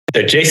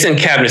The Jason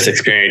Cavness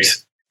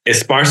Experience is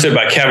sponsored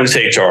by Cavness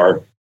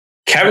HR.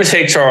 Cavness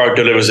HR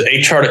delivers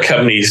HR to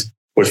companies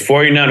with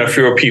 49 or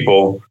fewer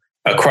people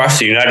across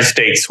the United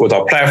States with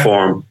our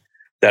platform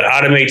that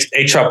automates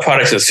HR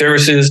products and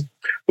services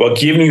while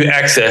giving you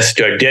access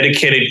to a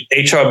dedicated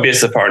HR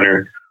business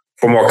partner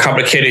for more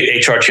complicated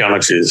HR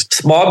challenges.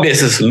 Small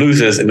business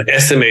loses an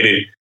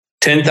estimated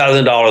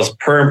 $10,000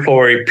 per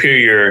employee per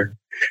year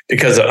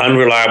because of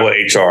unreliable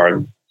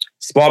HR.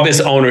 Small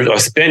business owners are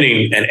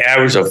spending an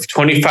average of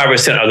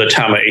 25% of their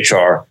time on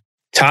HR,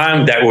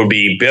 time that would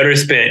be better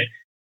spent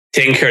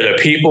taking care of their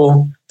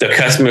people, their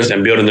customers,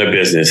 and building their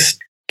business.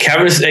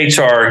 Cavness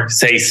HR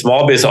saves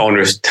small business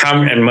owners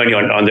time and money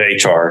on their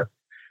HR.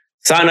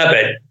 Sign up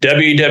at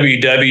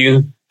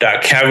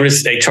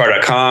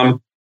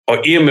www.cavnesshr.com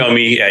or email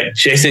me at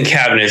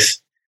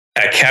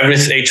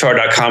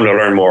jasoncavness@cavnesshr.com to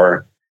learn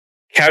more.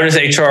 Cavness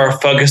HR,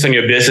 focus on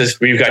your business.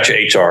 We've got your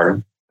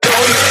HR.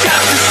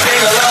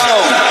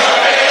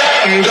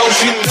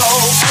 Don't you know,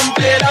 pump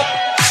it up.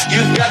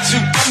 You've got to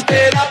pump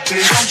it up.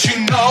 Don't you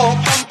know,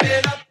 pump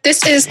it up.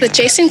 This is the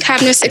Jason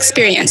Cavness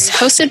Experience,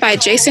 hosted by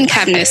Jason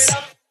Cavness.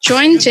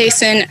 Join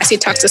Jason as he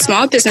talks to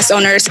small business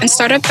owners and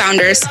startup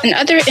founders and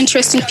other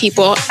interesting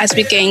people as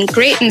we gain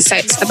great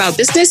insights about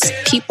business,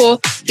 people,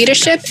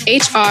 leadership,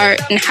 HR,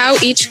 and how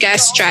each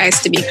guest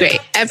strives to be great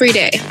every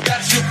day.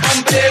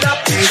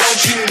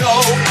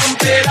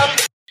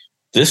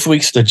 This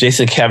week's the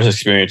Jason Cavness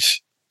Experience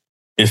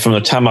is from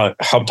the time I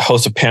helped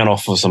host a panel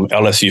for some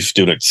LSU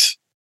students.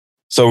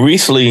 So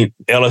recently,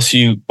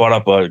 LSU brought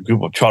up a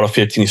group of 12 to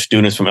 15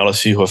 students from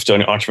LSU who are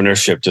studying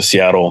entrepreneurship to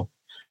Seattle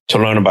to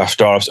learn about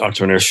startups,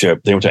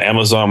 entrepreneurship. They went to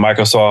Amazon,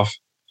 Microsoft,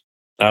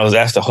 and I was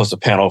asked to host a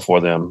panel for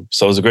them.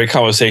 So it was a great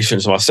conversation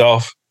with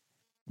myself,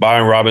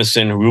 Byron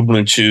Robinson,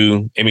 Ruben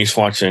Chu, Amy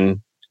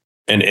Swanson,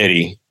 and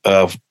Eddie.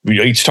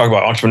 We each talked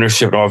about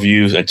entrepreneurship and our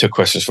views and took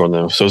questions from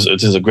them. So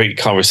it was a great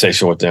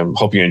conversation with them.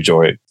 Hope you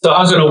enjoy it. So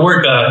how's it going to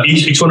work?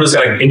 Each one of us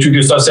got to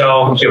introduce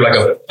ourselves, give like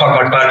a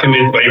talk about 5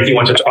 minutes about everything you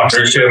want to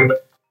entrepreneurship.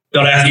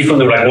 Don't ask each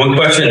one of them like one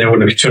question and then we're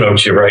going to turn over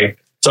to you, right?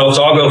 So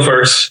I'll go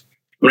first.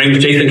 My name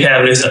is Jason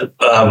Cavness.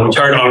 I'm a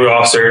retired Army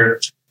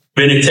officer.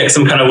 Been in tech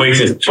some kind of way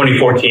since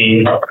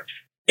 2014.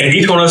 And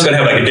each one of us is going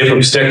to have like a different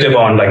perspective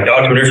on like the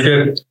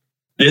entrepreneurship.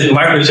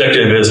 My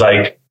perspective is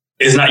like,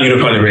 it's not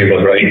unicorn and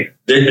rainbow, right?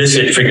 This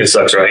shit freaking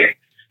sucks, right?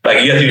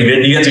 Like you have to be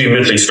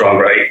mentally strong,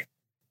 right?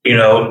 You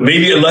know,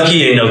 maybe you're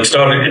lucky and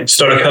start a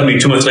company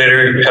 2 months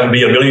later, you have to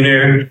be a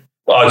millionaire.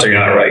 Well, odds are you're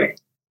not, right?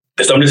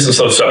 Some of this is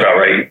so stuck out,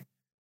 right?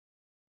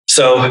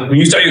 So when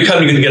you start your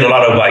company, you get a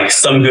lot of like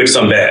some good,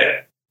 some bad.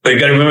 But you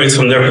got to remember it's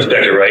from their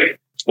perspective, right?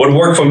 What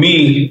worked for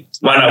me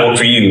might not work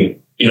for you,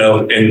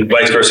 and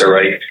vice versa,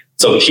 right?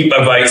 So keep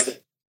advice,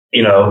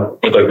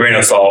 with a grain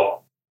of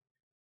salt.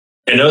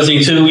 And the other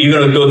thing too, you're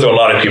going to go through a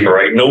lot of people,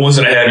 right? No one's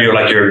going to have your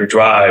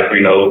drive,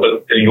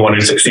 you want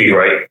to succeed,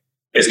 right?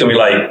 It's going to be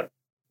like,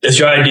 it's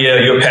your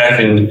idea, your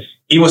passion.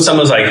 Even when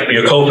someone's like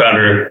your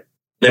co-founder,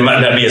 they might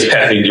not be as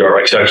passionate as you are,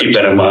 right? So I keep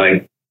that in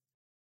mind.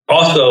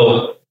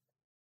 Also,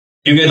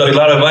 you get a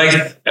lot of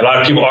advice, a lot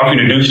of people offer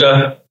you to do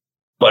stuff.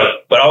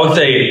 But I would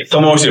say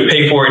someone wants you to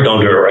pay for it,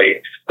 don't do it,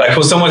 right? Like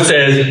when someone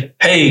says,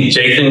 hey,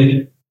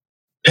 Jason,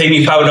 pay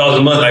me $5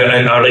 a month,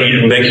 I'll let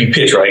you make you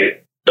pitch,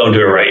 right? Don't do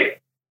it, right?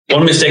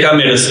 One mistake I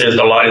made is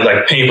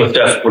like paying for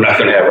stuff we're not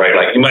going to have, right?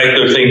 Like you might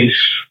think,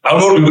 I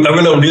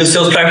really don't do a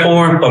sales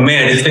platform, but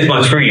man, it's 6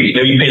 months free.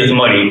 Maybe you pay this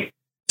money.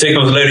 6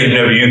 months later, you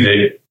never use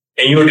it.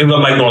 And you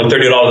might be only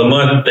 $30 a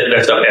month.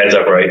 That stuff adds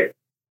up, right?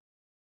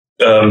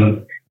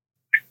 And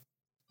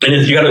then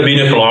you got to be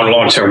there for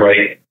long term,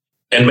 right?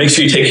 And make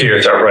sure you take care of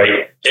yourself,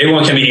 right?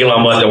 Everyone can be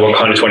Elon Musk and work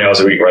 120 hours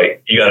a week,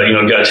 right? You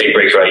gotta take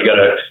breaks, right? You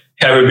gotta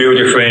have a beer with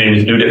your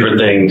friends, do different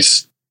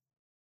things.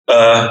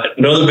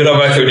 Another bit of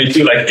advice I would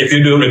do, like if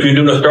you're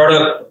doing a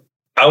startup,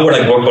 I would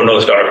work for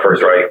another startup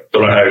first, right? To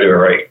learn how to do it,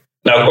 right?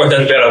 Now, of course,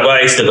 that's bad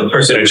advice because the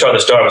person who tried to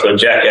start is a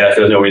jackass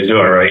doesn't know what he's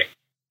doing, right?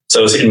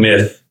 So it's a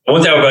myth.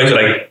 One thing I would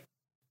like,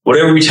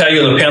 whatever we tell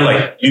you on the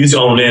panel, use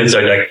your own lens,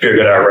 figure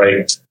it out,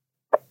 right?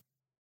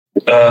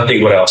 I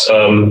think what else?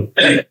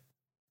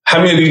 How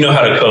many of you know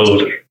how to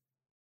code?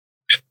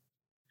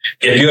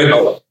 If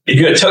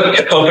you're a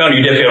tech co-founder,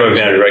 you definitely have an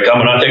advantage, right?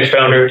 I'm a non-tech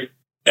founder,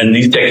 and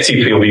these tech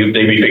people,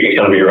 they be freaking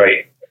killing me,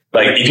 right?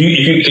 Like if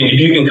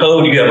you can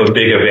code, you have a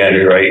big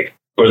advantage, right?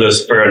 Whether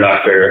it's fair or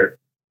not fair.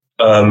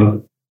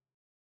 I'm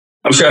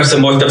sure I have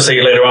some more stuff to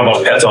say later on.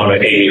 I'll pass on to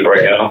Amy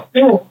right now.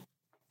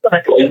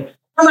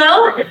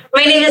 Hello,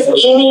 my name is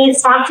Amy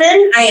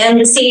Swanson. I am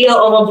the CEO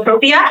of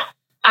Ultropia.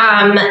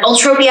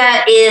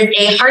 Ultropia is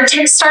a hard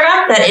tech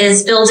startup that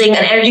is building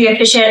an energy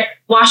efficient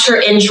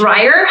washer and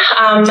dryer.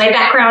 My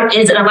background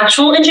is in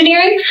electrical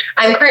engineering.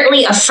 I'm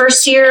currently a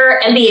first-year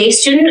MBA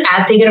student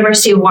at the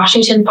University of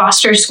Washington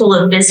Foster School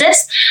of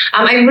Business.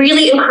 I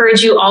really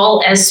encourage you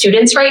all as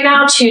students right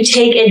now to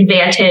take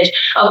advantage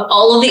of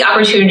all of the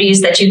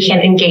opportunities that you can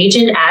engage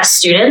in as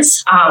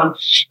students.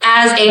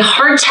 As a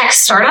hard tech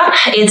startup,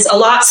 it's a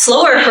lot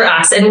slower for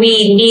us, and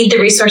we need the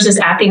resources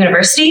at the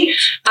university,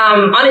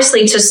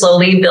 honestly, to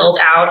slowly build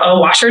out a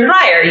washer and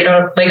dryer. You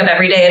don't wake up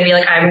every day and be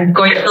like, I'm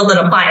going to build an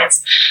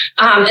appliance.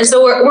 And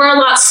so we're a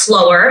lot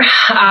slower,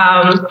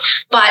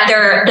 but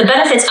the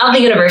benefits of the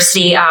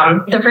university.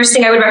 The first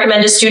thing I would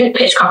recommend is student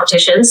pitch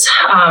competitions.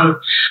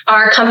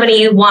 Our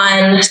company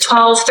won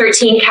 12,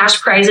 13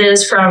 cash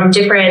prizes from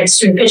different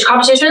student pitch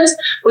competitions.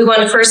 We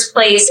won first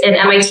place in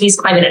MIT's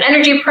Climate and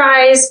Energy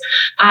Prize.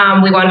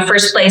 We won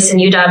first place in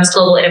UW's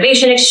Global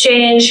Innovation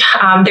Exchange.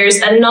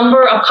 There's a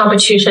number of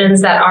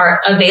competitions that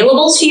are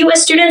available to you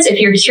as students. If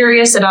you're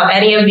curious about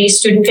any of these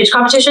student pitch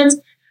competitions,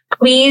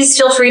 please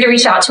feel free to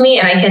reach out to me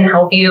and I can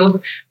help you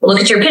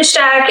look at your pitch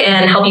deck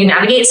and help you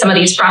navigate some of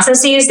these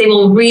processes. They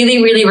will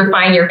really, really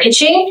refine your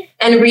pitching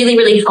and really,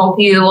 really help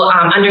you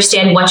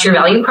understand what your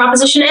value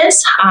proposition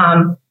is.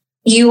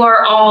 You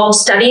are all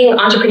studying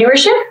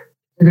entrepreneurship?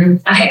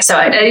 Mm-hmm. Okay,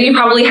 so you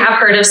probably have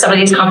heard of some of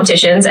these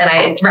competitions, and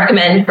I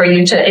recommend for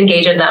you to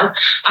engage in them.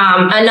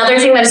 Another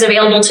thing that is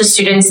available to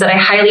students that I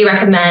highly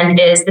recommend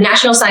is the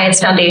National Science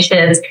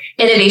Foundation's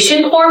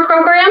Innovation Corps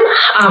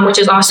program, which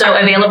is also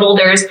available.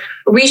 There's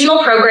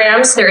regional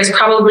programs. There is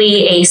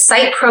probably a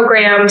site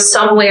program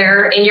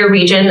somewhere in your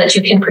region that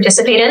you can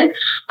participate in.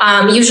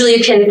 Usually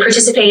you can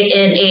participate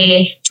in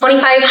a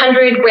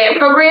 2,500 grant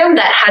program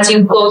that has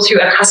you go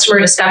through a customer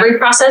discovery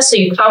process. So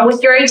you come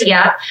with your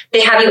idea.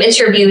 They have you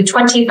interview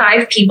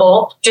 25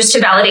 people just to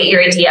validate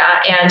your idea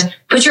and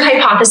put your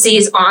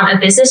hypotheses on a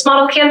business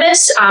model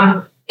canvas.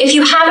 If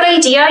you have an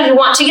idea, you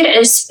want to get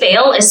it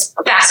fail as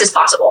fast as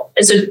possible.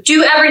 And so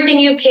do everything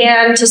you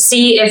can to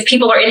see if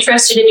people are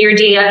interested in your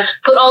idea,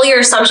 put all your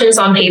assumptions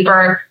on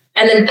paper,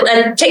 and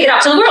then take it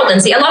out to the world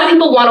and see. A lot of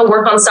people want to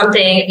work on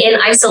something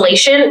in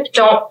isolation.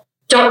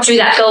 Don't do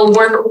that. Go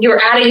work. You're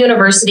at a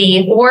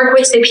university. Work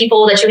with the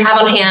people that you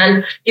have on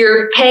hand.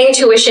 You're paying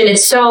tuition.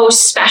 It's so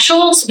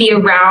special to be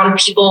around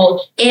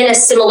people in a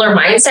similar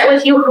mindset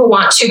with you who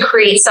want to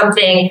create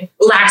something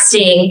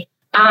lasting.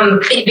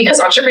 Because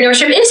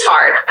entrepreneurship is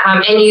hard,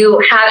 and you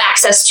have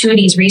access to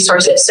these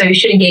resources, so you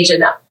should engage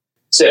in them.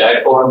 Say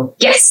iPhone?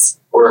 Yes.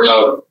 Or we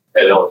have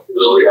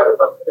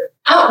it.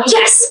 Oh,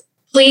 yes.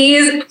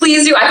 Please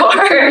do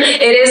iPhone.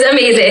 It is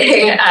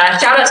amazing.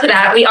 Shout out to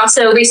that. We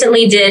also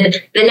recently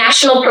did the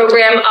national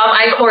program of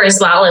iCore as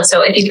well. And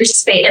so if you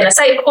participate in the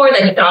site core,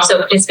 then you can also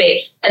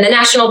participate in the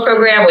national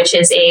program, which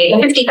is a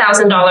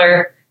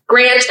 $50,000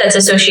 grant that's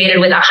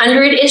associated with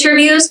 100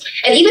 interviews.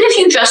 And even if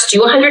you just do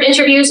 100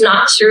 interviews,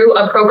 not through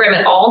a program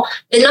at all,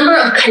 the number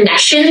of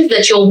connections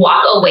that you'll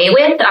walk away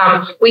with.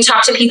 We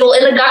talked to people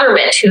in the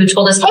government who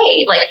told us,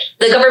 hey, like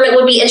the government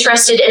would be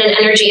interested in an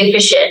energy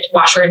efficient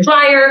washer and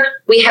dryer.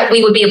 We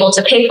would be able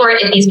to pay for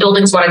it if these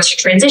buildings wanted to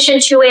transition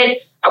to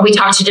it. We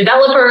talked to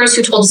developers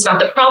who told us about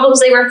the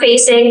problems they were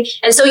facing.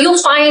 And so you'll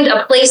find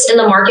a place in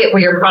the market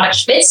where your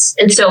product fits.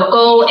 And so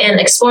go and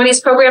explore these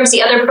programs.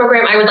 The other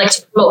program I would like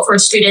to promote for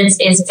students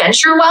is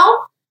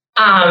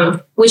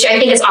VentureWell, which I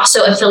think is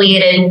also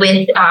affiliated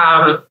with,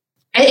 I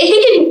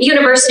think in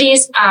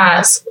universities,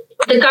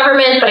 the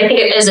government, but I think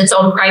it is its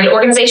own private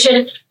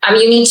organization.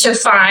 You need to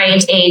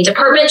find a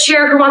department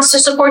chair who wants to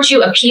support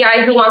you, a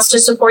PI who wants to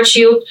support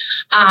you,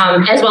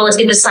 as well as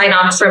get the sign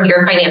off from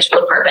your financial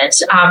department,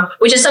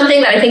 which is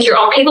something that I think you're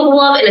all capable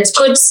of. And it's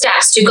good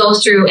steps to go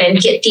through and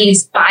get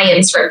these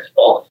buy-ins from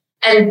people.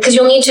 And because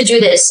you'll need to do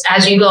this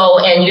as you go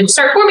and you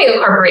start forming a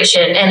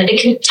corporation, and it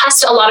can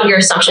test a lot of your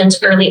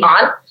assumptions early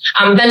on.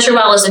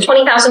 VentureWell is a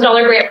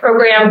 $20,000 grant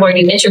program where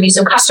you interview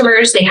some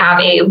customers. They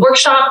have a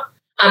workshop.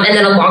 And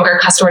then a longer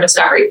customer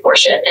discovery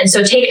portion. And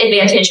so take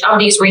advantage of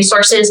these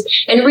resources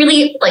and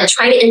really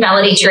try to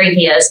invalidate your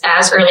ideas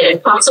as early as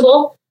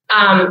possible,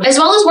 as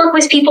well as work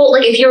with people.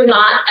 Like if you're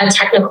not a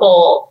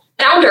technical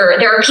founder,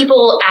 there are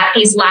people at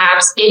these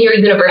labs in your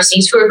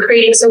universities who are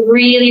creating some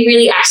really,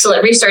 really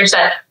excellent research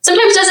that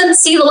sometimes doesn't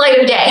see the light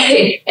of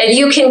day. And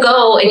you can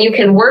go and you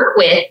can work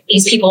with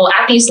these people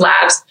at these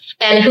labs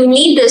and who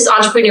need this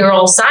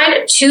entrepreneurial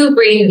side to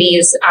bring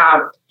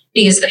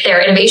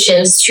their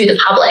innovations to the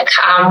public.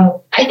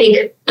 I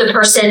think the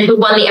person who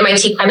won the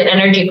MIT Climate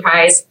and Energy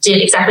Prize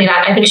did exactly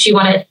that. I think she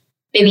won it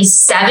maybe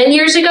 7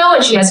 years ago,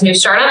 and she has a new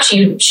startup.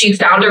 She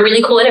found a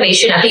really cool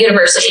innovation at the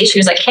university. She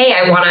was like, hey,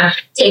 I want to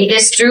take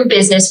this through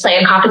business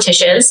plan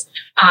competitions.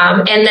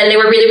 And then they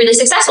were really, really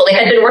successful. They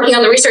had been working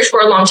on the research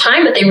for a long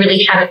time, but they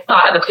really hadn't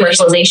thought of a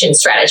commercialization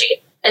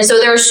strategy. And so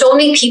there are so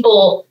many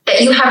people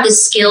that you have the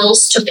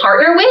skills to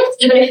partner with,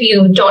 even if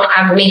you don't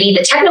have maybe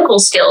the technical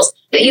skills,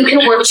 that you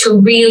can work to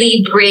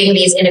really bring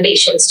these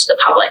innovations to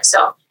the public.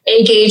 So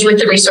engage with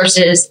the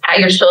resources at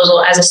your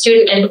disposal as a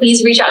student, and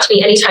please reach out to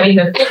me anytime you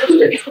have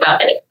questions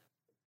about anything.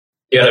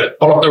 You got to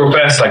follow up real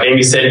fast. Like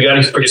Amy said, you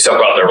got to put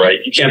yourself out there, right?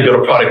 You can't build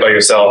a product by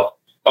yourself.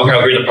 I don't care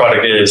how great the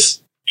product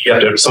is. you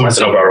have to, someone has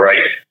to know about it,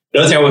 right? The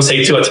other thing I would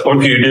say too, it's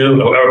important for you to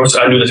do,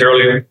 I knew this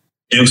earlier,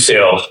 do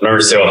sales,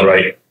 learn sales,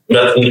 right?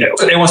 Nothing,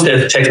 everyone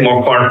says tech is more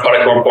important,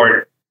 product more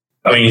important.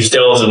 I mean,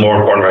 sales is more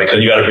important, right?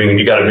 Because you got to bring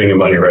your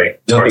money, right?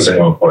 Nothing's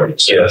more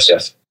important.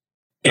 Yes.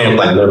 And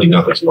like literally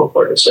nothing's more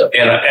important. So.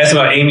 And as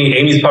about Amy,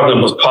 Amy's probably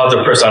the most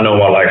positive person I know in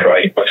my life,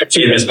 right?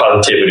 She is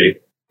positivity.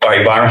 All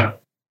right, Byron.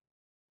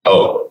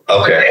 Oh,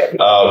 okay.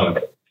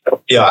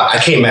 Yeah, I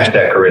can't match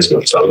that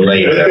charisma, so I'm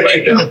laying that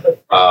right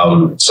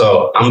now.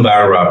 So I'm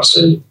Byron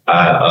Robinson.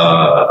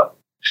 I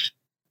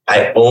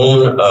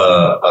own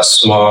a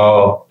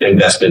small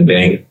investment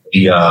bank.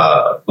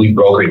 We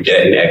broker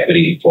debt and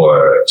equity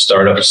for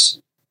startups,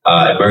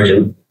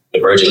 emerging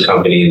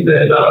companies,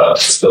 and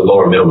the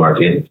lower middle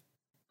market.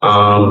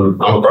 I'm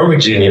from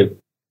Virginia.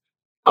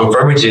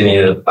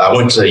 I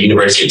went to the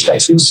University of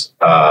Texas.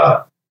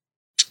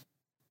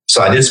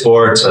 So I did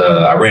sports.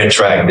 I ran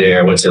track there.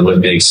 I went to the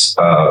Olympics.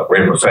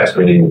 Ran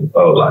professionally.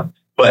 Blah, blah.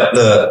 But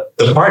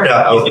the part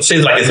that it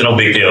seems like it's no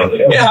big deal.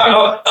 Yeah,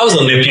 I was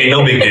Olympian.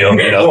 No big deal.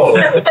 You know.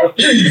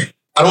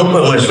 I don't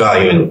put much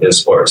value in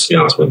sports, to be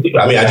honest with you.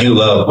 I mean, I do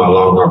love my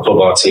Longhorn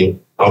football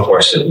team,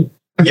 unfortunately.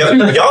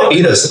 Y'all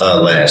beat us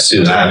last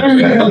too.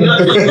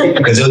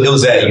 Because it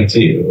was at UT.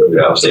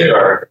 I was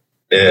there.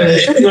 Yeah,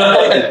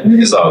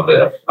 it's all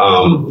good.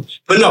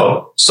 But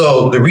no,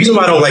 so the reason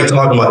why I don't like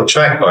talking about the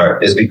track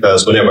part is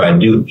because whenever I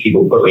do,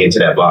 people put me into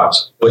that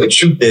box. But the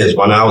truth is,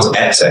 when I was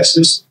at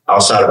Texas,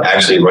 outside of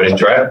actually running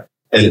track,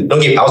 and don't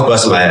get, I was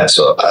busting my ass,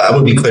 so I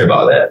would be clear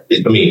about that.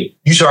 I mean,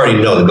 you should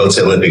already know to go to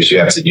the Olympics, you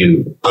have to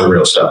do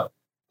unreal stuff.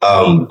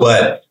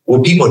 But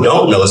what people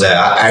don't know is that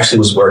I actually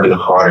was working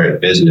harder in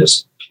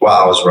business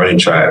while I was running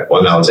track,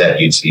 when I was at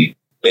UT,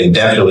 and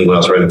definitely when I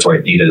was running for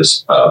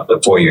Adidas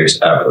the 4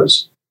 years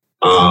afterwards.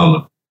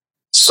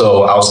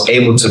 So I was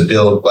able to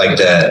build like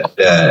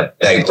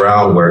that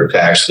groundwork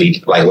to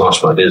actually like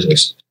launch my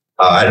business.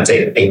 I had to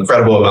take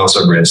incredible amounts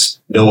of risk.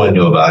 No one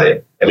knew about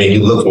it. I mean,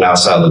 you look from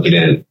outside looking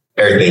in,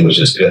 everything was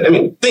just good. I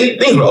mean,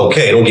 things were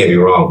okay. Don't get me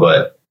wrong,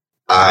 but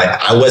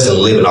I wasn't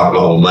living off my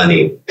own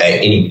money at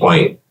any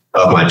point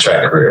of my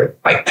track career,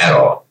 like at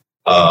all.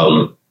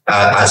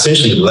 I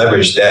essentially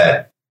leveraged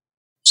that,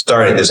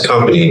 started this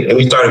company, and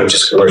we started with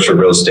just commercial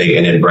real estate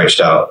and then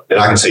branched out. And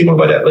I can tell you more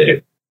about that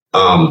later.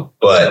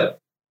 But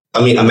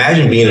I mean,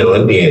 imagine being an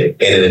Olympian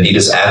and an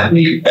Adidas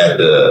athlete at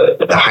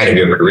the height of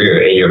your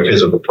career and your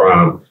physical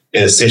prime,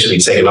 and essentially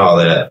taking all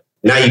that.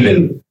 Not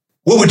even,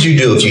 what would you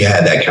do if you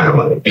had that kind of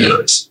money? Be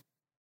honest.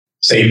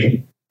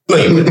 Save. No,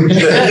 you wouldn't.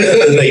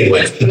 No, you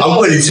wouldn't. I'm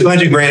putting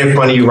 $200,000 in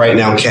front of you right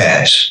now,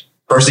 cash.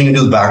 First thing you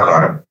do is buy a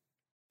car.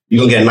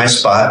 You're gonna get a nice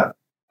spot.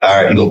 All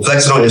right, you're gonna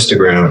flex it on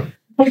Instagram.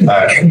 All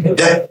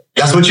right,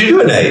 that's what you do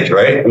at that age,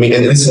 right? I mean,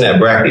 at least in that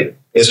bracket.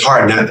 It's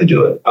hard not to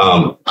do it.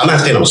 I'm not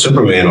saying I'm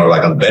Superman or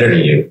like I'm better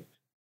than you.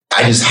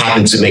 I just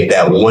happened to make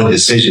that one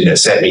decision that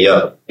set me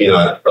up,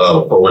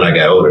 for when I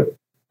got older.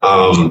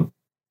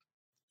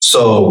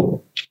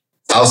 So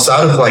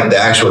outside of like the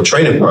actual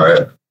training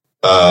part,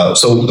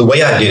 so the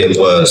way I did it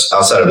was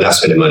outside of not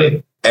spending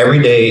money.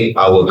 Every day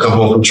I would come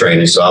home from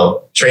training.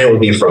 So training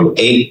would be from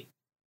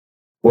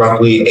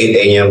roughly 8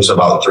 a.m. to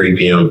about 3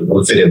 p.m.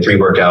 We'd fit in 3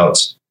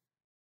 workouts.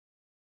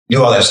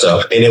 Do all that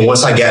stuff. And then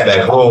once I got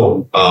back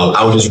home,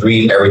 I would just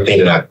read everything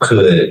that I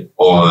could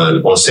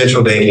on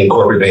central banking,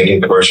 corporate banking,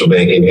 commercial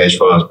banking, hedge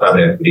funds,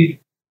 private equity,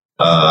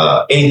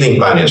 anything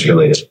finance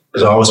related.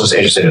 Because I always was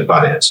interested in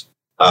finance.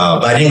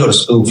 But I didn't go to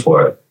school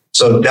for it.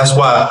 So that's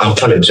why I'm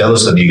kind of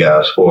jealous of you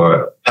guys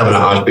for having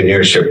an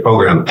entrepreneurship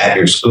program at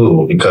your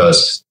school,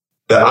 because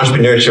the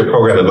entrepreneurship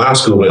program at my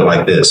school went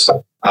like this.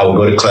 I would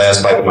go to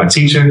class, fight with my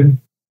teacher.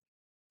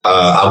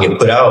 I'll get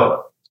put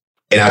out,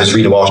 and I just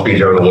read the Wall Street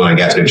Journal when I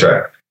got to the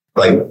track.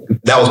 Like,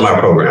 that was my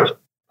program.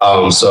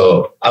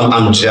 So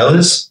I'm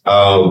jealous,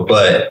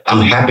 but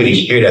I'm happy to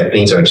hear that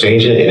things are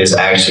changing, and it's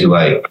actually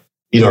like,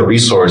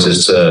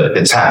 resources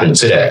to tap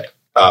into that.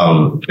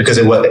 Because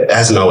it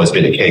hasn't always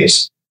been the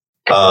case.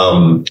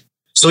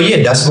 So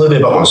yeah, that's a little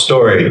bit about my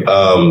story.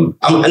 I'm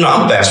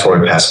fast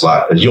forwarding past a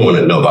lot because you don't want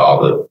to know about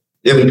all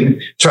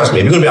trust me,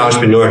 if you're going to be an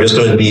entrepreneur, there's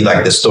going to be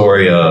like the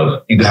story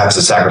of you have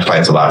to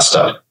sacrifice a lot of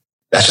stuff.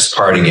 That's just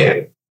part of the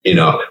game.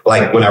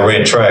 Like when I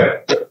ran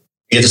track,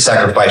 you have to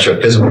sacrifice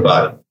your physical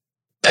body.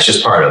 That's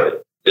just part of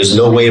it. There's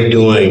no way of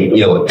doing,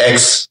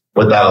 X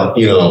without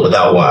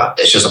Y.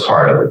 It's just a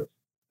part of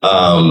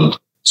it.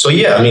 So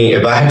yeah, I mean,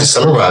 if I had to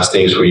summarize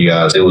things for you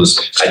guys, it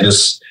was,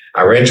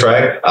 I ran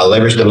track, I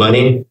leveraged the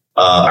money,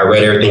 I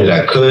read everything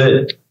that I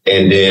could,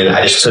 and then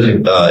I just took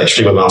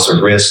extreme amounts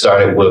of risk,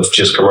 started with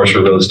just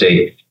commercial real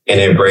estate, and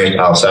then branched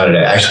outside of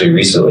that actually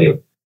recently.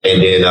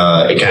 And then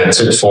it kind of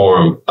took the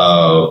form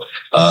of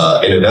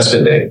an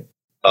investment bank.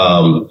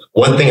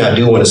 One thing I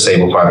do want to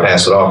say before I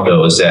pass it off,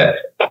 though, is that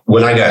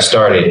when I got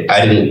started,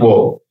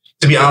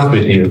 to be honest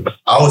with you,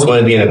 I always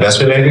wanted to be an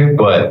investment banker,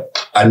 but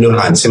I knew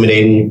how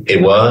intimidating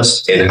it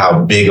was and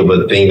how big of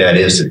a thing that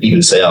is to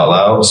even say out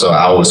loud. So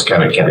I always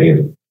kind of kept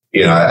it.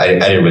 I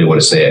didn't really want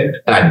to say it.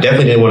 And I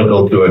definitely didn't want to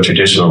go through a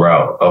traditional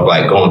route of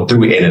like going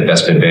through an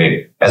investment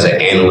bank as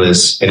an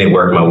analyst and then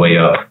work my way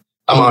up.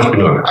 I'm an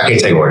entrepreneur. I can't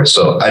take orders.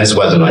 So I just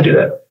wasn't going to do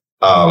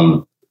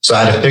that. So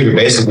I had to figure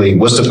basically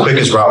what's the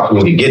quickest route for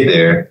me to get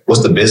there?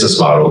 What's the business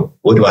model?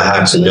 What do I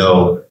have to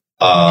know?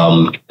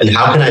 And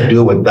how can I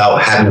do it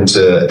without having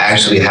to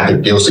actually have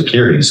to deal with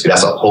securities?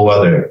 That's a whole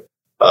other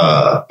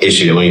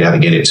issue when you have to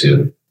get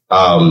into.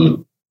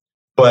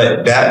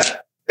 But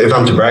that, if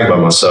I'm to brag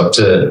about myself,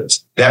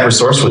 that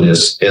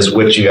resourcefulness is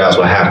what you guys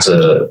will have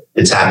to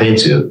tap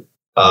into.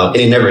 And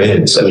it never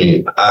ends. I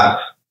mean, I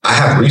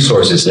have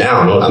resources now.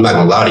 I'm not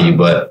going to lie to you,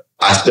 but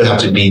I still have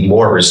to be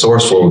more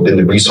resourceful than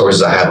the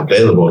resources I have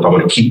available if I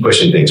want to keep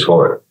pushing things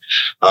forward.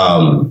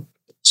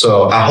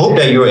 So I hope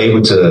that you're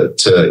able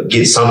to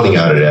get something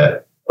out of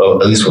that,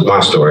 at least with my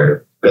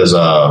story, because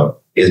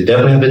it's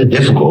definitely been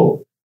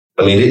difficult.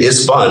 I mean,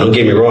 it's fun. Don't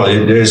get me wrong.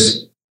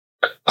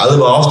 I live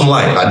an awesome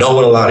life. I don't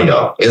want to lie to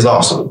y'all. It's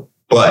awesome.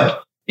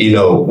 But, you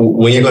know,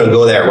 when you're going to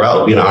go that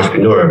route, being an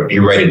entrepreneur, be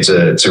ready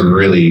to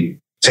really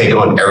take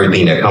on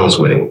everything that comes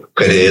with it,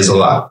 because it is a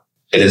lot.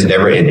 It is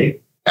never ending.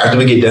 After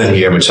we get done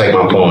here, I'm going to check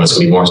my phone. It's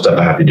going to be more stuff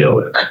I have to deal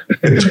with.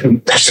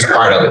 That's just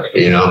part of it,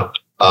 you know?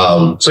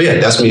 So yeah,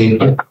 that's me.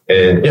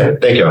 And yeah,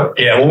 thank y'all.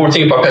 Yeah, one more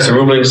thing about Pastor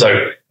Ruben is like,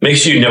 make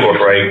sure you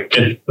network, right?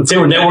 And say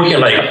we're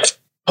networking, like,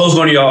 post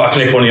one of y'all, I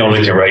connect one of y'all on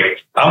LinkedIn, right?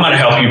 I'm going to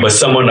help you, but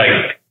someone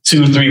like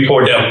 2, 3,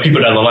 4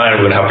 people down the line are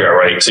going to help you out,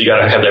 right? So you got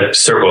to have that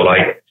circle,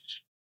 like,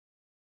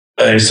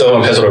 and so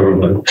I'm Pastor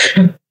Ruben.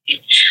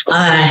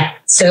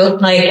 So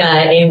like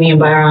Amy and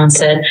Byron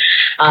said,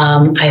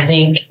 I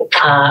think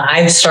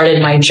I've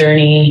started my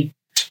journey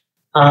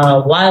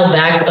a while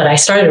back, but I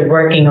started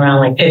working around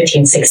like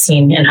 15,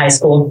 16 in high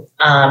school.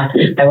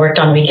 I worked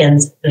on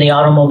weekends in the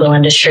automobile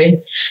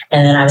industry,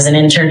 and then I was an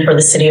intern for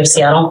the city of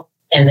Seattle.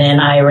 And then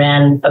I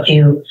ran a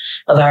few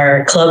of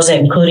our clubs,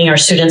 including our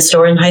student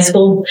store in high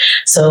school.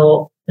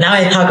 So now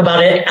I talk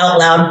about it out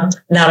loud.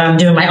 Now that I'm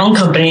doing my own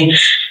company,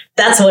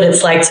 that's what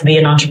it's like to be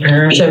an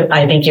entrepreneurship.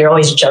 I think you're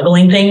always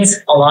juggling things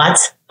a lot.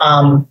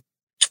 And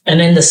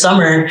in the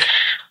summer,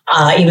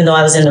 even though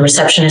I was in the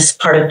receptionist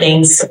part of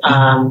things,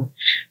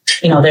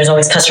 you know, there's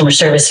always customer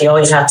service. You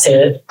always have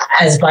to,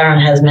 as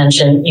Byron has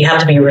mentioned, you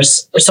have to be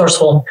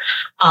resourceful.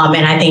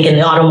 And I think in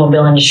the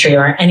automobile industry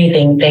or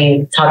anything,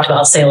 they talked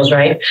about sales,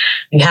 right?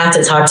 You have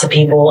to talk to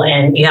people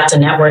and you have to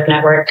network.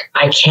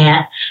 I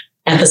can't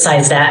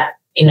emphasize that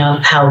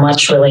enough, how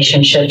much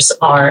relationships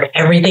are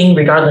everything,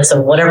 regardless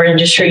of whatever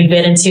industry you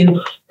get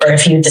into, or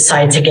if you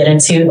decide to get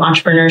into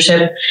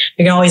entrepreneurship,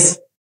 you're going to always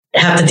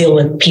have to deal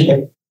with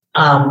people,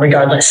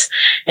 regardless.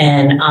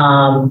 And,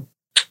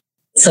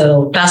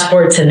 so fast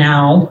forward to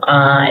now,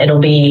 it'll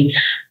be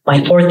my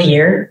 4th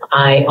year.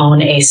 I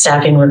own a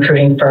staffing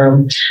recruiting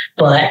firm,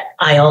 but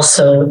I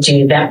also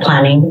do event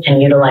planning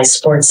and utilize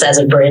sports as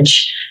a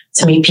bridge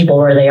to meet people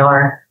where they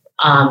are.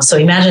 So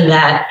imagine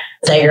that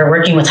you're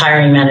working with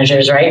hiring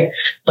managers, right?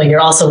 But you're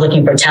also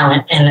looking for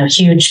talent. And a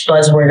huge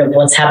buzzword of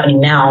what's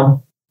happening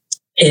now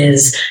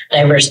is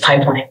diverse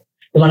pipeline.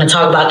 We want to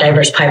talk about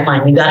diverse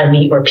pipeline. You got to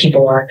meet where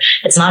people are.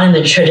 It's not in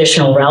the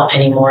traditional route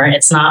anymore.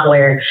 It's not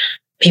where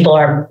people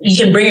are. You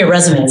can bring your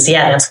resumes.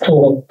 Yeah, that's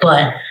cool.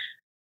 But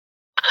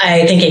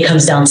I think it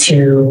comes down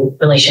to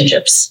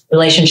relationships.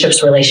 A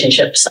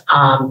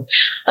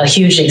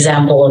huge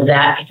example of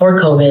that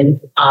before COVID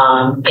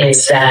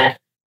is that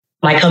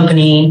my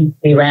company,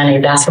 we ran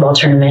a basketball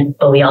tournament,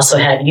 but we also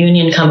had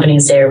union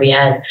companies there. We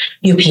had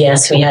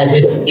UPS, we had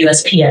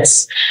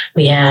USPS,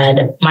 we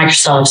had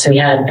Microsoft, so we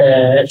had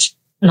the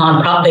big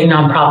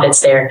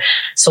nonprofits there.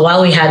 So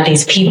while we had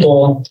these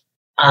people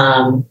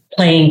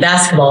playing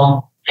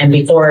basketball, and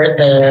before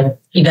the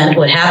event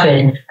would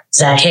happen, is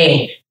that,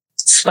 hey,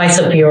 spice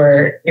up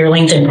your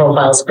LinkedIn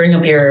profiles, bring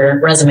up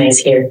your resumes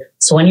here.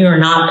 So when you are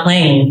not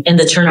playing in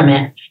the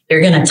tournament,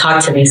 you're going to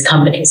talk to these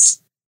companies.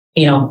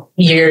 You know,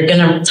 you're going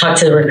to talk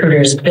to the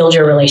recruiters, build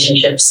your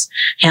relationships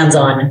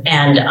hands-on.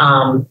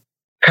 And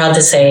proud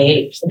to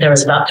say there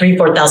was about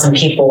 4,000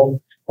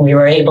 people. We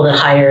were able to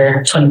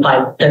hire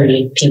 25,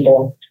 30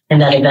 people in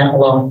that event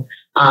alone.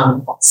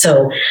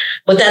 So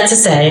with that to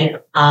say,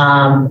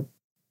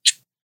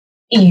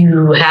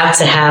 you have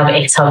to have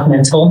a tough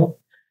mental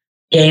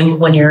game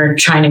when you're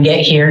trying to get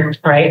here,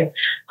 right?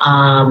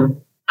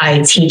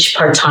 I teach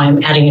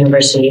part-time at a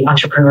university,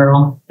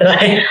 entrepreneurial.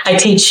 I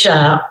teach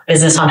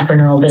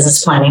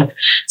business planning.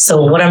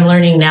 So what I'm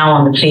learning now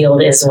on the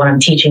field is what I'm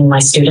teaching my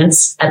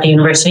students at the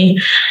university.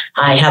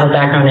 I have a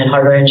background in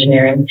hardware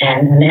engineering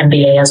and an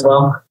MBA as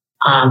well.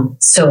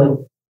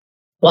 So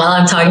while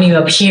I'm talking to you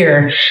up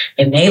here,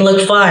 it may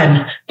look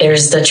fun.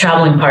 There's the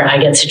traveling part. I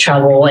get to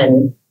travel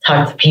and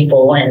talk to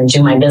people and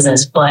do my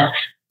business, but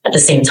at the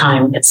same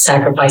time, it's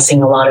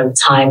sacrificing a lot of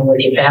time with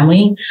your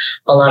family,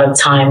 a lot of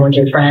time with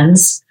your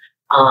friends,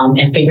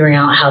 and figuring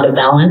out how to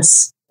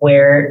balance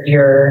where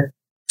your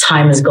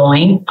time is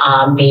going.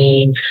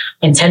 Be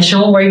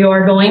intentional where you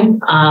are going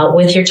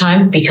with your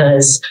time,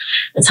 because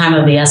the time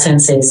of the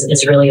essence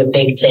is really a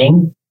big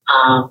thing,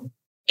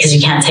 because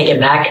you can't take it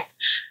back.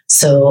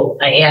 So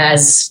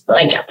as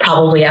like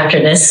probably after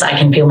this, I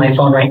can feel my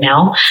phone right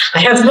now.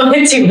 I have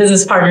my 2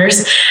 business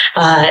partners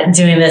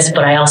doing this,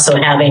 but I also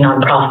have a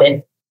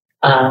nonprofit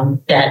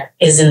that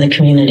is in the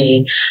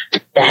community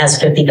that has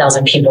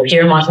 50,000 people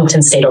here in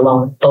Washington State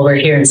alone. But we're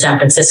here in San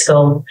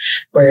Francisco.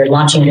 We're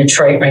launching in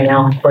Detroit right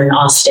now. We're in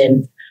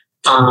Austin,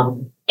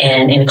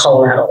 and in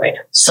Colorado right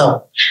now.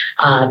 So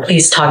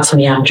please talk to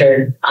me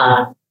after.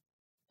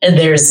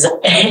 There's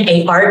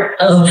a art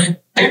of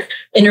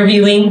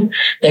interviewing.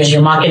 There's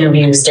your mock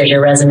interviews, there's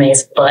your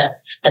resumes,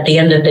 but at the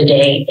end of the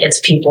day, it's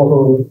people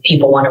who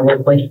people want to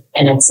work with,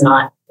 and it's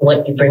not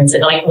what you bring to,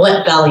 like,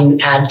 what value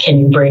add can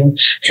you bring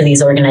to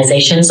these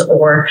organizations,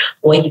 or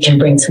what you can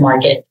bring to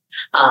market,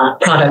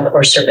 product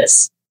or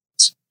service.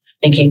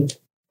 Thank you.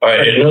 All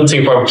right, another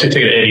thing for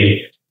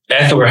Eddie,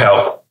 ask for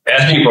help.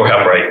 Ask people for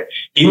help, right?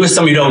 Even if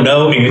somebody you don't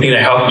know, anything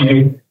that help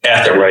you,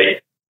 ask them,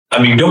 right?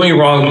 I mean, don't get me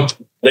wrong.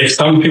 Like,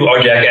 some people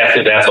are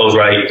jackasses, assholes,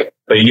 right?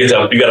 But you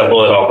got to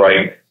pull it off,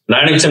 right?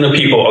 90% of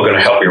people are going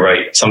to help you,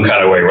 right? Some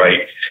kind of way,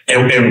 right?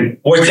 And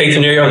worst case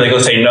scenario, they're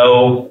going to say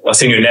no, or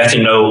send you a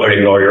nasty no, or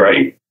ignore you,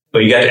 right?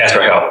 But you got to ask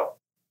for help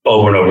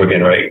over and over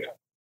again, right?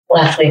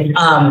 Lastly,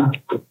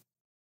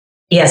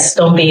 yes,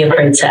 don't be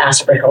afraid to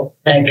ask for help,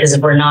 because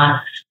we're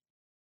not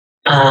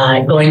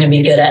going to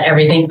be good at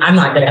everything. I'm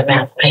not good at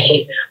math. I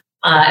hate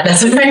math.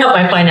 That's why I help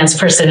my finance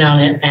person on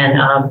it.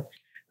 And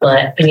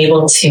but being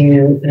able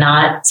to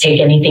not take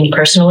anything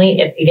personally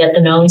if you get the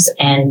no's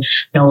and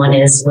no one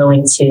is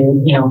willing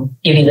to,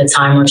 give you the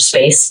time or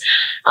space.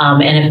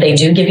 And if they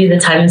do give you the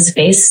time and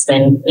space,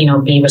 then,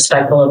 be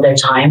respectful of their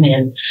time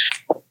and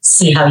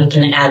see how you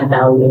can add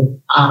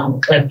value.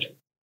 Like,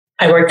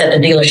 I worked at the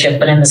dealership,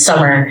 but in the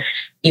summer,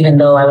 even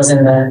though I was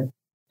in the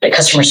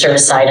customer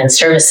service side and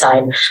service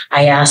side,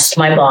 I asked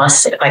my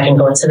boss if I can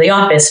go into the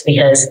office,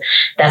 because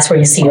that's where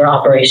you see your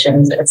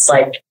operations. It's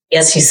like,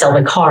 yes, you sell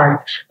the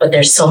car, but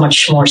there's so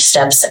much more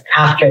steps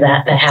after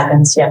that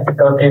happens. You have to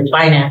go through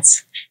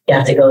finance. You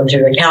have to go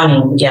through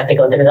accounting. You have to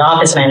go through the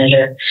office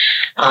manager.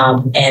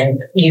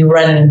 And you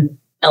run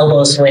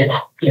elbows with,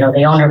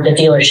 the owner of the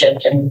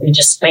dealership, and you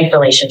just make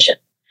relationship.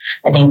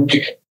 I think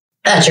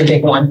that's your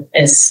big one,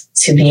 is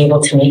to be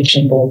able to meet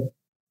people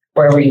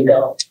wherever you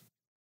go.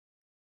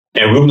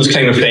 And Ruben's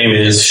claim to fame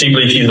is she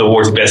believes she's the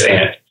world's best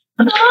aunt.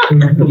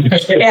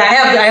 Yeah,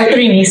 I have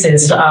 3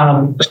 nieces.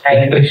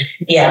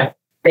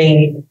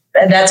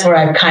 That's where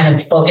I've kind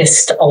of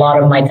focused a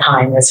lot of my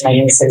time, is my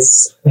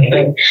nieces.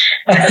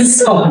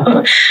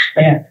 So,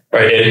 yeah.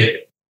 Right, Eddie.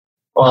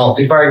 Well,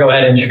 before I go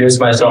ahead and introduce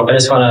myself, I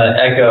just want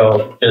to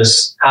echo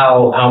just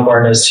how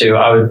important it is to,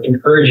 I would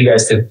encourage you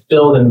guys to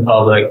build in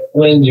public.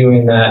 When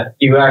doing that,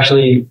 you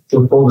actually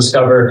will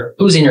discover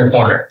who's in your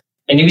corner.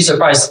 And you'd be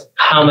surprised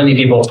how many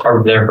people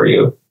are there for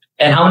you.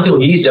 And how many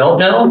people you don't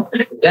know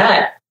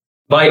that,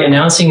 by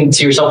announcing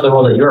to yourself, the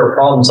world, that you're a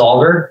problem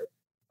solver,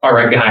 are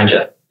right behind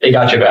you. They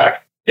got your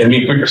back. And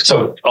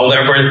so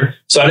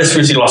I just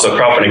recently lost a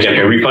crowdfunding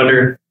campaign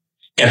refunder,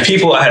 and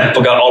people I had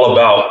forgot all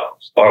about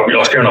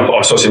are sharing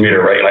on social media,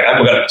 right? Like, I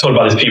forgot told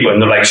about these people,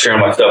 and they're like sharing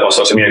my stuff on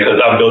social media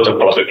because I built a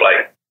public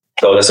life.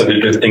 So that's a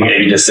good thing that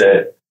you just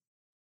said.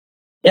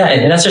 Yeah,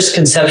 and that's just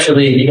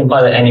conceptually, you can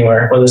apply that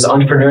anywhere, whether it's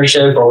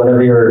entrepreneurship or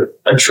whenever you're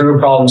a true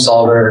problem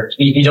solver.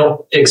 You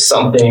don't fix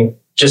something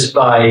just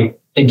by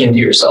thinking to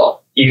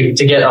yourself. To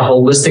get a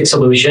holistic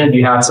solution,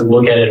 you have to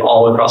look at it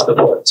all across the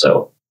board.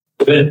 So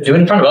do it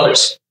in front of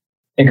others.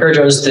 Encourage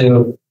others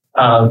to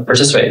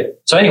participate.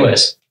 So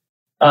anyways,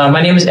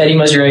 my name is Eddie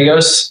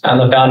Mazuragos. I'm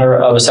the founder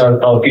of a startup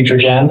called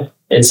FutureGen.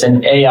 It's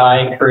an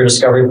AI career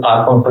discovery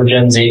platform for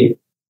Gen Z.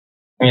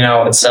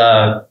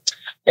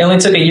 It only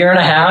took 1.5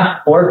 years,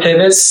 4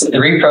 pivots,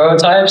 3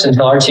 prototypes,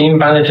 until our team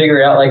finally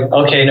figured out, like,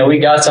 okay, no, we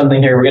got something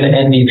here. We're going to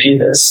MVP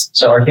this.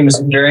 So our team is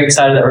very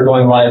excited that we're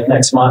going live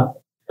next month.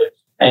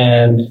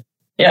 And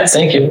yeah,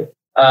 thank you.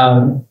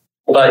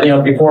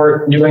 But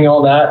before doing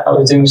all that, I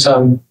was doing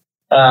some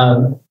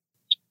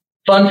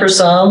fun for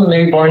some,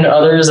 maybe boring to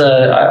others.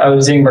 I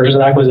was doing mergers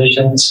and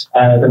acquisitions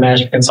as a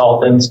management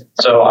consultant.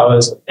 So I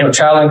was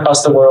traveling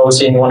across the world,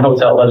 seeing one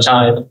hotel at a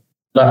time.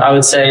 But I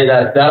would say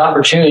that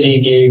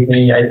opportunity gave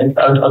me, I think,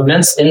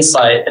 immense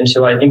insight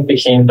into what I think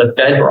became the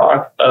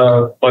bedrock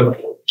of what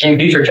became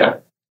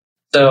FutureGen.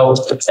 So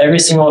every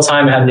single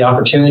time I had the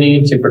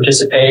opportunity to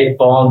participate,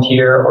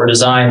 volunteer, or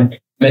design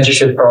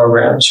mentorship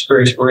programs,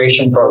 career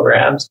exploration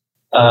programs,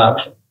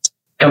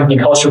 company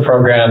culture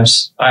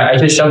programs, I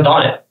just jumped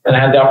on it. And I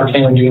had the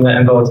opportunity of doing that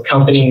in both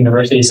company and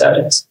university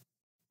settings.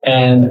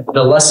 And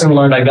the lesson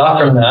learned I got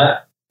from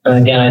that,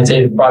 and again, I'd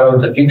say brought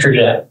over to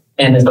FutureGen,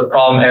 and is the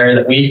problem area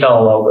that we fell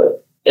in love with,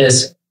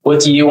 is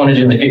what do you want to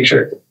do in the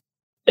future?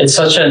 It's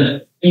such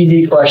an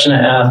easy question to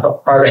ask,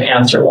 but hard to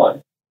answer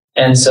one.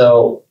 And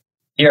so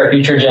here at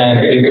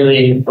FutureGen, we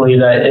really believe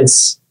that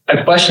it's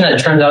a question that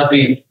turns out to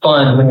be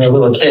fun when you're a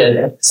little kid,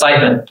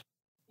 excitement.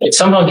 It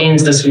somehow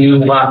gains this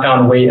view of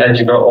found weight as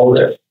you grow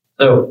older.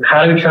 So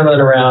how do we turn that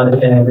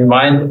around and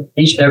remind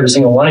each and every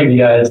single one of you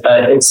guys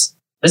that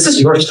this is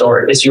your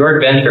story, it's your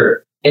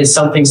adventure, it's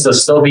something to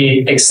still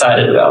be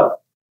excited about.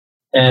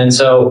 And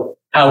so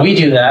how we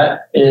do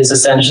that is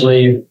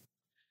essentially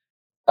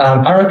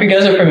I don't know if you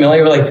guys are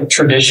familiar with like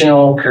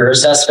traditional career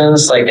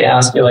assessments. Like they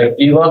ask you like,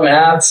 do you love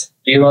math?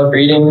 Do you love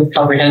reading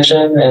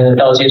comprehension? And it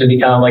tells you to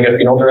become like a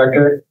funeral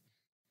director.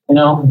 You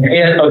know?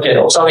 Yeah, okay.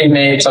 Well, some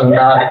may, some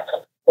not.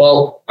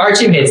 Well, our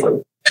team hates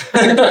them.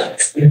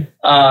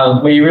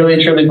 We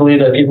really truly believe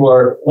that people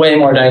are way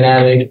more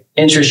dynamic.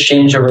 Interests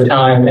change over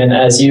time. And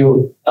as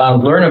you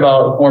learn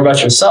more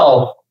about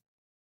yourself,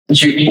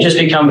 you just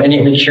become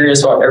innately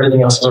curious about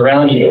everything else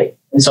around you.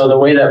 And so the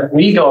way that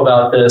we go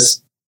about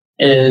this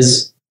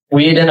is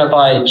we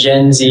identify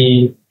Gen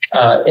Z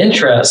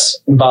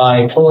interests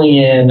by pulling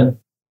in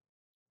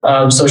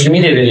social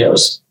media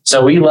videos.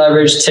 So we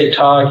leverage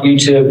TikTok,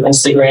 YouTube,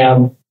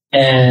 Instagram,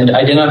 and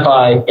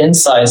identify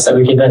insights that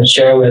we can then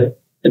share with,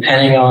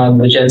 depending on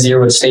the Gen Z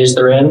or what stage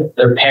they're in,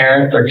 their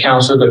parent, their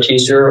counselor, their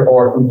teacher,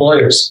 or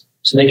employers.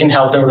 So they can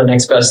help them with the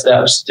next best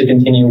steps to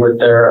continue with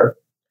their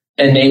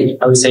innate,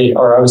 I would say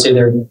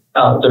their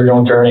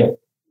own journey.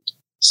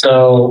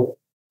 So,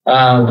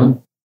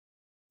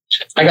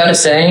 I gotta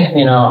say,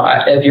 you know,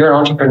 if you're an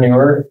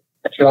entrepreneur,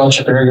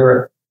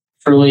 you're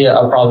truly a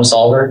problem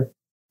solver.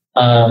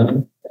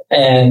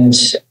 And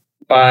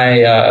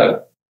I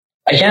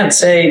can't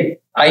say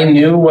I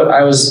knew what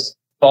I was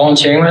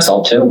volunteering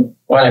myself to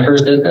when I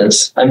first did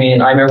this. I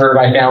mean, I remember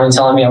my family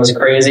telling me I was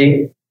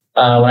crazy.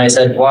 When I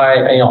said,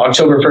 why, you know,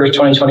 October 1st,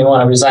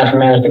 2021, I resigned from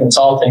management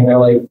consulting. They're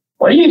like,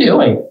 what are you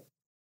doing?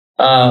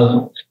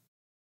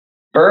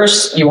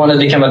 First, you wanted to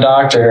become a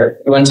doctor.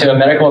 You went to a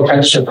medical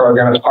apprenticeship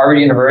program at Harvard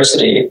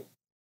University.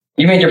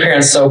 You made your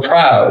parents so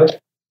proud.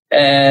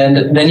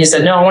 And then you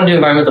said, no, I want to do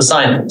environmental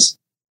science.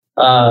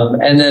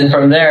 And then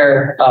from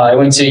there, I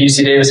went to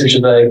UC Davis, which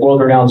is the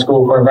world-renowned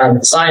school for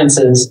environmental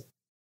sciences.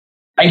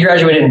 I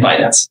graduated in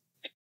finance.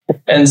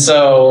 And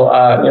so,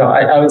 you know,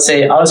 I would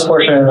say I was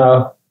fortunate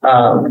enough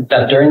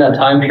that during that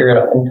time period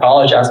in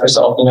college, I asked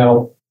myself, you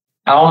know,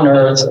 how on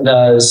earth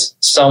does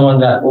someone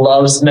that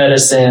loves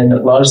medicine,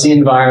 that loves the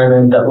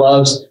environment, that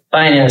loves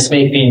finance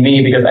make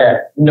me? Because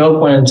at no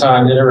point in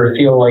time did I ever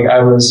feel like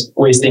I was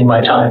wasting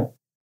my time.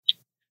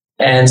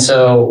 And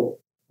so,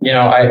 you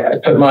know, I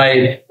put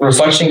my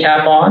reflection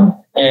cap on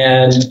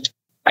and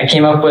I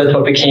came up with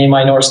what became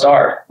my North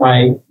Star,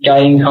 my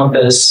guiding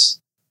compass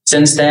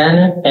since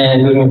then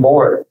and moving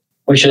forward,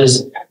 which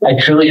is I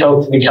truly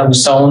hope to become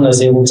someone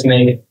that's able to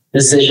make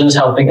decisions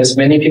helping as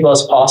many people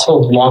as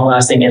possible with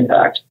long-lasting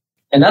impact.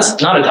 And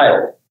that's not a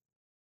title,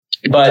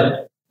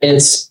 but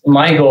it's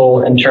my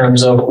goal in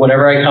terms of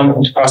whenever I come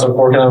across a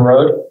fork in the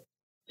road,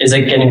 is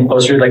it getting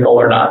closer to that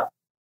goal or not?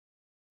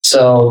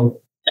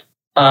 So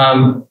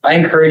I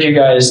encourage you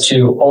guys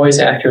to always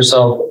ask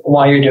yourself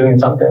why you're doing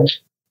something.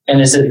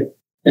 And is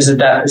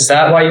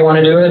that why you want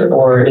to do it,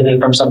 or is it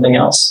from something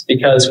else?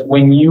 Because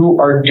when you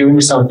are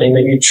doing something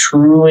that you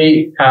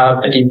truly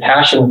have a deep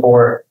passion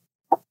for,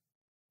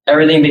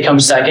 everything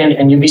becomes second,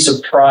 and you'd be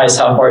surprised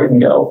how far you can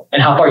go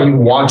and how far you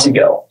want to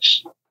go.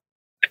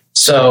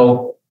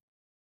 So,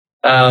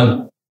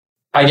 I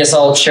guess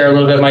I'll share a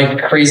little bit of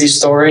my crazy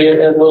story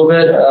a little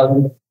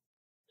bit.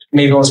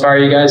 Maybe it'll inspire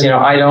you guys. You know,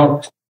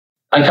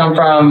 I come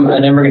from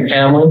an immigrant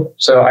family,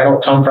 so I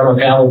don't come from a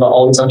family with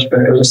all these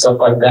entrepreneurs and stuff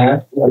like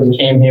that. We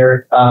came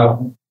here,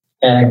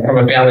 and from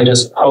a family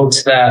just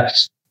hopes that,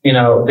 you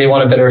know, they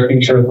want a better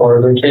future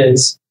for their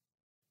kids.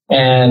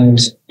 And,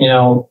 you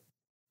know,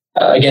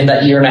 again,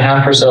 that year and a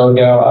half or so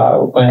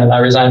ago, when I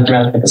resigned from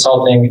management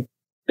consulting,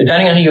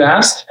 depending on who you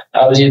asked,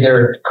 I was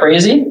either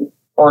crazy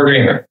or a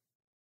dreamer.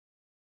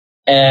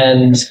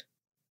 And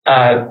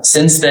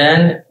since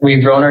then,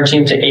 we've grown our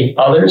team to 8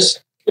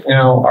 others. You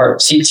know, our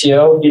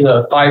CTO, he's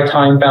a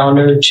 5-time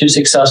founder, 2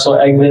 successful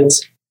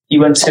exits. He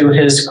went to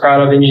his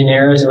crowd of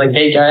engineers and like,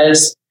 hey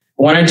guys,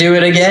 want to do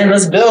it again?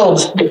 Let's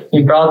build.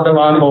 He brought them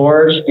on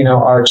board. You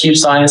know, our chief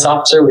science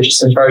officer, which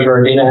is in charge of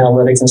our data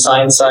analytics and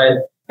science side.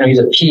 You know, he's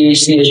a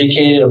PhD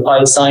educated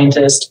applied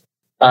scientist.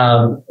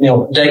 You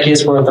know,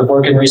 decades worth of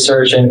work in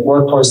research and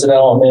workforce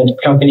development,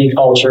 company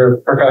culture,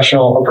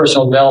 professional or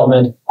personal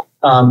development,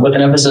 with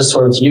an emphasis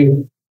towards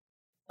youth.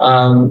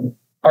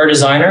 Our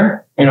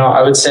designer, you know,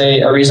 I would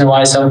say a reason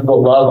why some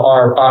people love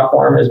our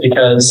platform is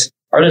because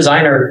our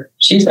designer,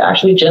 she's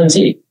actually Gen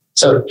Z.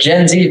 So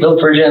Gen Z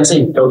built for Gen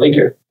Z, go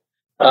figure.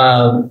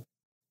 And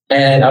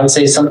I would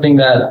say something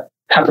that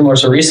happened more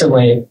so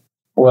recently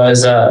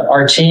was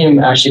our team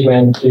actually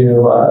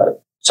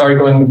started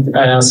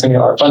announcing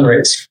our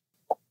fundraise.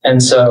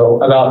 And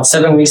so about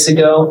 7 weeks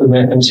ago, we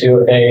went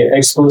into a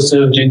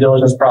exclusive due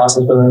diligence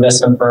process with an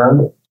investment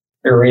firm.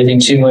 We were raising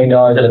 $2 million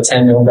at a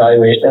 $10 million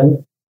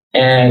valuation.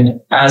 And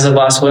as of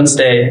last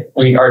Wednesday,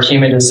 our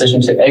team made a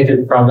decision to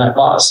exit from that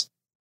clause.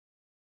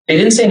 They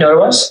didn't say no to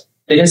us.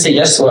 They didn't say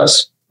yes to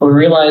us. But we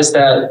realized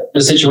that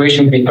the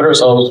situation we put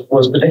ourselves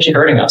was potentially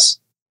hurting us.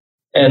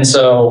 And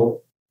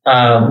so,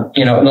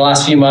 you know, in the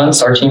last few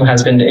months, our team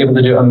has been able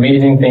to do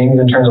amazing things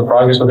in terms of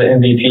progress with the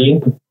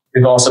MVP.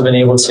 We've also been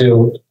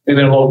we've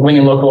been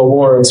winning local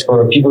awards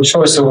for People's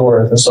Choice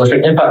Awards and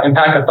social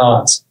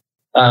impact-a-thons.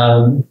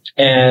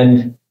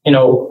 And, you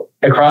know,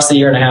 across the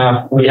year and a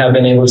half, we have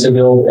been able to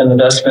build an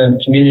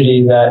investment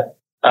community that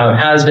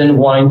has been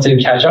wanting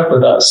to catch up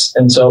with us.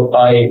 And so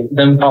by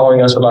them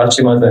following us for the last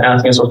 2 months and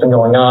asking us what's been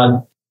going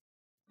on,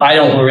 I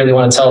don't really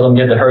want to tell them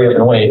you have to hurry up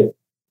and wait.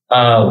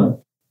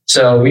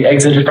 So we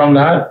exited from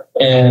that,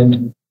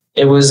 and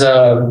it was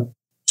our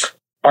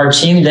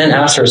team then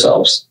asked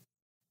ourselves,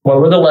 what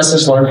were the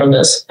lessons learned from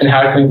this, and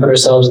how can we put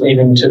ourselves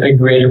even to a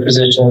greater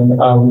position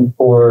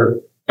for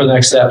the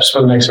next steps,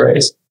 for the next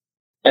race?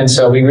 And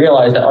so we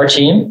realized that our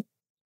team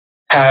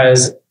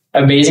has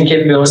amazing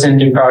capabilities in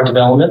new product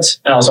development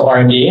and also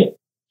R&D,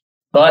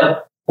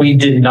 but we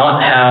did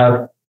not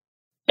have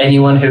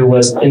anyone who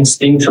was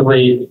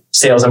instinctively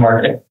sales and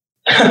marketing.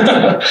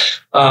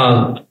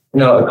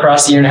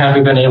 Across the year and a half,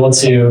 we've been able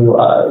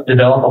to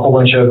develop a whole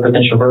bunch of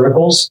potential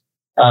verticals.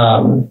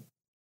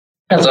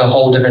 That's a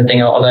whole different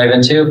thing I'll dive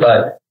into,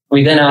 but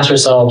we then asked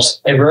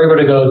ourselves, if we're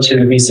able to go to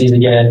the VCs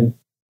again,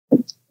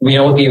 we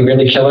know it would be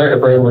really killer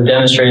if we're able to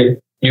demonstrate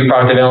new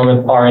product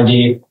development,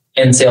 R&D,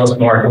 and sales and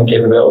marketing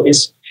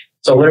capabilities.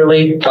 So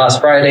literally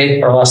last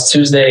Friday or last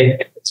Tuesday,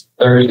 it's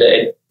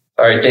Thursday.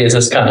 Sorry, days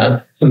just kind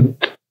of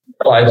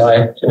fly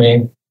by to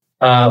me.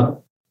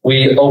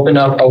 We opened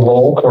up a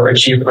role for a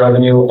chief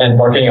revenue and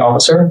marketing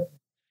officer.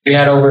 We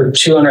had over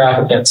 200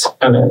 applicants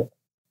come in.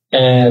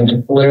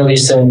 And literally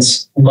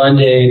since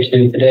Monday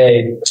to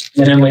today,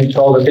 minimally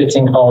 12 or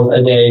 15 calls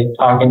a day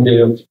talking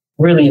to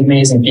really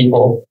amazing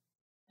people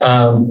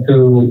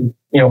who,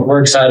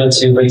 we're excited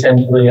to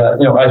potentially, as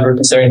we're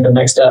considering the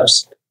next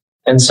steps.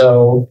 And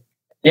so,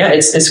 yeah,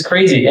 it's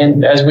crazy.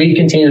 And as we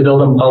continue to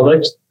build them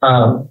public,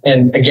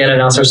 and again,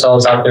 announce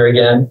ourselves out there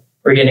again,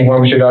 we're getting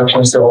warm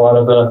introductions to a lot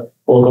of the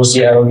local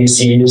Seattle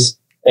VCs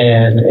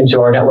and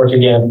into our network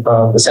again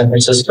from the San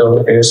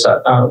Francisco,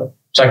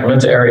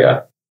 Sacramento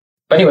area.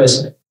 But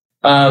anyways,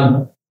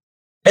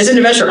 as an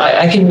investor,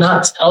 I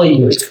cannot tell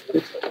you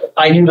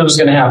I knew that was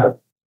going to happen,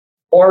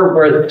 or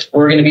we're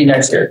going to be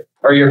next year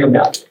or a year from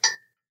now.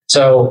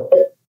 So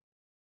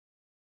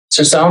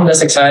to some,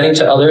 that's exciting.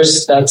 To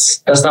others,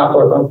 that's not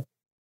for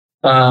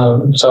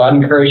them. So I'd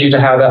encourage you to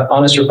have that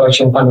honest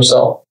reflection on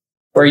yourself,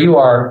 where you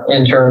are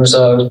in terms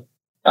of,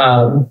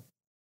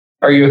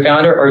 are you a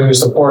founder or are you a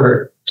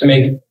supporter to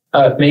make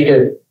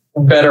a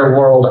better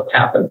world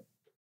happen?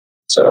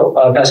 So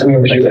pass it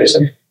over to you,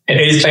 Jason. And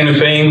his claim to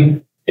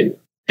fame,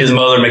 his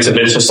mother makes the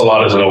business a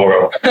lot in the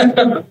world.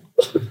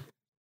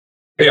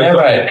 Yeah,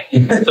 right.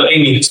 So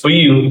Amy, for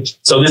you,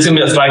 so this is going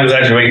to be a slight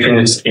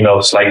exaggeration,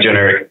 slight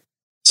generic.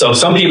 So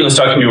some people in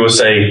stock community will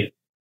say,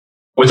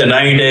 within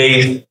 90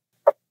 days,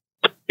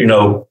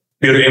 build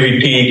an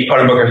MVP,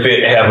 product market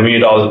fit, and have $1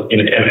 million in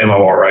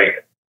MMR, right?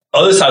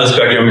 Other side of the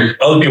spectrum,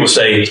 other people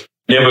say,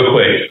 never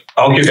quit.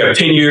 I don't care if you have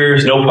 10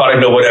 years, no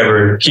product, no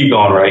whatever, keep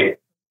going, right?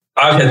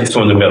 I've had this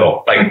one in the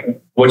middle.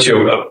 Like, what's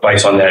your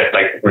advice on that?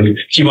 Like, when you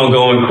keep on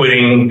going,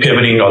 quitting,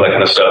 pivoting, all that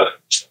kind of stuff.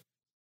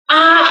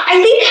 I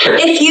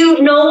think if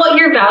you know what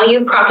your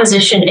value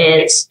proposition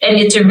is, and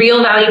it's a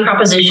real value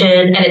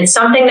proposition, and it's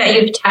something that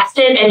you've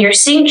tested and you're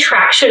seeing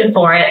traction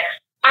for it,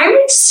 I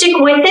would stick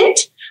with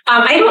it.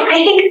 I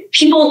think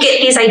people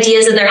get these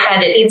ideas in their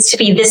head. It needs to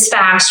be this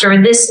fast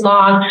or this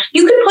long.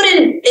 You can put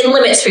in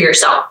limits for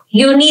yourself.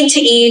 You need to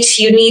eat.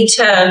 You need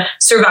to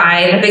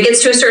survive. If it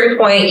gets to a certain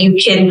point,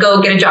 you can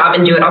go get a job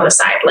and do it on the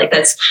side. Like,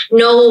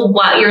 know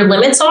what your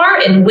limits are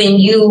and when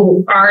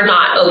you are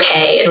not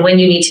okay and when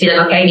you need to be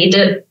like, okay, I need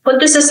to put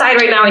this aside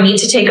right now. I need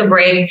to take a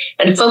break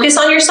and focus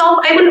on yourself.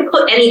 I wouldn't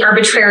put any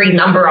arbitrary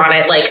number on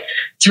it, like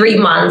 3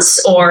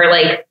 months or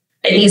like,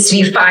 it needs to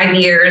be 5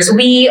 years.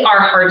 We are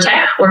hard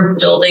tech. We're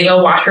building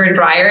a washer and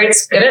dryer.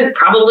 It's going to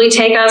probably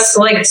take us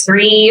like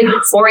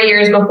 3-4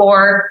 years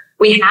before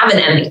we have an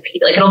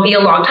MVP. Like, it'll be a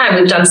long time.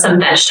 We've done some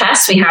bench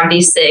tests. We have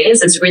these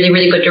things. It's really,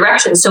 really good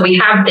direction. So we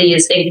have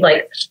these,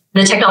 like,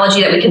 the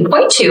technology that we can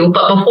point to,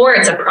 but before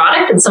it's a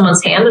product in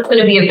someone's hand, it's going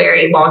to be a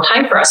very long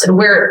time for us. And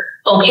we're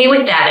okay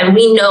with that. And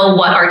we know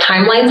what our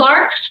timelines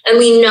are, and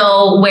we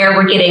know where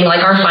we're getting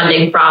like our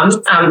funding from.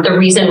 The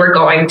reason we're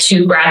going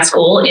to grad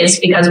school is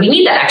because we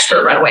need that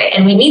extra runway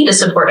and we need the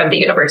support of the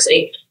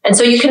university. And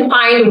so you can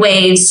find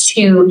ways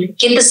to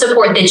get the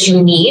support that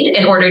you need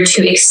in order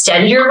to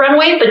extend your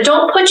runway, but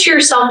don't put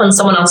yourself on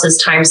someone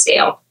else's time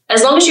scale.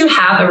 As long as you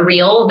have a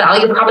real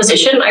value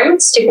proposition, I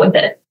would stick with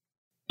it.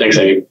 Thanks,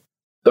 Amy.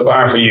 The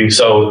bar for you.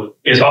 So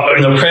it's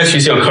in the press,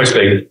 you see on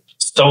Crunchbase,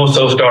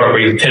 so-and-so startup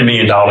raised $10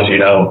 million,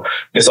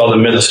 It's all the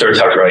myth and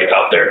stereotypes right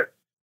out there.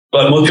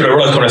 But most people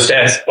realize on the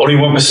stats, only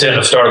 1%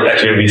 of startups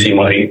actually have VC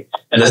money.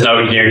 And that's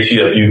not a guarantee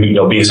of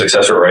you being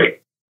successful,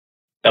 right?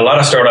 And a lot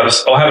of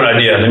startups, I have an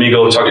idea. Let me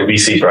go talk to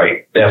VCs,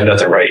 right? They have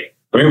nothing, right?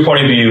 From your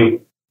point of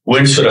view,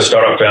 when should a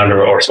startup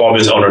founder or a small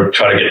business owner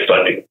try to get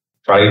funding?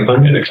 Try to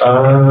get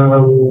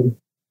funding?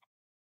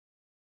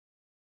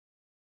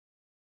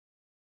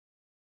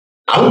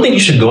 I don't think you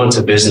should go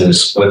into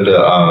business with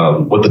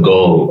the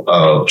goal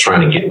of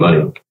trying to get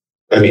money.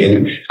 I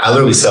mean, I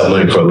literally sell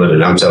money for a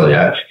living. I'm telling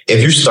you,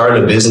 if you're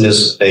starting a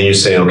business and you're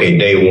saying, okay,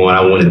 day one,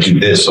 I want to do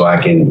this so I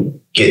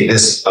can get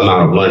this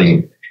amount of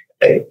money,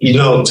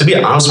 to be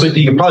honest with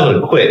you, you're probably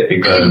going to quit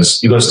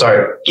because you're going to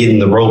start getting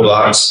the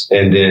roadblocks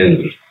and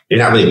then you're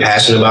not really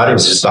passionate about it.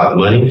 It's just about the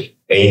money.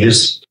 and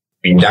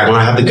you're not going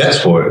to have the guts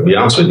for it, to be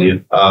honest with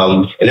you.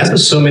 And that's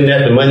assuming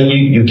that the money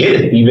you get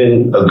is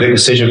even a good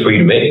decision for you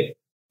to make.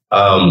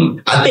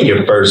 I think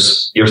your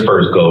first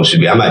goal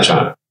should be, I'm not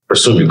trying to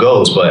pursue your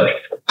goals, but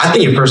I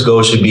think your first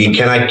goal should be,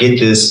 can I get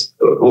this?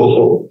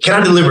 Can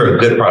I deliver a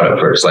good product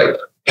first? Like,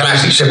 can I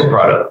actually ship a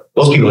product?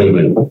 Most people don't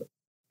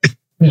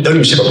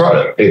even ship a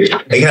product. They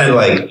kind of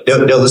like,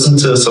 they'll listen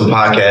to some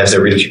podcasts,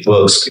 they'll read a few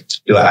books,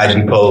 do an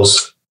IG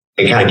post,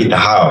 and kind of get the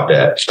high off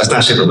that. That's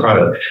not shipping a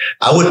product.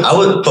 I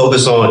would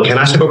focus on, can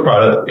I ship a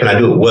product? Can I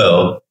do it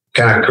well?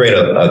 Can I create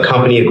a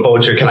company, a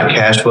culture? Can I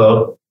cash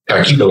flow? Can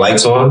I keep the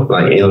lights on?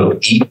 Like,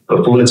 eat,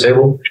 put food on the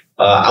table?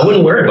 I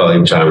wouldn't worry about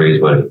even trying to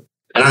raise money.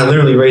 And I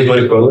literally raise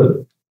money for a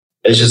living.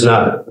 It's just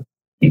not,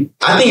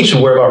 I think you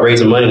should worry about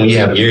raising money when you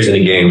have years in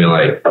the game and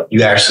like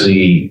you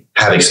actually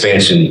have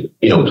expansion,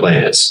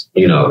 plans.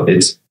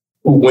 It's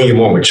when you're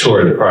more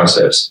mature in the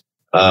process.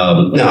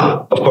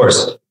 Now, of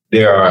course,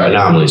 there are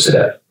anomalies to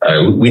that.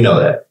 We know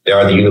that there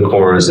are the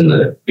unicorns and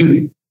like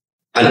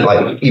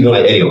even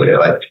like Eddie over there.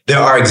 Like there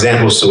are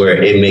examples to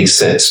where it makes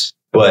sense.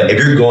 But if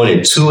you're going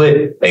into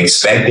it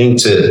expecting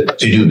to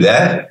do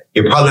that,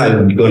 you're probably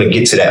not going to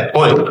get to that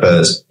point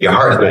because your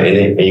heart's not in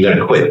it and you're going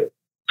to quit.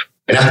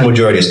 And that's the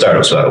majority of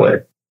startups, by the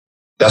way.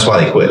 That's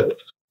why they quit,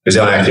 because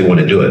they don't actually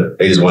want to do it.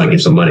 They just want to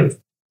get some money. If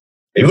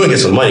you want to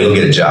get some money, go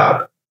get a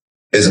job.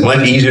 It's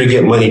much easier to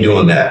get money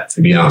doing that,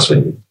 to be honest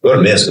with you. Go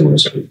to med school.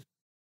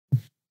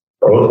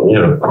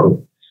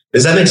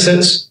 Does that make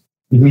sense?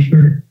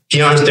 Mm-hmm. Do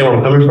you understand where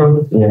I'm coming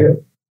from? Yeah.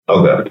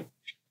 Okay.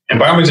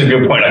 Environment is a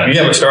good point. Like if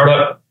you have a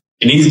startup,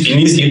 it needs to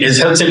be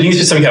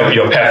something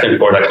you're passionate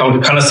for, like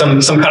some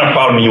kind of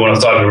problem you want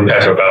to solve and you're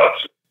passionate about.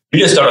 You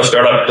just start a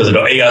startup because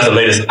AI is the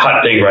latest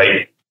hot thing,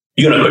 right?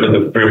 You're going to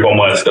quit in 3 or 4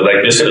 months because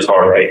like this shit is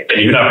hard, right? And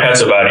if you're not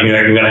passionate about it,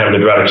 you're going to have the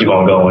drive to keep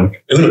on going.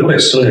 They're going to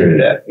quit sooner than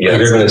that. Yeah.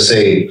 They're going to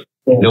say,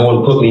 no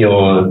one put me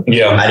on.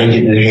 Yeah. I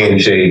didn't get the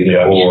handshake,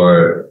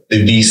 or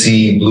the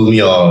VC blew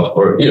me off,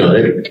 or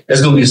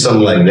there's going to be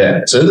something like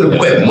that. So they're going to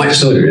quit much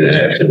sooner than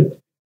that. Actually.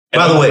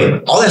 By the way,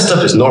 all that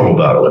stuff is normal.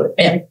 By the way,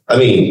 yeah. I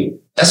mean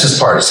that's just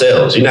part of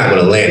sales. You're not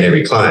going to land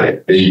every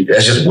client.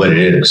 That's just what it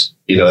is.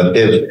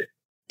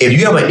 If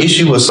you have an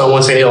issue with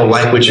someone saying they don't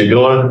like what you're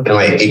doing and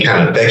like it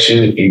kind of affects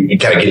you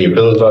kind of get your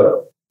feelings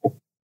about it,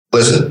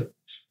 listen,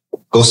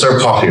 go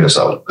serve coffee or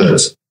something,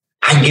 because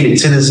I get it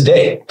to this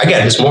day. I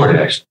got it this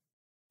morning, actually.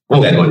 I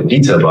won't go into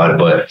detail about it,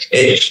 but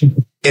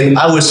and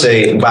I would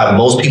say by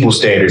most people's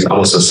standards,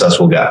 I'm a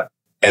successful guy.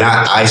 And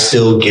I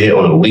still get it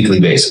on a weekly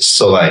basis.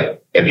 So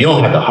like, if you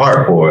don't have the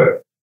heart for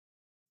it,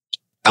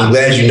 I'm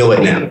glad you know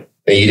it now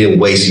and you didn't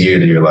waste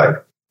years of your life.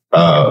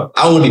 I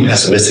don't want to be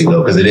pessimistic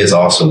though, because it is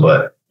awesome,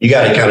 but you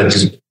got to kind of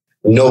just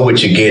know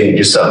what you're getting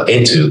yourself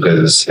into,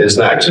 because it's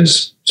not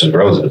just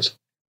roses.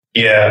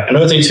 Yeah.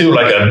 Another thing too,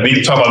 like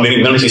we talk about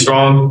being mentally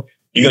strong,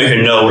 you're going to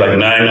hear no like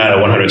 99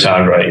 or 100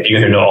 times, right? You're going to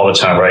hear no all the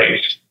time, right?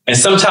 And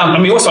sometimes,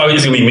 what's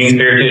always going to be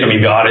mean-spirited,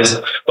 be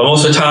honest, but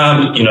most of the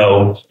time, it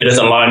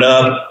doesn't line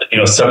up,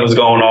 something's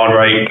going on,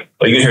 right?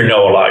 But you can hear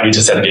no a lot. You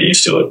just have to get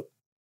used to it.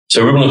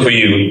 So we're looking for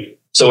you.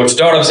 So with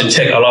startups in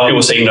tech, a lot of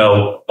people say,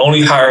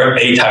 only hire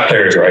A-top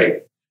players,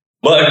 right?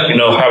 But,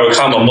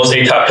 however, most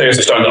A-top players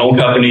are starting their own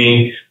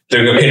company.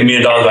 They're going to pay $1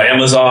 million by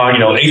Amazon.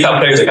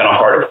 A-top players are kind of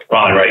hard to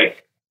find, right?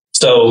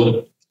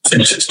 So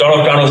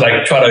startup founders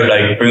try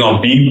to bring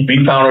on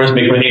B founders,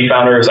 make A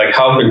founders. Like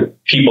how can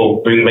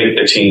people make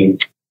their team?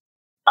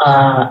 You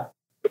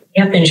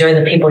have to enjoy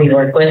the people you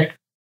work with,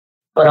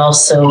 but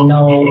also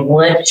know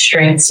what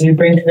strengths you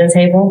bring to the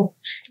table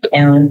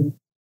and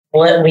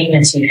what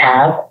weakness you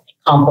have.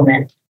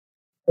 Complement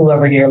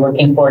whoever you're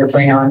looking for to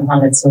bring on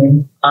the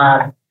team.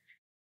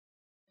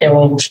 There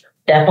will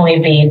definitely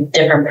be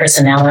different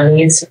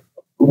personalities,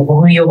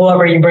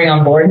 whoever you bring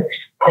on board,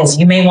 because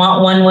you may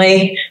want one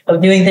way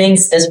of doing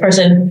things. This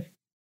person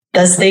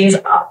does things.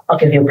 I'll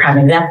give you a prime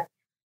example.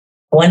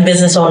 One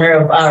business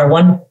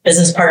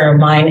partner of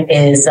mine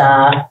is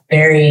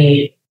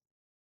very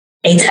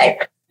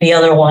A-type. The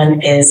other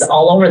one is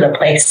all over the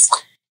place.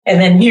 And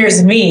then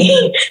here's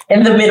me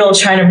in the middle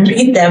trying to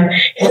meet them.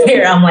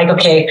 Here I'm like,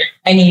 okay,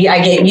 I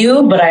get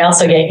you, but I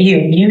also get you.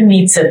 You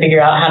need to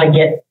figure out how to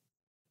get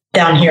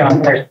down here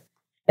on earth.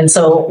 And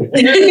so,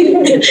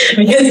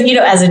 because,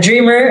 as a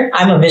dreamer,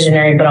 I'm a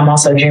visionary, but I'm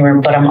also a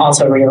dreamer, but I'm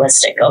also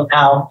realistic of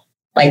how,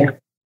 I'm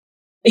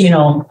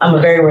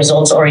a very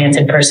results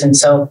oriented person.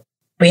 So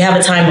we have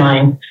a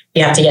timeline.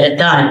 You have to get it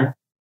done.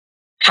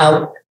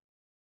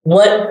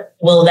 What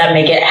will that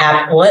make it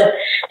happen? What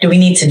do we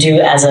need to do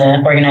as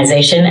an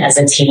organization, as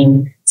a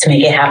team to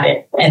make it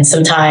happen? And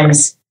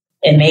sometimes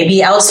it may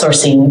be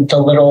outsourcing the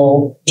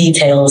little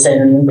details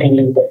and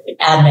the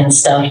admin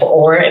stuff,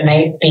 or it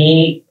may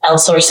be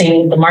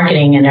outsourcing the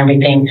marketing and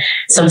everything.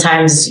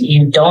 Sometimes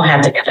you don't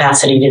have the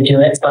capacity to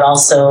do it, but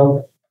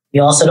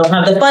you also don't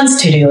have the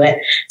funds to do it.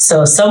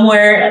 So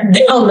somewhere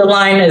down the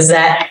line is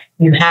that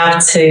you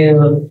have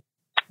to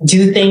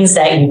do things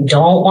that you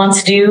don't want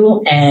to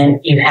do,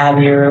 and you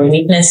have your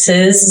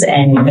weaknesses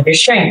and you have your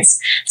strengths.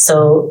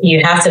 So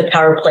you have to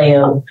power play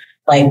of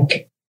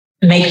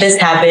make this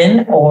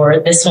happen, or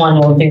this one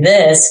will do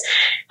this.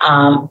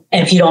 And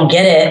if you don't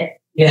get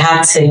it, you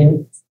have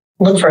to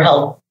look for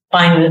help.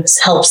 Find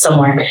help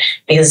somewhere,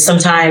 because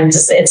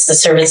sometimes it's the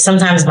service.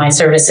 Sometimes my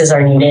services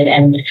are needed,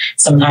 and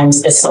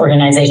sometimes this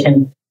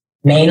organization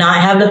may not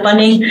have the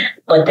funding,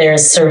 but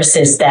there's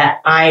services that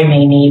I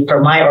may need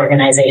for my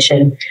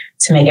organization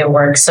to make it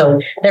work. So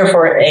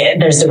therefore,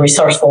 there's the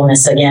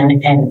resourcefulness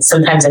again, and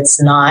sometimes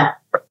it's not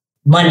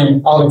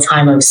money all the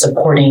time of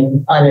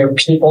supporting other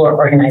people or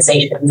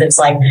organizations. It's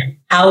like,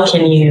 how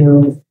can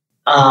you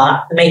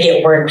make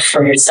it work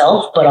for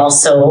yourself, but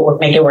also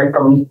make it work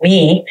for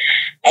me,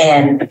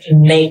 and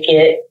make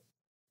it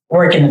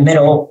work in the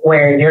middle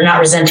where you're not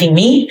resenting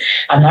me,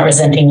 I'm not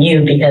resenting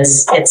you,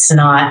 because it's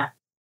not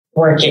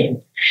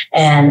working.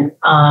 And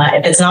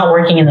if it's not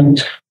working in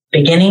the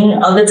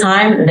beginning of the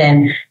time,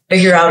 then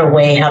figure out a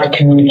way how to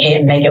communicate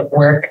and make it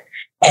work,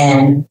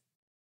 and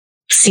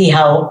see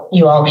how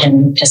you all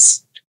can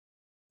just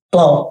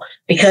flow.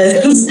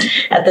 Because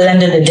at the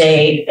end of the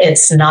day,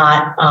 it's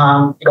not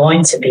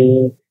going to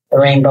be the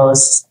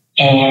rainbows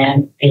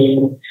and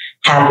the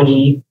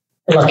happy,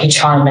 lucky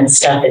charm and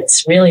stuff.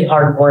 It's really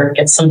hard work.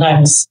 It's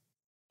sometimes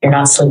you're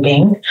not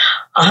sleeping.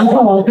 And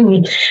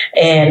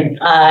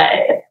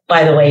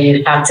by the way,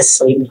 you have to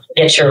sleep,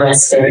 get your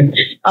rest in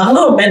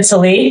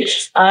mentally,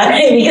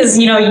 because,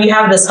 you know, you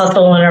have this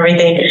hustle and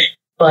everything,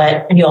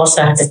 but you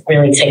also have to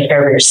really take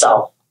care of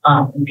yourself.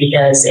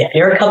 Because if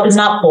your cup is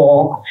not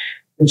full,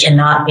 you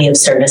cannot be of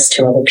service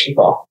to other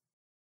people.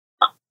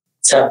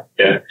 So,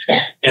 yeah.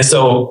 And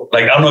so,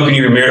 like, I don't know if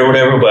you're married or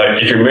whatever,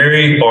 but if you're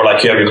married or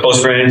like you have your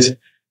close friends,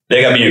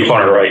 they got to be in your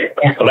corner, right?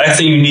 Yeah. The last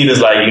thing you need is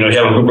like, you know, you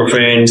have a group of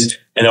friends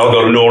and they'll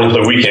go to New Orleans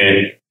for the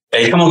weekend.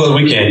 Hey, come on, go to the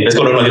weekend. Let's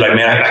go to New Orleans. You're like,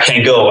 man, I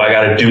can't go. I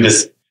got to do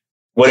this,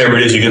 whatever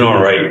it is you get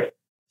on, right?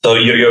 So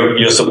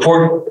your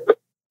support,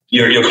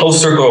 your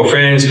close circle of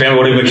friends, family,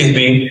 whatever it could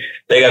be,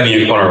 they got to be in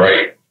your corner,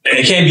 right? And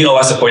it can't be, oh,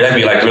 I support you. That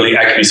be like really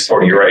actively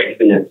supporting you, right?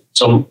 Yeah.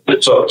 So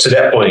to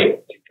that point,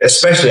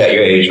 especially at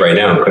your age right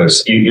now,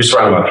 because you're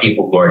surrounded by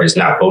people who are just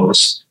not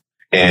focused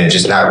and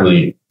just not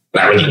really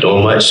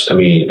doing much. I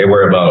mean, they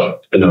worry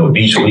about, you know,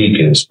 beach week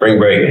and spring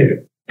break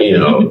and, you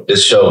know,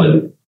 this show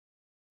and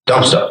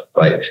dumb stuff.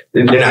 Like,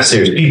 they're not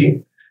serious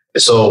people.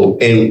 So,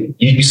 and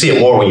you see it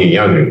more when you're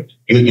younger.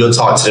 You'll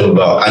talk to them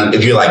about,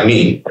 if you're like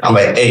me, I'm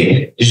like,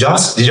 hey, did y'all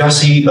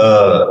see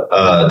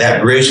that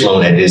bridge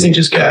loan that Disney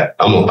just got?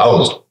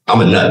 I'm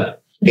a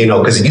nut, you know,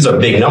 because these are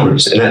big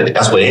numbers, and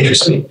that's what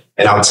interests me.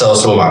 And I'll tell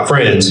some of my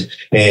friends,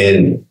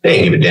 and they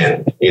ain't give a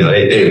damn. You know,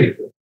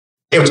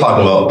 they were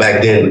talking about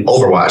back then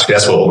Overwatch.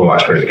 That's when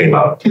Overwatch first came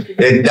out.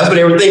 That's what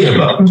they were thinking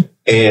about.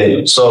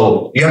 And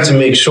so you have to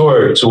make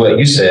sure, to what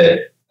you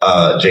said,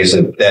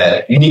 Jason,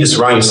 that you need to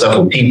surround yourself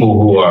with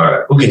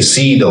people who can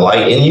see the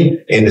light in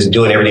you and is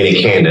doing everything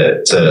they can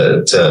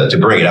to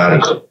bring it out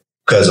of you.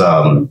 Because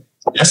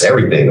that's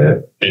everything,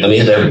 man. I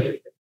mean, it's everything.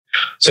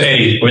 So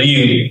Eddie,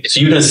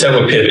 you've done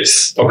several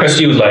pivots. My question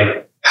to you was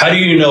like, how do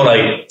you know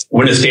like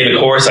when to stay the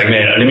course? Like,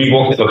 man, let me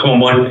walk this, come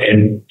on one,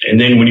 and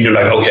then when you're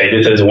like, okay,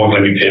 this doesn't work,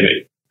 let me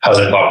pivot. How's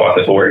that thought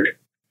process work?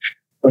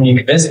 When you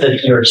convince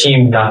your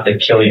team not to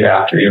kill you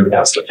after you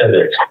announce the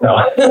pivot.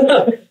 No.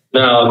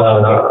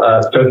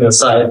 No. Joking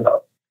aside,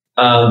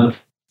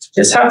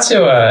 just have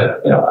to,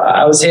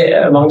 I would say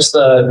amongst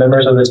the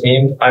members of the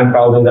team, I'm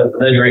probably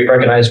the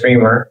recognized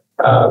dreamer.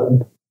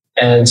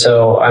 And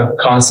so I'm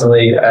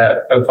constantly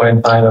at a point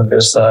in time of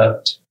just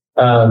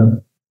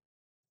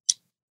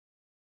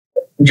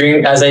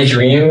dream. As I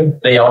dream,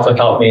 they also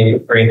help me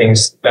bring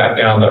things back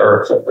down to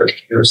earth,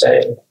 like you were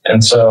saying.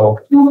 And so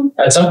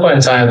at some point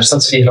in time,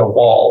 let's hit a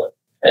wall.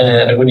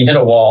 And when you hit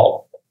a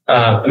wall,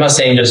 I'm not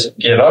saying just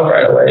give up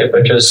right away,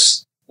 but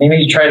just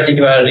maybe try to think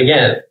about it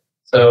again.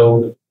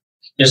 So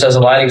just as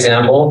a light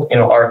example,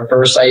 our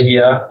first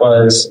idea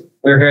was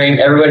we were hearing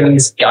everybody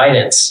needs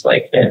guidance.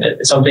 Like, and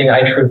it's something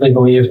I truly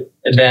believe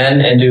then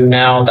and do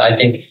now, that I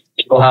think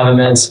people have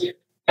immense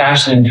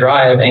passion and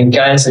drive, and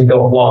guidance can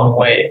go a long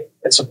way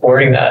in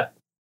supporting that.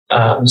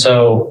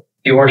 So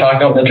people were talking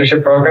about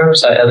mentorship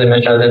programs. As I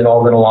mentioned, I've been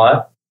involved in a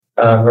lot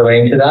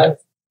relating to that.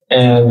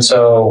 And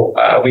so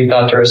we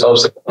thought to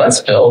ourselves, let's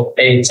build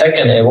a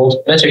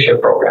tech-enabled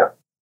mentorship program.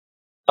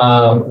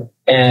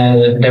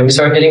 And then we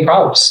started hitting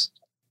problems.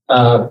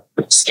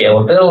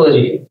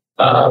 Scalability.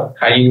 How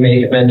do you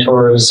make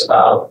mentors,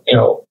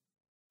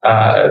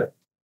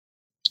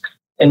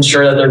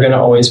 ensure that they're going to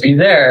always be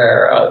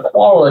there?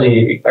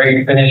 Quality. Are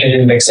you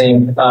finishing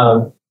mixing,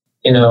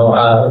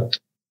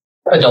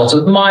 adults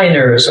with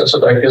minors? So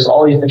like, there's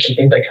all these different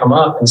things that come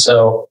up. And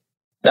so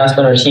that's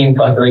when our team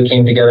collectively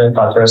came together and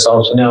thought to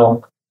ourselves,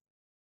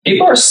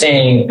 people are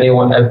saying they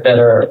want a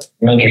better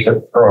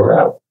mentorship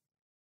program.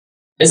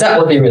 Is that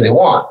what they really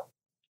want?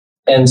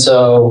 And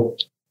so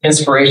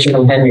inspiration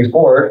from Henry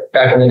Ford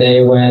back in the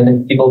day,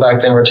 when people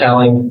back then were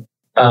telling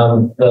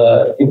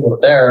the people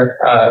there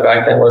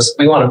back then, was,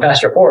 we want a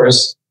faster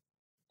horse.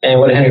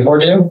 And what did Henry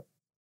Ford do?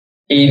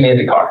 He made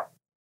the car.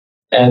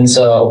 And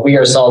so we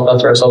ourselves thought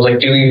to ourselves, like,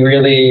 do we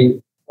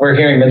really, we're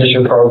hearing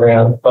mentorship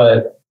program,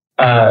 but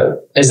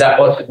is that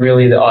what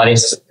really the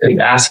audience is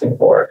asking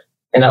for?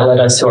 And that led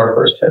us to our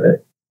first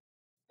pivot.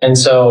 And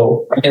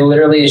so it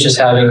literally is just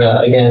having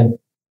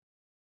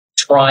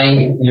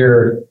trying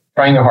your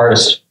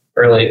hardest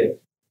early,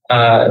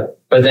 but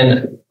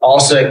then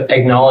also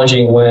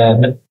acknowledging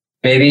when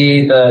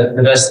maybe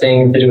the best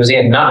thing to do is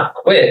not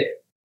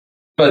quit,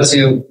 but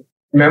to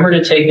remember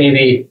to take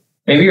maybe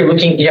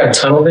you have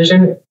tunnel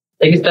vision,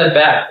 take a step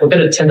back, look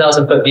at a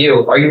 10,000 foot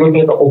view. Are you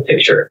looking at the whole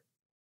picture?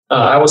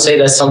 I will say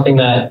that's something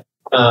that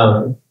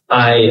I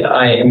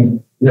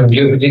am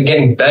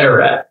getting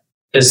better at.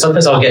 Because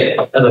sometimes I'll get,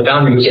 as a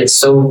founder, you get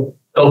so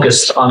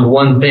focused on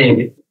one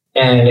thing.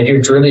 And if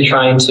you're really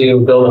trying to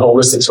build a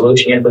holistic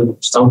solution, you have to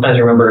sometimes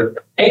remember,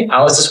 hey,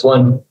 how is this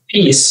one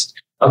piece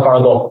a part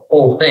of the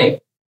whole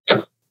thing?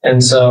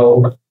 And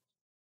so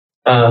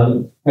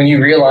when you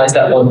realize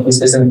that one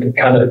piece isn't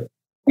kind of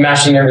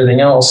matching everything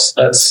else,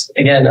 that's,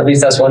 again, at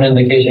least that's one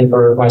indication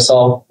for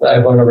myself that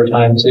I've learned over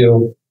time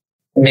to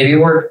maybe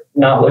we're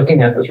not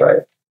looking at this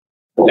right.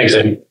 Thanks,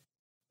 Amy.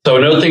 So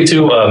another thing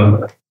too,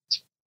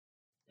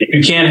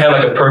 you can't have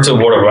like a personal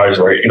board of advisors,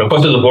 right?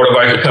 Most of the board of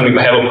advisors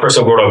company have a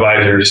personal board of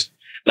advisors.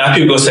 Not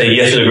people go say,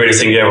 yes, you're the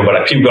greatest thing ever, but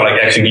like people go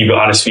like actually give you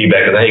honest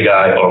feedback. Like, hey,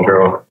 guy or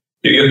girl,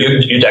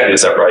 you're jacking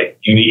this up, right?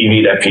 You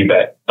need that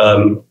feedback.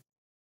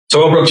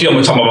 So over to you, I'm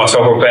going to talk about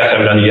myself real fast. I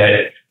haven't done it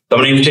yet. So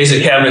my name is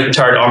Jason Cavness,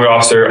 retired Army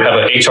officer. I have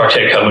an HR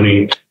tech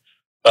company.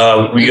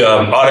 We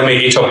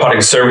automate HR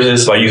product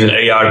services by using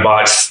AI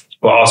bots,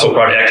 but also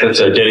provide access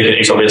to a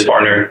dedicated HR business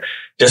partner.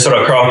 Just sort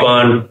of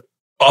crowdfund.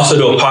 Also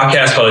do a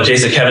podcast called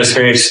Jason Cavness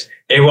Experience.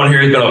 Everyone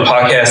here has been on a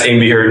podcast. Aim to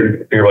be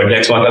here like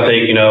next month, I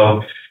think,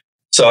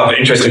 So I'm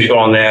interested in people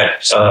on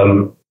that.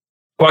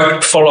 Before I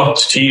follow up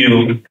to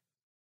you,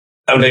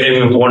 I think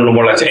maybe one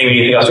more like Amy,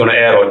 anything else you want to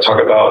add or talk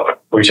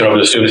about? We turn over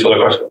to the students for the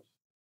questions.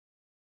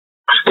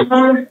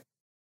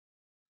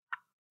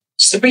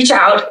 Just reach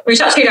out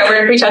to your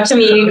network, reach out to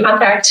me,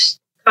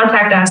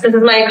 contact us. This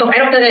is I don't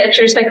know that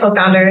introduce my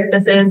co-founder.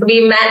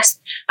 We met,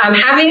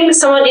 having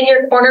someone in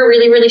your corner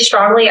really, really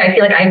strongly. I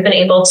feel like I've been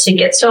able to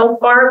get so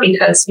far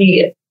because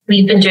we've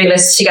been doing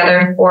this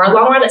together for a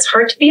long run. It's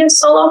hard to be a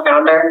solo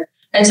founder.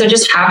 And so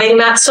just having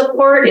that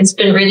support, it's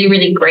been really,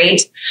 really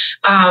great.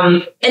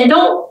 And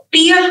don't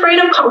be afraid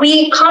of,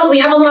 we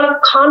have a lot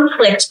of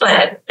conflict,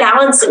 but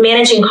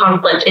managing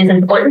conflict is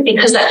important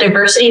because that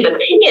diversity of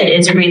opinion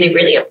is really,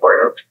 really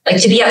important. Like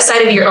to be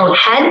outside of your own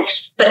head.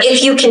 But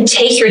if you can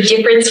take your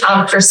difference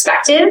of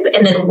perspective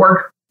and then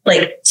work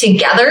like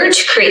together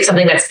to create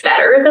something that's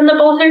better than the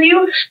both of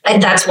you,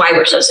 and that's why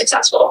we're so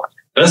successful.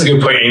 That's a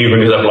good point. Amy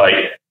brings up like,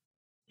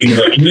 you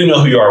know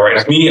who you are, right?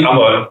 Like me, I'm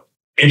an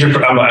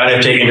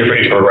INFJ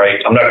introvert,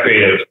 right? I'm not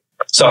creative.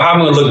 So how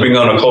am I going to bring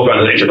on a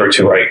co-founder that's an introvert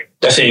too, right?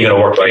 That's ain't going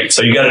to work, right?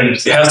 So you got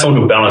to have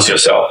someone who balance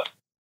yourself.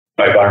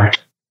 Right, Byron?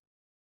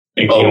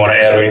 Anything you want to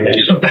add or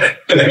anything?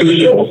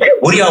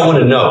 What do y'all want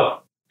to know?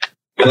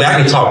 Because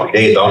I can talk for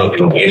days. I don't know if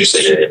you'll be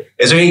interested.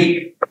 Is there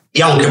any,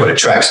 y'all don't care about the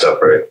track stuff,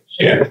 right?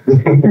 Yeah.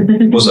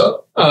 What's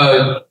up?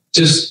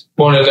 Just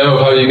want to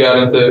know how you got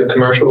into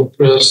commercial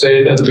real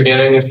estate at the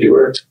beginning, if you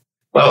were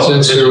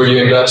licensed or were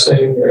you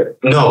investing? Or?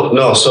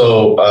 No.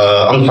 So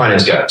I'm a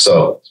finance guy.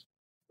 So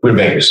we're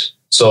bankers.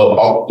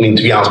 So to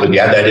be honest with you,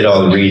 I did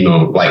all the reading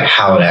on like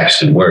how it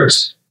actually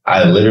works.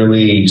 I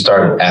literally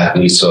started with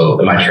athletes. So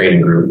in my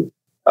training group,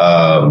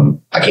 I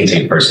can't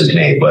take a person's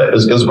name, but it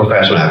was a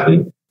professional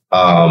athlete.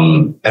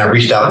 And I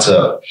reached out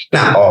to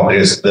not all,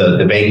 because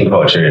the banking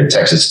culture in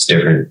Texas is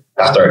different.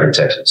 I started in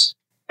Texas.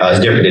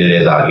 It's different than it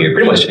is out here,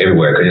 pretty much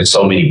everywhere, because there's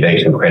so many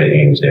banks and credit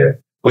unions there,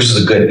 which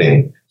is a good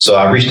thing. So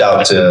I reached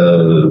out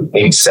to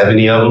maybe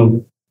 70 of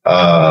them,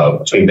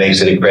 between banks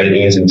and credit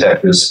unions in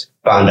Texas,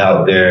 found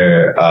out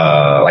their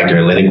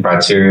lending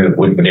criteria,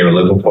 what they were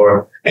looking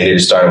for, and then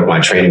started with my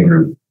training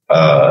group,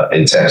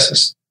 in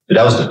Texas. So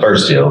that was the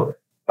first deal.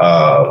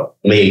 That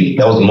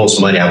was the most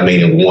money I've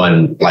made in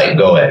one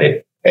go at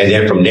it. And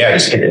then from there, I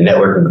just hit the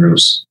networking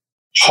groups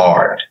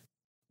hard.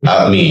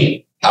 I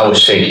mean, I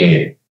was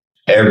shaking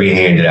every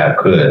hand that I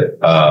could,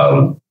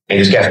 and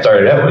just got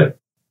started that way,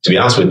 to be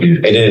honest with you.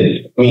 And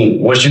then,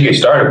 once you get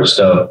started with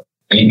stuff,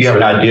 you have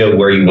an idea of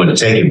where you want to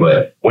take it.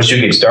 But once you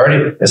get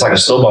started, it's like a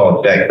snowball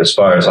effect as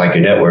far as your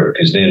network,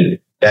 because then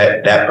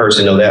that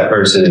person know that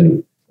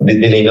person, and then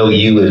they know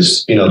you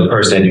as, the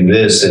person that do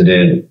this, and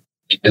then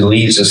the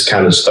leads just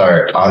kind of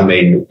start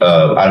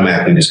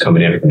automatically just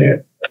coming in from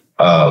there.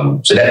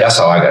 So that's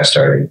how I got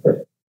started.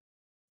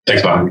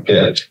 Thanks, Bob.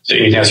 Yeah. So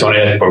anything else you want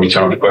to add before we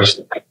turn on the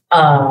question?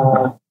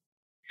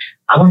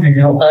 I want to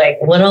know,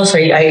 what else are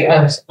you,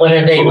 what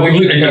are they?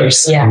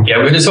 Yeah,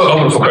 we're just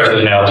open for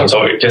questions now.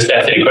 So just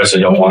ask any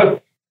questions y'all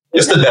want.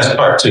 It's the best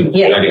part, too.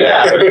 Yeah.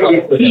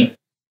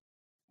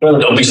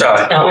 Don't be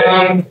shy.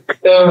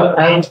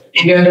 So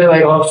you go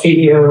to all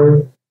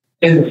videos.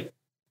 Do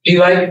you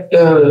like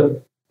the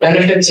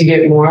benefits you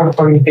get more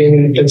from being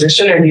in the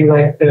position, or do you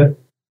like the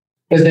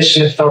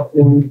position itself?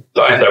 So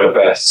I answer that real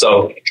fast.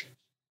 So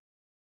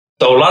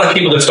a lot of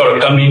people that start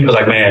a company are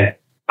like, man,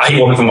 I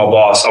hate working for my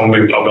boss. I want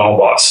to be my own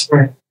boss.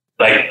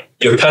 Right.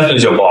 your customer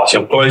is your boss,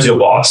 your employee is your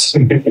boss.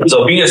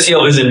 So being a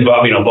CEO isn't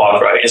about being a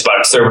boss, right? It's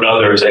about serving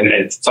others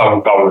and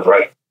solving problems,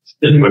 right?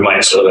 This is my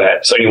answer to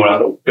that. So anyone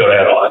else go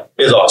ahead on.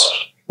 It's awesome.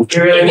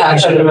 You're really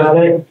passionate about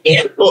it?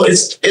 Yeah. Well,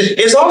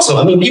 it's awesome.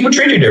 I mean, people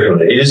treat you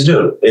differently. They just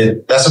do.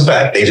 That's a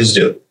fact. They just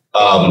do.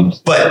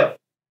 But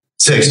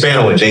to expand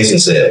on what Jason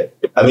said,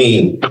 I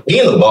mean,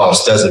 being the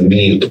boss doesn't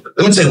mean,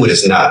 let me tell you what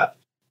it's not.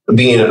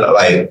 Being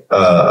like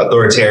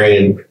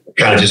authoritarian,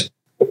 kind of just,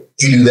 you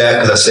do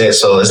that because I said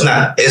so.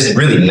 It's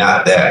really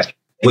not that.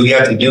 What you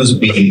have to do is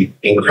be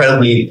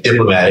incredibly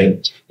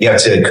diplomatic. You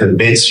have to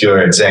convince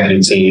your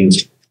executive team.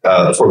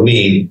 For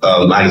me,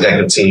 my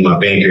executive team, my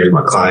bankers,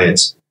 my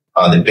clients,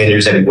 the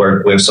vendors that we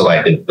work with. So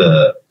like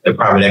the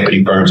private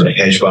equity firms or the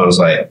hedge funds,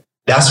 like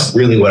that's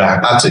really what I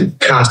have to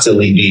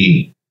constantly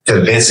be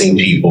convincing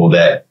people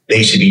that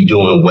they should be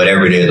doing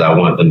whatever it is I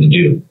want them to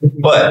do.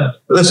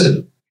 But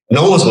listen,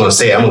 no one's going to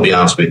say, I'm going to be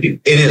honest with you.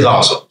 It is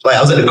awesome. Like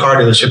I was at the car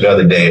dealership the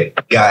other day.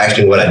 Guy asked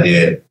me what I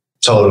did.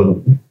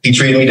 Told him he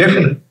treated me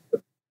differently.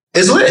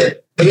 It's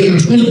lit. I mean,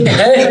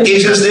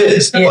 it just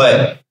is. Yeah.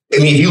 But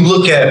I mean, if you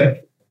look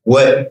at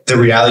what the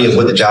reality of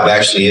what the job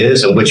actually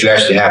is and what you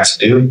actually have to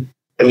do,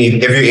 I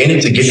mean, if you're in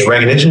it to get the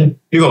recognition,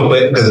 you're going to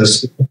quit because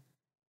it's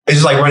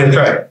just like running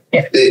track.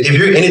 Yeah. If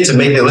you're in it to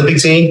make the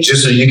Olympic team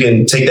just so you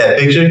can take that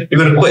picture, you're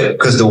going to quit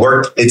because the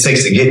work it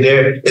takes to get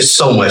there is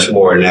so much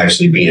more than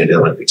actually being at the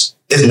Olympics.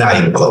 It's not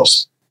even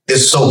close.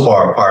 It's so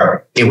far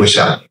apart. It was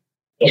shocking.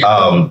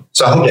 Yeah.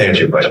 So I hope that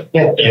answers your question.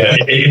 Yeah.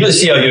 If you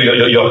see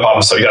your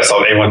problem, so you got to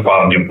solve everyone's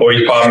problem, your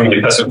employee's problem,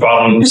 your customer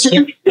problems,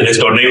 the next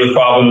door neighbor's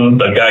problem,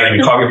 the guy giving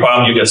you coffee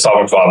problem, you get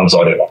solving problems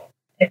all day long.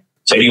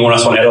 So anyone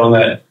else want to add on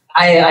that?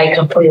 I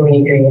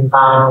completely agree with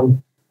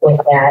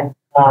that.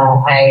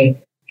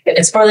 If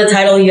it's for the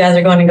title you guys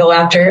are going to go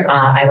after,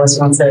 I was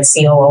once a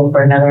COO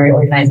for another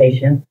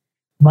organization.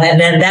 And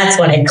then that's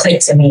when it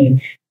clicked to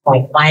me,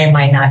 like, why am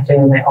I not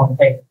doing my own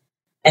thing?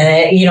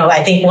 And,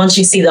 I think once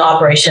you see the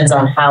operations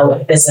on how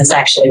a business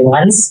actually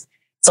runs,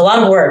 it's a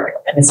lot of work.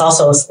 And it's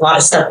also a lot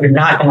of stuff you're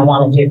not going to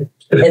want to do.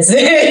 It's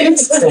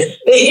there's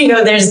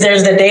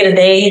the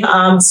day-to-day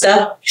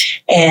stuff.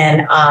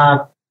 And,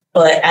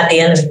 but at the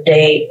end of the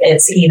day,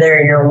 it's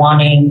either you're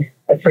wanting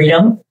the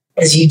freedom,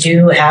 because you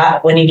do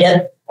have, when you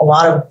get a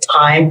lot of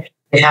time,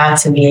 you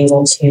have to be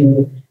able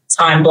to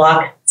time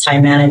block,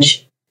 time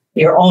manage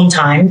your own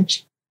time,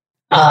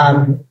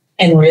 and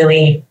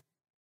really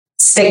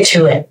stick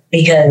to it,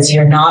 because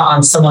you're not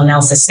on someone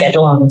else's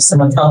schedule and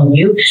someone telling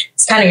you.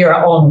 It's kind of your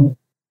own,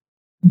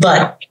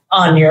 but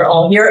on your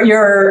own,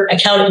 you're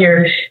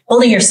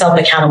holding yourself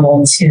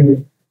accountable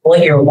to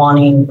what you're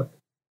wanting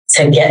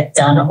to get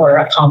done or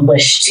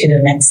accomplish to the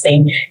next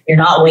thing. You're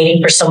not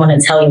waiting for someone to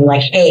tell you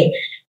like, hey,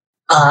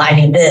 I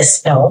need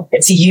this. No,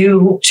 it's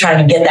you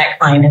trying to get that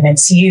client, and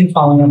it's you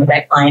following up with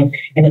that client,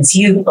 and it's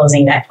you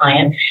closing that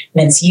client,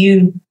 and it's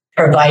you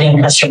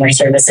providing customer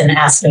service and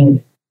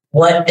asking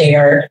what they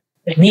are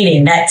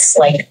needing next.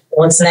 Like,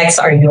 what's next?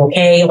 Are you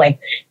okay? Like,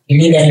 you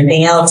need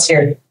anything else?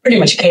 You're pretty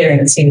much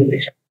catering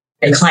to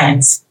your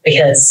clients,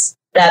 because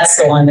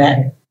that's the one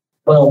that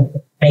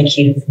will make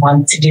you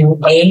want to do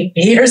A,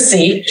 B, or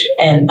C.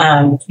 And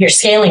your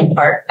scaling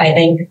part, I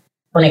think,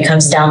 when it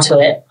comes down to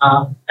it,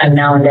 I'm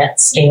now in that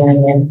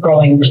scaling and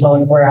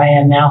growing where I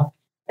am now,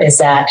 is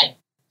that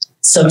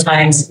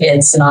sometimes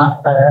it's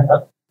not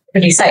a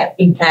pretty sight.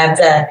 You have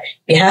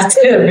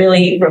to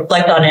really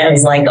reflect on it.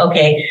 It's like,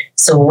 okay,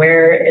 so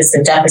where is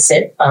the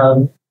deficit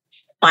of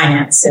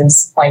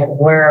finances? Like,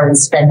 where are we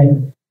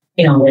spending,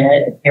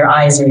 your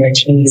I's or your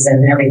T's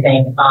and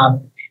everything?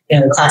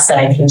 The class that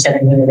I teach at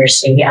a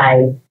university,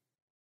 I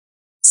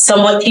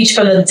somewhat teach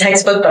from the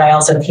textbook, but I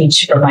also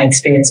teach from my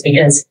experience,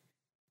 because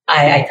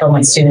I tell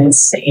my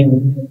students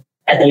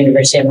at the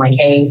university, I'm like,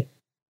 hey,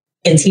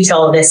 you can teach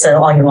all of this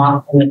all you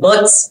want in the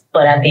books,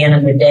 but at the end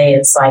of the day,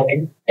 it's like,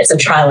 it's a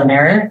trial and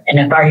error.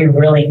 And are you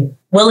really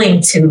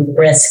willing to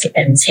risk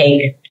and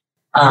take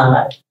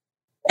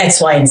X,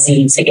 Y, and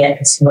Z to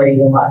get to where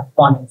you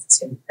want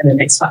to in the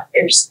next 5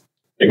 years?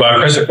 Hey,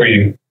 Bob, question for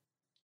you.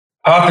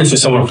 How often should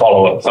someone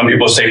follow up? Some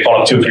people say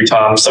follow up 2 or 3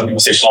 times. Some people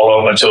say follow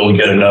up until we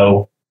get a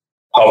no.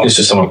 How often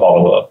should someone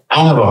follow up? I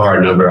don't have a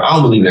hard number. I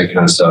don't believe that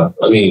kind of stuff.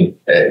 I mean,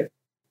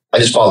 I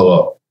just follow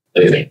up.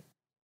 And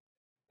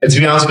to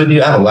be honest with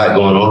you, I have a lot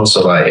going on.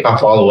 So like, if I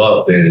follow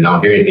up and I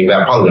don't hear anything back,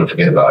 I'm probably going to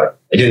forget about it.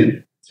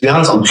 Again, to be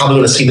honest, I'm probably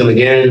going to see them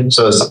again.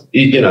 So it's,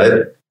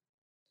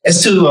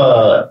 it's too,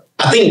 I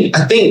think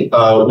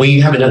when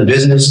you haven't done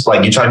business,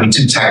 like, you try to be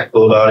too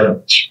tactical about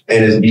it.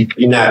 And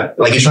you're not,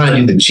 like, you're trying to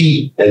do the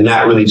cheat and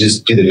not really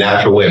just do the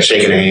natural way of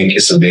shaking a hand,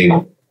 kissing a baby,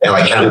 and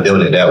like kind of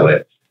doing it that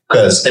way.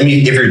 Because, I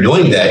mean, if you're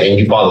doing that and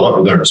you follow up,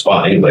 we're going to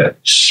respond anyway.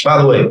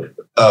 By the way,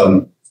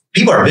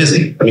 people are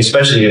busy. I mean,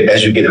 especially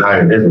as you get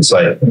higher in business,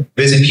 like,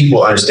 busy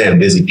people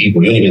understand busy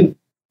people. You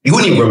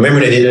wouldn't even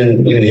remember that they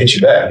didn't even hit you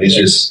back. It's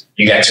just,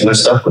 you got too much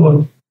stuff going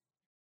on.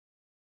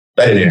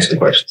 That didn't answer the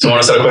question. Someone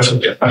else had a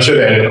question? I'm sure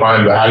they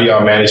intertwine, but how do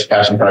y'all manage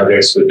passion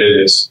projects with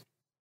business?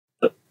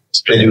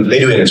 They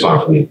do intertwine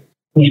for me.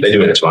 They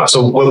do it tomorrow.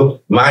 So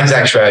what my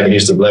exact strategy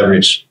is to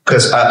leverage,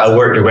 because I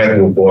work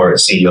directly for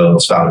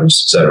CEOs,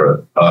 founders, et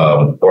cetera,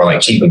 or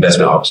like chief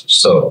investment officers.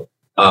 So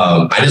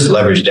I just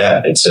leverage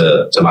that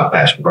into my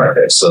passion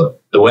project. So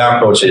the way I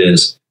approach it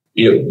is,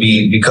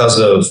 because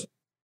of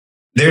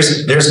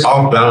there's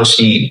off balance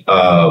sheet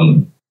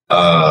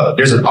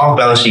there's an off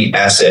balance sheet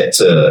asset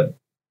to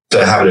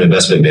have an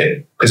investment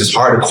bank, because it's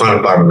hard to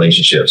quantify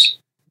relationships.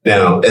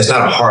 Now, it's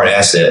not a hard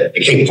asset.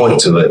 You can't point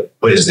to it,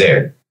 but it's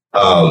there.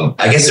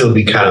 I guess it would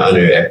be kind of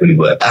under equity,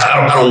 but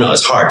I don't know.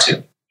 It's hard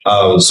to.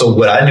 So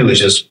what I do is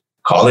just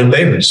call in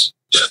favors.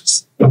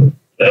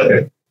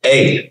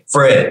 Hey,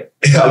 Fred,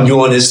 I'm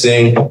doing this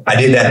thing. I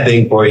did that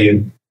thing for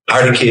you.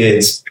 How are the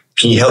kids?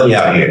 Can you help me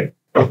out here?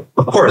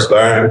 Of course,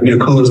 Byron. You're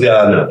the coolest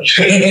guy I know.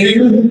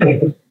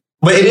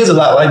 But it is a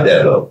lot like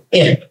that, though.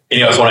 Yeah.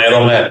 Anything else want to add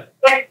on that?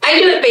 I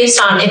do it based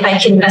on if I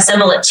can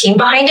assemble a team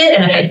behind it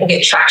and if I can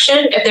get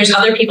traction. If there's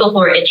other people who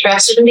are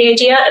interested in the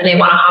idea and they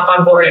want to hop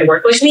on board and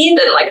work with me,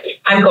 then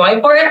I'm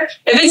going for it.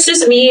 If it's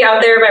just me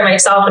out there by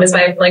myself and it's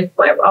I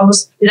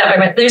almost do that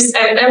by myself,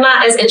 I'm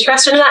not as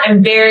interested in that.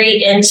 I'm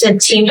very into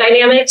team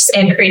dynamics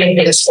and creating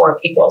things for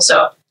people.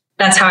 So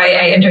that's how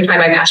I intertwine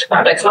my passion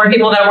projects. More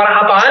people that want to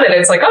hop on, and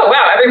it's oh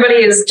wow,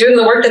 everybody is doing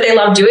the work that they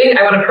love doing.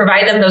 I want to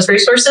provide them those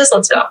resources.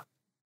 Let's go. All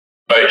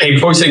right. Hey,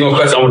 before we take one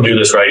question, I want to do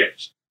this right.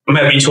 I'm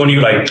gonna have each one of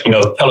you tell us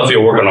what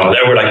you're working on.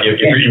 That we're if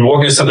you're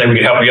working on something, we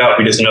can help you out.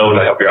 We just know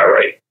to help you out,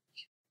 right?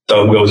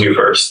 So we'll go with you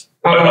first.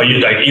 Are you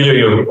either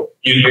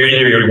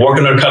you're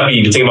working on a company,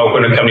 you think about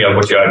working on a company, or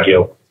what's your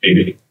ideal?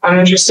 Maybe. I'm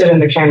interested in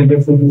the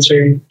cannabis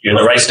industry. You're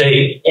in the right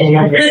state. Yeah,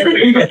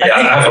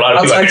 I have a lot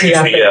of people.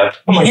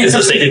 It's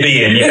a state to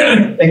be in.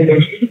 Yeah. Thank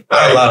you. I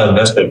have a lot of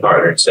investment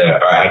partners that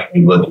are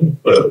actually looking to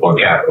put more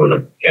capital in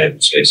the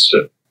cannabis space.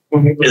 So.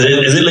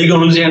 Is it legal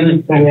in Louisiana?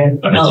 Not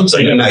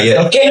yet. Not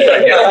yet. Okay.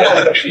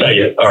 Not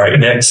yet. All right.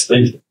 Next,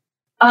 please.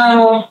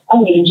 I'm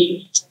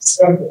Angie.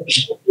 I'm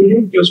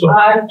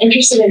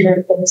interested in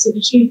the fitness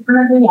industry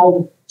currently.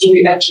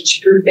 I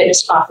teach group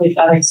fitness classes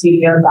at a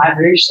studio in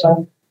Baton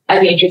so I'd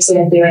be interested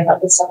in doing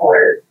a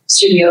similar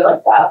studio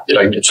like that.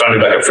 You're trying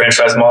to do a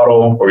franchise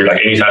model, or you're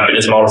anytime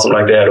fitness model, something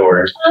like that,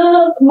 or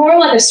more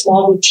like a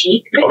small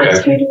boutique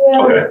fitness studio,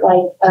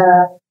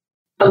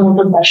 a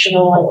more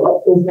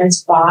professional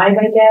business vibe,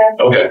 I guess.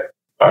 Okay.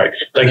 All right.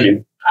 Thank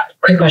you.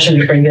 Quick question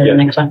before you go to the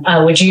next one.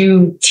 Would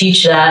you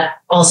teach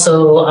that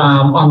also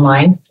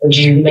online? Would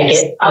you make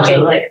it?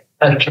 Okay.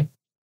 Okay.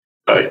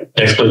 All right.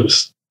 Next,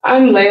 please.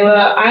 I'm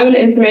Layla. I'm an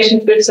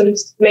information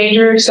systems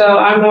major, so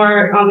I'm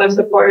more on the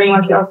supporting,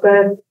 like y'all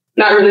said,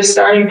 not really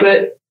starting,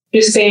 but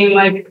just seeing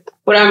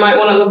what I might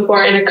want to look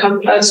for in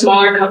a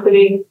smaller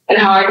company and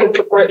how I could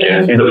support them.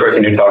 Yeah, you're the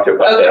person you talked to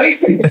about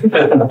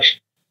that.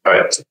 All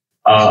right.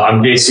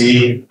 I'm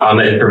JC. I'm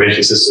an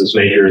information systems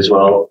major as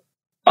well.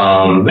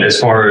 As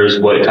far as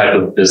what type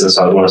of business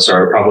I would want to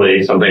start,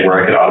 probably something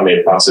where I could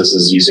automate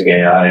processes using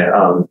AI,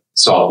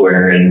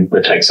 software, and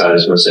the tech side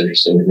is most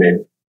interesting to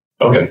me.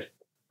 Okay.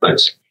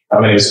 Thanks.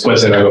 My name is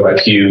Quincy. I go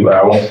back to you.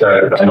 I want to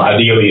start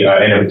ideally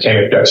an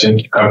entertainment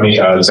production company,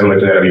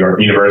 similar to that of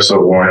Universal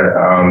or Warner.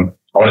 I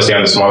want to stay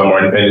on the smaller, more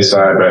independent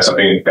side, but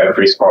something that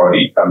creates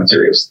quality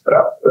materials to put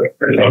out for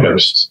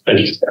Thank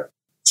you.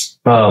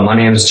 My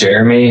name is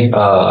Jeremy.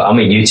 I'm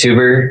a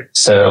YouTuber.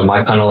 So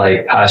my kind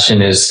of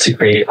passion is to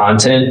create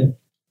content.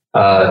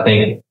 I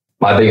think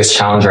my biggest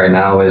challenge right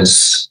now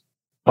is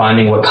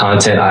finding what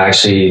content I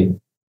actually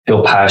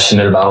feel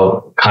passionate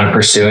about kind of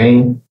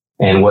pursuing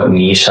and what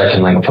niche I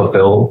can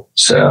fulfill.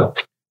 So.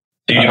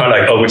 Do you find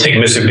we're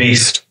taking Mr.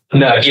 Beast?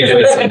 No,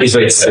 he's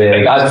way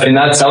sick. And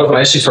that was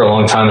my issue for a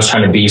long time, was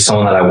trying to be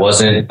someone that I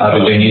wasn't. I've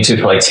been doing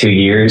YouTube for 2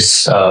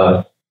 years.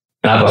 And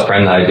I have a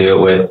friend that I do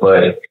it with,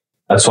 but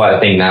that's why I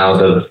think now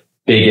the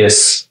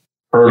biggest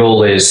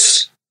hurdle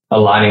is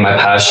aligning my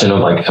passion of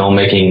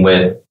filmmaking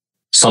with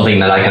something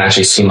that I can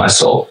actually see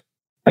myself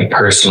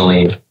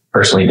personally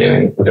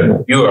doing.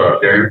 You are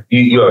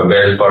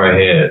very far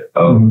ahead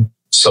of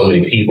so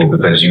many people,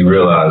 because you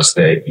realize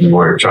that you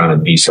weren't trying to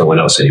be someone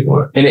else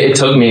anymore. And it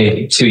took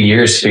me 2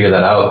 years to figure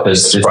that out,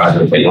 because it's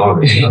probably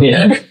longer.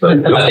 Yeah.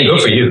 But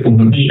good for you.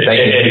 You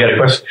got a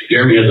question?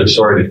 Jeremy has a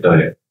story to tell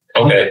you.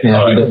 Okay.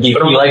 Yeah, he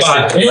likes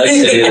to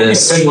do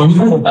this.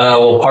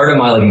 Well, part of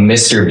my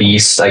Mr.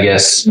 Beast, I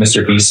guess,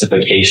 Mr.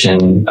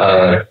 Beastification,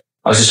 I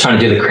was just trying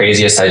to do the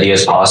craziest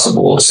ideas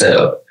possible.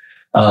 So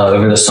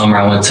over the summer,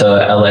 I went to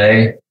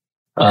LA,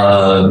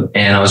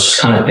 and I was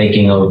just kind of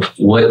thinking of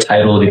what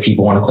title do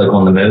people want to click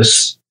on the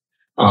most.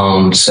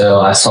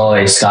 So I saw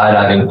a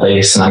skydiving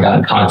place and I got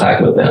in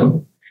contact with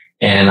them.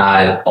 And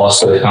I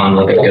also found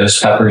a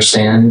ghost pepper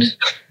stand.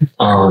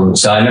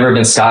 So I'd never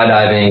been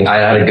skydiving. I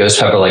had a ghost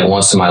pepper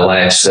once in my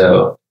life.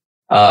 So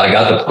I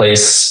got the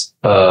place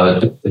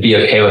to be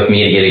okay with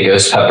me to get a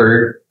ghost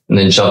pepper and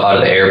then jump out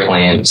of the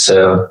airplane.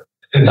 So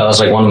that was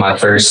one of my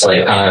first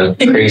kind of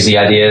crazy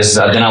ideas.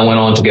 Then I went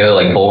on to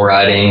go bull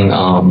riding.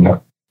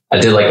 I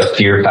did like a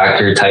Fear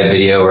Factor type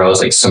video where I was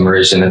like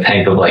submerged in a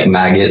tank of like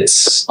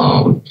maggots.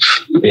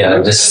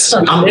 Yeah, just.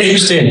 I'm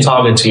interested in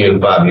talking to you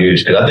in 5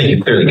 years because I think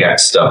you clearly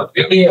got stuff.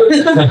 I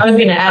was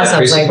going to ask, I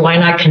was like, why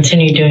not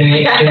continue doing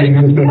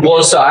it?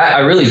 Well, so I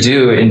really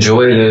do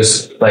enjoy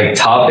those like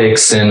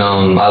topics, and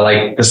I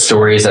like the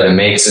stories that it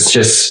makes. It's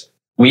just,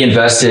 we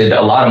invested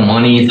a lot of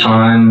money,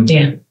 time,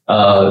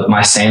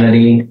 my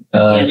sanity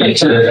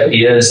into the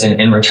ideas,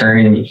 and in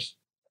return, you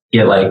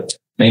get like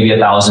maybe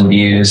 1,000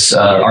 views.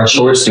 Our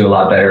shorts do a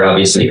lot better,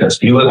 obviously, because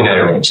people looking at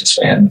it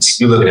just fans.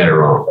 You're looking at it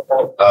wrong.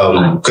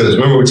 Because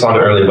remember we were talking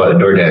earlier about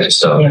the DoorDash and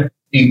stuff.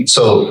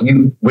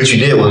 Yeah. What you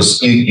did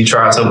was you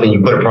tried something,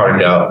 you put a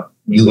product out,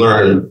 you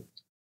learn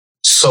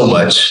so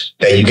much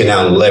that you can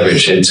now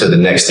leverage into the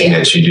next thing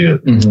that you do.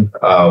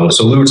 Mm-hmm.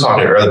 So we were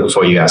talking earlier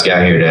before you guys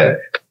got here that,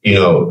 you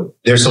know,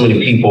 there's so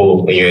many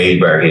people in your age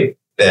bracket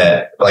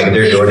that like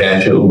they're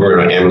DoorDash, Uber,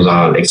 on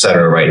Amazon, et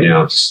cetera right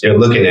now. They're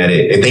looking at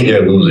it, they think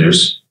they're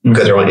losers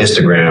because they're on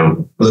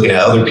Instagram, looking at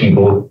other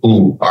people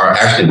who are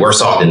actually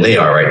worse off than they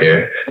are right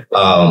there.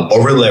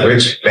 Over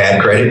leverage,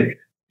 bad credit,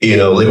 you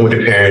know, living with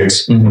their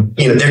parents. Mm-hmm.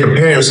 You know, they're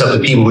comparing themselves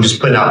to people who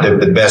just putting out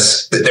their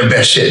best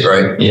shit,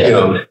 right? Yeah. You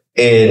know,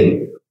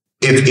 and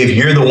if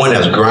you're the one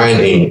that's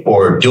grinding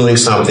or doing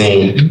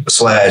something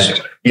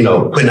 / you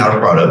know, putting out a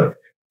product,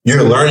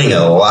 you're learning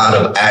a lot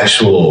of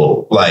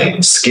actual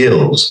like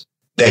skills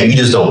that you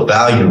just don't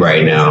value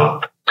right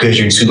now because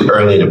you're too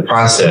early in the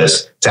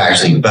process to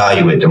actually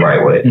value it the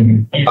right way.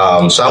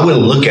 Mm-hmm. So I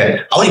wouldn't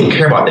even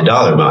care about the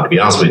dollar amount, to be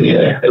honest with you.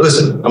 Yeah. Hey,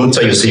 listen, I'm going to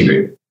tell you a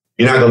secret.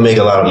 You're not going to make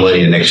a lot of money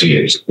in the next few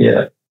years.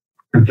 Yeah.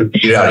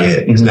 Get out of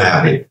here. It's not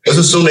happening. Let's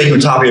assume that you're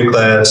top of your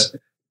class,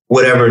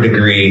 whatever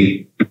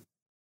degree,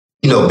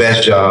 you know,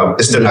 best job.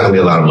 It's still not going to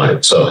be a lot of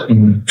money. So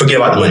forget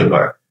about the money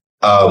part.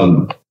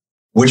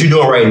 What you're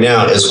doing right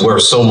now is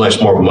worth so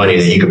much more money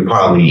than you could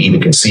probably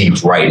even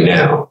conceive right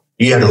now.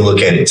 You have to look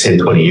at it 10,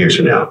 20 years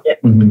from now. Yeah.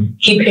 Mm-hmm.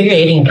 Keep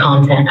creating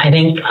content. I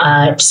think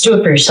just do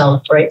it for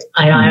yourself, right?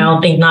 I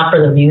don't think not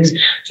for the views,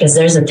 because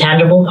there's a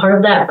tangible part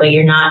of that, but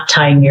you're not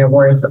tying your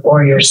worth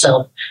or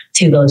yourself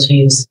to those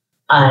views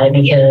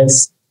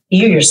because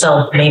you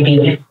yourself may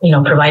be, you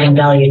know, providing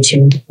value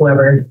to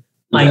whoever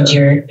finds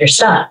your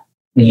stuff,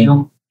 you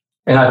know?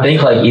 And I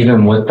think like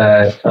even with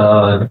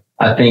that,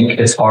 I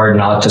think it's hard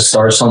not to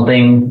start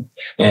something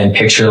and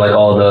picture like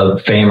all the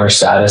fame or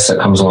status that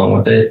comes along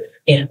with it.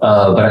 Yeah.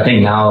 But I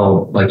think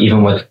now, like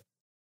even with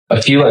a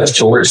few like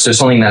shorts, there's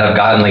something that I've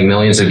gotten like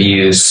millions of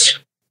views.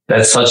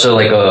 That's such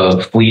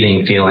a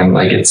fleeting feeling.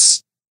 Like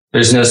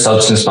there's no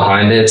substance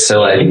behind it.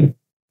 So like,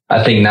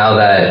 I think now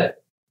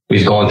that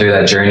we've gone through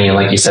that journey and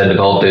like you said,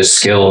 developed those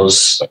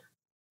skills,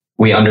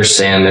 we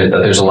understand that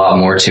there's a lot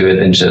more to it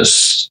than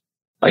just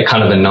like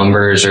kind of the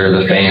numbers or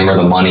the fame or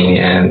the money.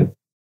 And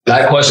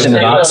that question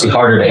is honestly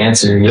harder to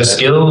answer. The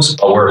skills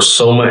are worth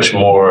so much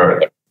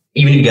more.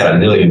 Even if you got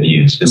 1 million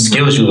views, the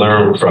skills you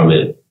learn from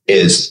it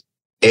it's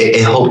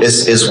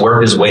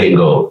worth its weight in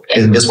gold.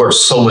 It's worth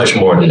so much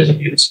more than the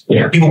views.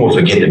 Yeah. People will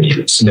forget the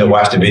views. They'll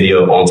watch the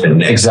video on to the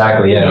next.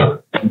 Exactly. Yeah.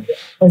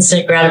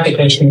 Instant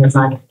gratification is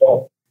not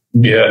good.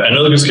 Yeah.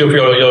 Another good skill for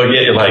y'all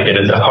get like it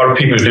is hard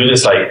for people to do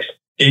this. Like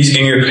he's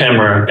in your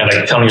camera and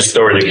like telling your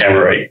story in the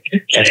camera, right?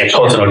 And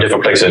posting on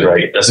different places,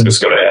 right? That's a good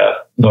skill to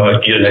have.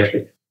 But get it next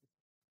week.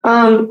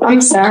 I'm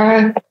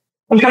Sarah.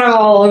 I'm kind of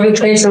all over the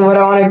place in what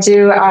I want to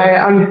do.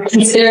 I'm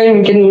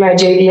considering getting my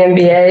JD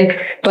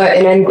MBA, but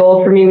an end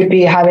goal for me would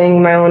be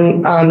having my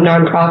own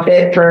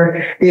nonprofit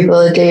for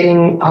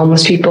rehabilitating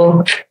homeless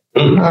people.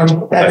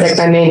 That's like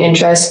my main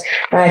interest.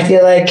 And I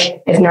feel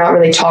like it's not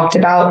really talked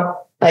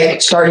about,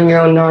 like starting your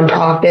own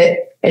nonprofit.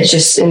 It's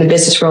just in the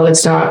business world,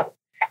 it's not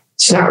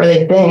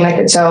really a thing.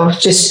 Like, so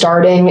just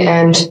starting,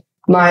 and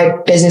my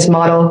business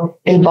model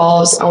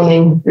involves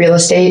owning real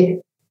estate.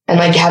 And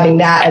like having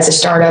that as a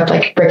startup,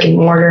 like brick and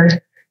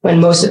mortar,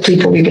 when most of the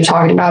people we've been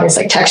talking about is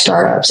like tech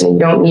startups and you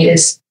don't need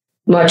as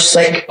much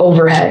like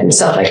overhead and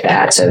stuff like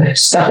that. So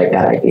stuff like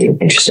that I'd be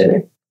interested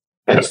in.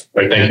 Right,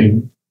 thank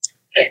you.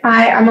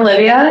 Hi, I'm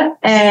Olivia,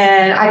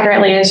 and I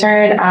currently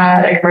intern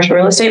at a commercial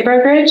real estate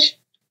brokerage.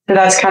 So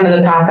that's kind of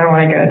the path I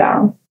want to go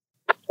down.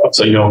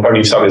 So you know,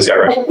 you saw this guy,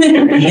 right?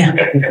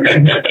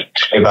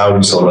 If I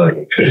was so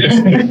lucky.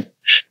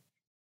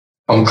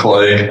 I'm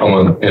Clay.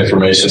 I'm an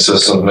information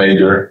systems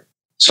major.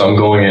 So I'm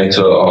going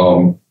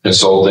into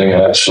consulting,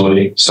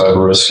 actually,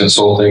 cyber risk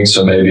consulting.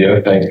 So maybe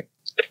I think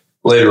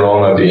later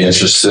on I'd be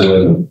interested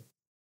in,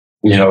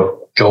 you know,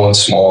 going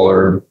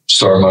smaller,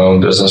 start my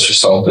own business or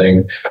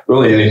something.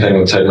 Really anything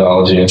with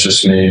technology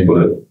interests me,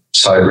 but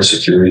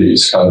cybersecurity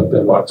has kind of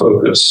been my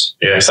focus.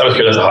 Yeah,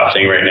 cybersecurity is a hot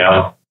thing right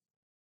now.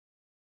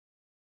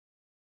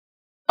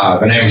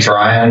 My name is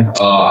Ryan.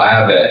 I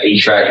have an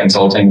HVAC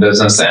consulting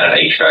business and an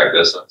HVAC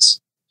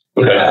business.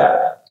 Okay.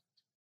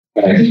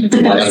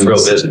 That's real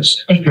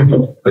business.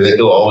 But it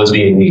will always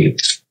be in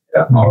need.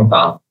 Yeah, all the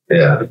time.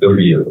 Yeah, good for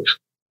you.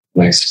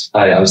 Next.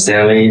 Hi, I'm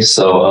Stanley.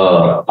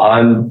 So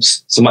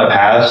my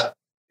path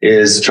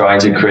is trying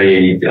to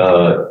create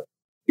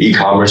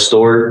e-commerce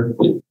store,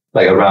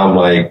 like around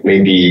like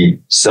maybe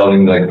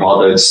selling like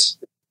products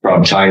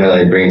from China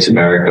and bring to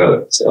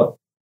America. So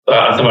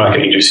I think I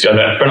can introduce you. A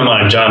friend of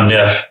mine, John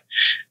Neff,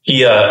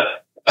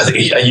 I think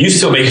he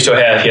used to make sure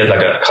he had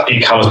like a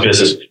e-commerce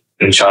business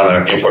in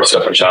China, import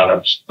stuff from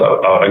China.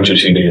 So I'll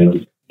introduce you to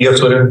him. You have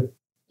Twitter?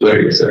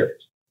 Twitter, yes, sir.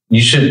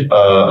 You should.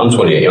 I'm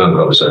 28. I'm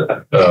probably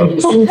sir.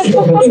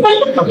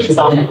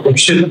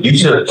 You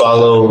should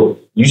follow.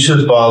 You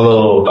should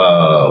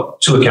follow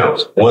 2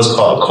 accounts. One's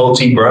called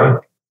Colty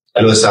Bruh.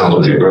 I know it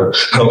sounds weird, bro.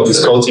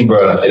 It's Colty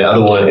Bruh, and the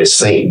other one is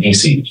Saint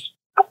DC.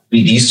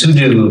 These 2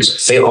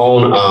 dudes, they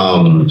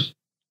own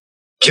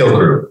Kill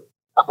Crew.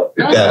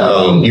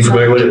 That you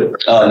familiar with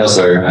it? No,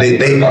 sir.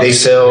 They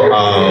sell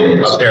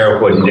apparel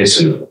for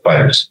jiu-jitsu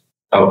fighters.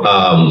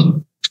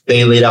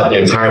 They laid out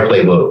their entire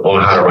playbook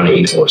on how to run an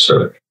e-commerce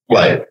store,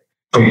 like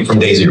from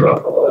day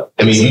zero.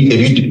 I mean,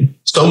 if you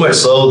so much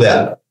so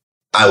that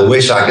I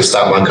wish I could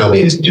stop my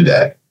company to do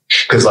that,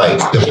 because like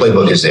the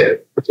playbook is there.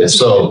 And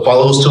so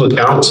follow those 2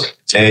 accounts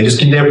and just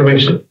get the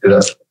information.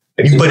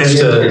 If you put it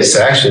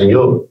into action,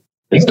 you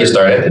can get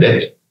started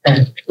today.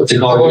 What's it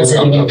called? It's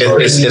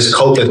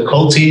Colty,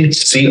 Colty,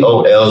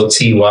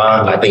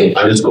 I think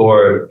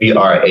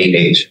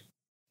 _BRAH.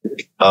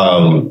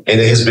 And then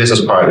his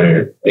business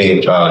partner,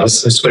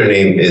 his Twitter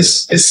name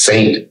is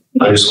Saint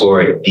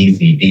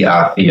 _DC, DICI,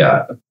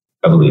 I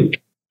believe.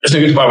 It's a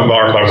good part of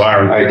Byron.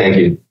 All right, thank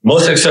you.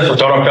 Most successful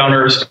startup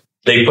founders,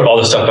 they put all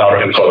this stuff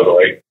out in public,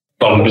 right?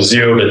 From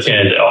 0 to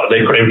 10,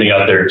 they put everything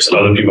out there so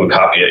other people can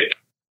copy it.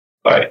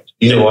 All right.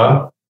 You know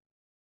why?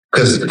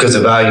 Because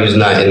the value is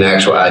not in the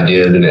actual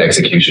idea and the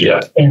execution.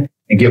 Yeah.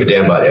 You give a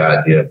damn about the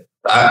idea.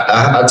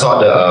 I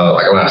talked to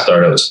like a lot of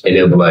startups, and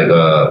they'll be like, we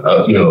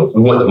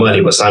want the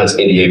money, but sign this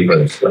NDA for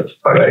the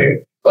fuck out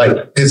here.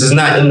 Like, this is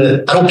not in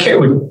the. I don't care. I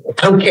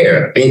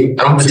mean,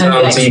 I don't have the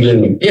time to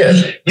even. Yeah,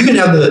 you can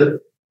have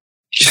the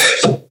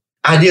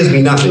ideas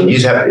be nothing. You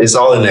just have. It's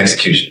all in the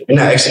execution. You're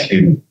not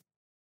executing.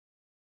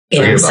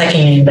 Yeah, I'm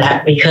seconding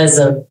that because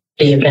of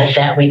the event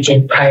that we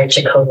did prior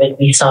to COVID.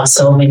 We saw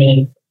so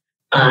many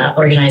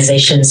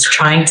organizations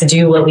trying to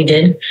do what we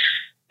did,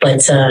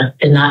 but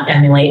did not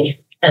emulate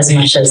as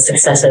much as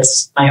success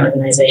as my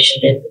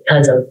organization did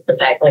because of the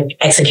fact like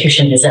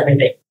execution is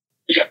everything.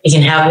 You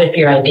can have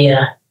your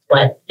idea,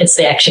 but it's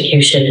the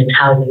execution and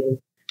how you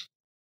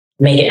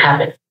make it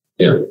happen.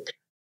 Yeah.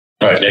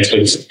 All right, next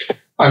please.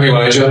 I'm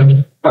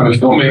Elijah. I'm a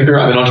filmmaker.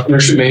 I'm an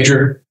entrepreneurship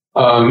major.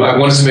 I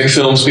wanted to make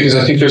films because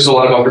I think there's a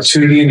lot of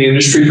opportunity in the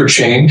industry for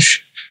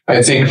change.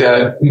 I think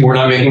that we're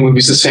not making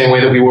movies the same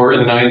way that we were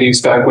in the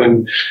 90s, back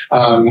when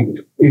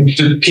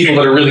the people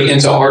that are really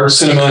into art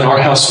cinema and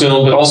art house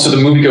film, but also the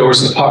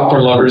moviegoers and the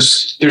popcorn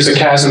lovers, there's a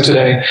chasm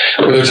today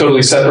where they're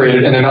totally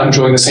separated and they're not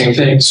enjoying the same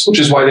things, which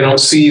is why they don't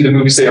see the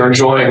movies they are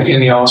enjoying in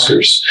the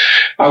Oscars.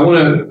 I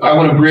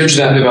want to bridge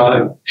that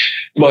divide.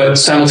 But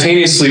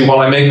simultaneously,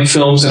 while I make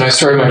films and I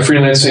started my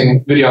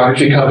freelancing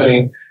videography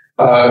company,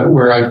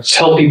 where I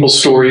tell people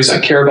stories. I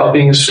care about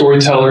being a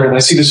storyteller, and I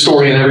see the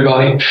story in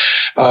everybody.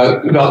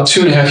 About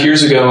 2.5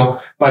 years ago,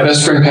 my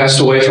best friend passed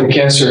away from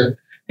cancer,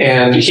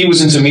 and he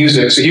was into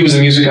music. So he was a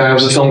music guy, I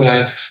was a film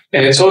guy,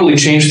 and it totally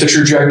changed the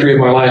trajectory of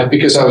my life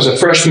because I was a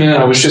freshman.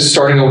 I was just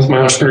starting with my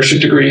entrepreneurship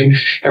degree.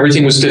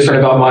 Everything was different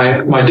about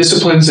my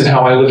disciplines and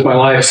how I lived my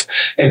life.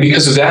 And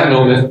because of that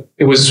moment,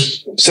 it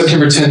was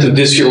September 10th of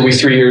this year, will be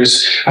 3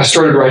 years, I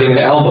started writing an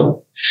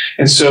album.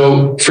 And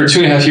so for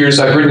 2.5 years,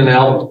 I've written an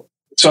album.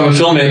 So I'm a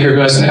filmmaker who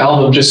has an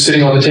album just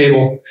sitting on the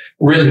table,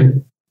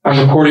 written. I'm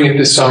recording it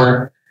this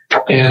summer,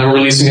 and I'm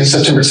releasing it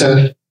September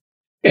 10th.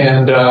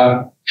 And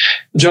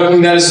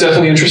juggling that is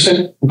definitely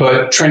interesting,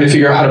 but trying to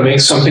figure out how to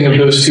make something of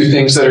those 2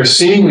 things that are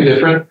seemingly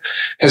different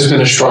has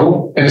been a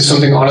struggle, and it's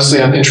something,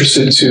 honestly, I'm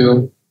interested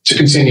to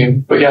continue.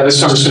 But yeah, this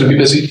summer's going to be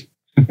busy.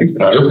 Good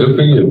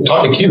for you.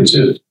 Talking cute,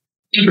 too.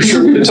 For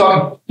sure, good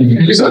talk. I'm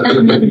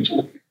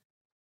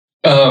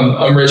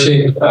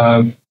Richie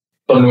from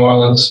New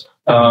Orleans.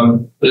 I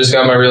just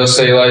got my real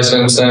estate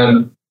license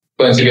and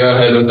plan to go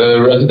ahead with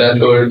a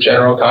residential or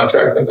general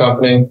contracting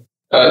company.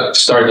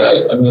 Start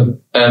that,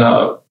 and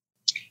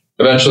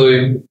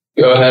eventually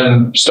go ahead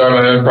and start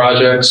my own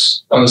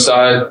projects on the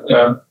side.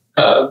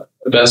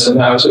 Invest in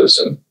houses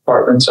and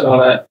apartments and all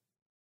that.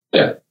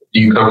 Yeah. Do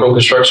you come from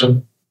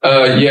construction?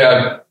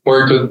 Yeah,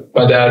 worked with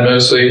my dad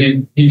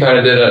mostly. He kind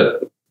of did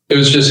it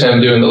was just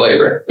him doing the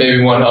labor, maybe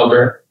one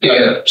helper.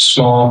 Yeah,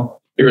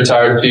 small. He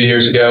retired a few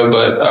years ago,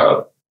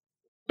 but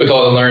with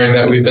all the learning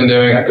that we've been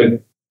doing,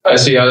 I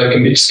see how that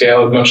can be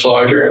scaled much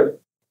larger.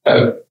 I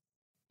have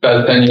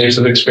about 10 years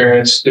of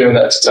experience doing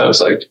that since I was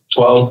like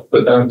 12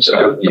 with them.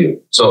 So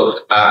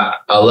I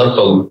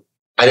love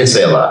I didn't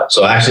say a lot.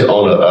 So I actually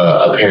own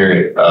a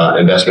parent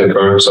investment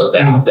firm, so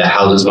that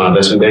houses my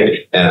investment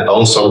bank, and I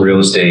own some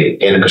real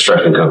estate and a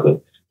construction company.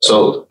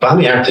 So find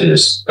me after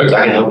this, because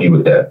I can help you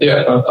with that.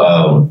 Yeah.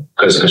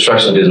 Because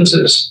construction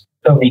businesses,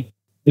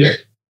 Yeah.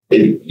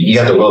 You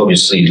have to roll up your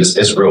sleeves.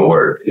 It's real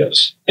work.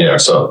 Yes. Yeah.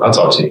 So I'll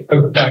talk to you.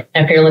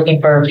 If you're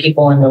looking for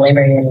people in the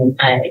labor union,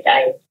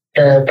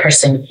 the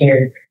person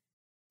here,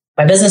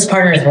 my business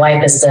partner's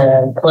wife is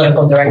the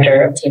political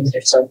director of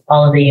Teamsters, so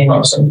all of the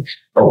unions. Awesome.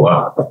 Oh,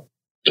 wow.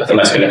 That's a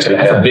nice connection.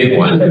 That's a big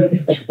one.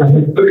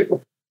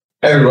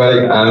 Hey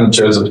everybody, I'm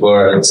Joseph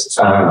Flores.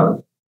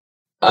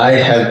 I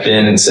have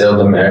been in sales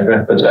in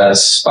America for the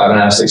past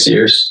 5.5, 6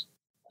 years,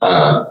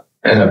 and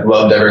I've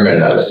loved every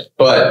minute of it.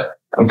 But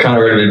I'm kind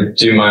of ready to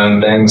do my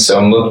own thing, so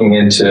I'm looking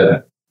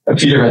into a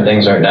few different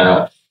things right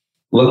now.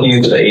 Looking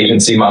into the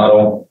agency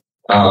model,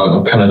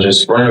 I'm kind of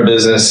just running a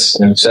business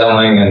and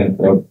selling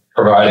and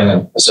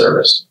providing a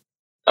service.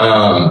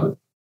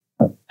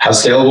 How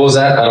scalable is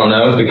that? I don't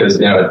know, because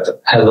it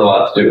has a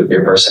lot to do with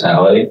your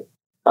personality,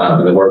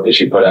 the work that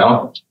you put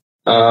out.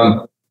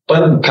 But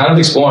I'm kind of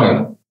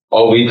exploring.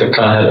 All week I've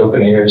kind of had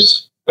open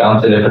ears,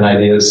 bouncing different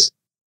ideas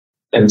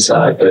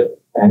inside, but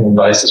any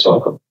advice is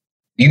welcome.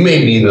 You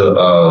may be the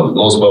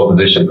most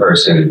well-positioned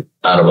person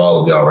out of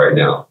all of y'all right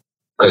now,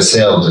 because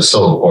sales is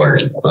so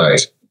important.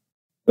 Like,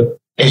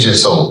 it's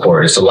just so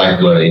important. It's the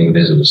lifeblood of any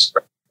business.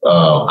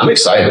 I'm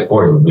excited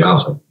for you, to be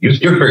honest with you.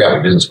 You'll figure out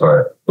the business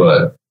part,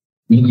 but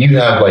you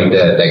have like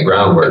that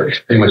groundwork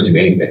to pretty much do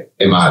anything,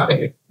 in my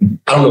opinion.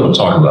 I don't know what I'm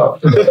talking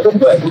about.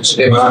 But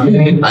in my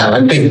opinion,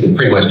 I think you can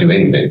pretty much do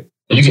anything.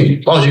 You can,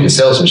 as long as you can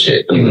sell some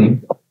shit.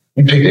 You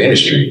pick the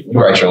industry, you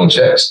write your own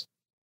checks.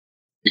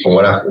 From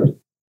what I've heard.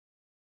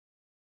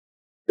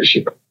 For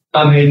sure.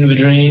 I'm Hayden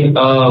Vadrine.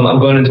 I'm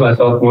going into my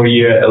sophomore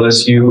year at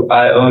LSU.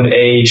 I own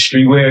a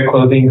streetwear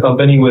clothing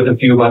company with a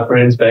few of my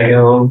friends back at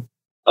home.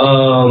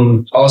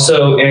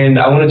 Also, and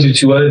I want to do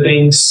 2 other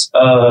things.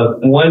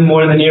 One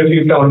more in the near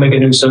future, I want to make a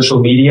new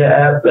social media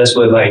app. That's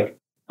what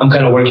I'm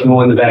kind of working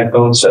on the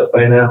backbone stuff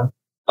right now.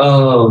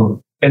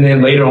 And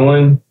then later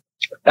on,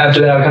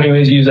 after that, I kind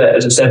of use that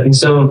as a stepping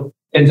stone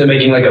into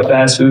making a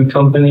fast food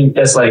company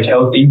that's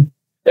healthy,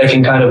 that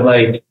can kind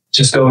of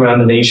just go around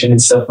the nation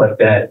and stuff like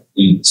that.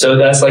 So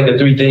that's the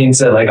 3 things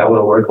that I want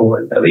to work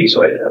on at least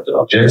right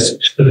now. Yes.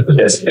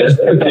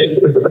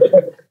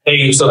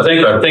 Hey, so thank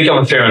you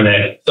for sharing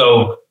that.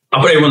 So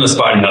I'm putting everyone on the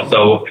spot now.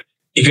 So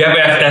if you have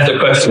to ask a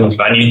question,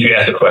 I need you to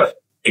ask a question.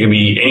 It can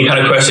be any kind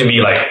of question,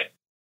 be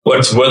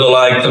what's weather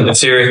like, something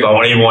serious, but I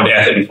want everyone to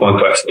ask at least one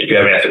question if you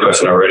haven't asked a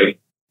question already.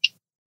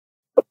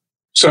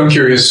 So I'm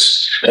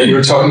curious, you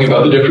were talking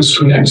about the difference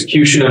between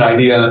execution and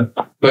idea,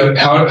 but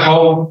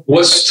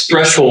what's the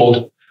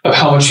threshold of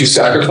how much you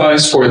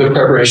sacrifice for the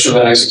preparation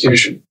of that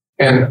execution?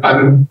 And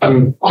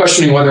I'm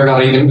questioning whether or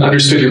not I even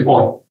understood your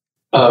point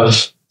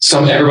of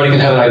everybody can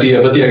have an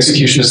idea, but the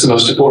execution is the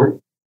most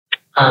important.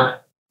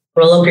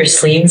 Roll up your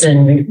sleeves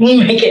and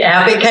make it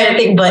happen kind of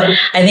thing. But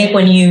I think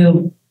when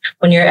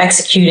you're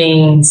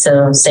executing,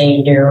 so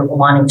say you're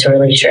wanting to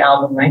release your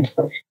album, right?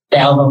 The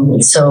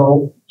album.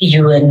 So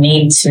you would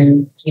need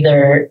to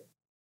either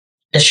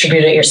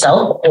distribute it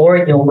yourself, or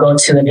you'll go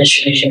to a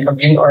distribution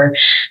company or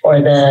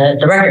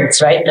the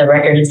records, right? The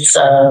records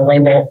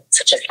label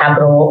such as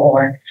Capitol,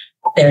 or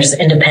there's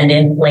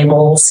independent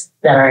labels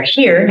that are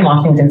here in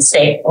Washington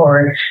State,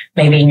 or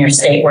maybe in your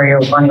state where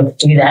you're wanting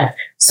to do that.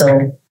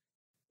 So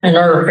in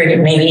order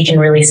for maybe you can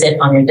release it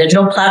on your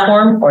digital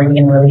platform, or you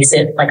can release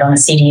it on a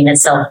CD in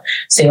itself.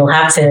 So you'll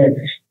have to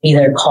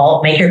either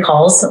make your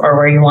calls, or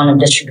where you want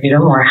to distribute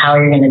them, or how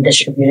you're going to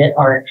distribute it,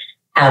 or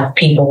have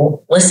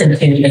people listen to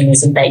the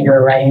music that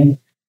you're writing,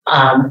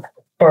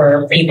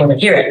 for people to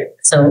hear it.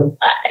 So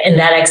in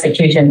that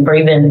execution, for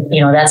even,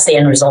 that's the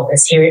end result,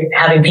 is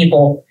having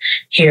people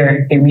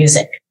hear your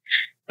music.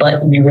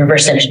 But you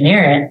reverse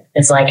engineer it.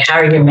 It's how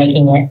are you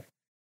making it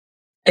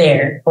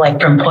there,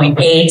 from point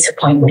A to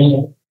point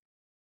B?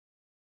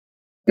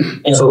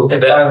 So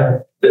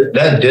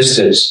that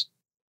distance,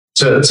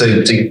 to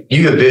give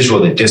you a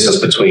visual of the distance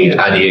between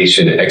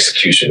ideation and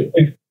execution,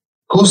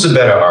 who's the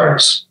better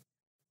artist?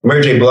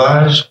 Mary J.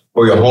 Blige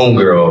or your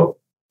homegirl,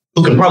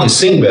 who can probably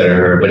sing better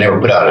than her but never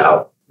put out an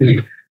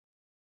album?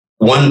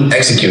 One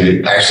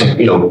executed,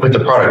 actually, put the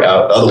product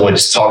out. The other one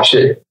just talk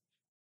shit.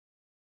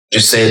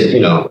 Just said,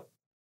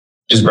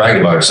 just bragged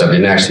about herself,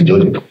 didn't actually do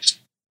anything.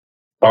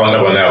 Following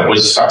up on that,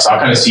 so I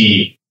kind of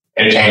see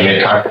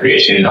entertainment, content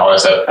creation, and all that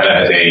stuff kind of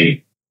as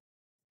a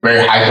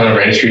very high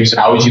turnover industry. So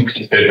how would you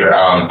consider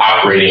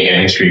operating in an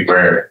industry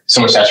where so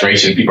much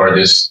saturation, people are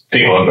just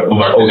move on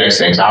to the next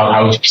thing? So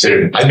how would you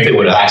consider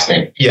it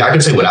lasting? Yeah, I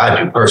can say what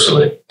I do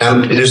personally.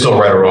 There's no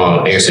right or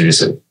wrong answer to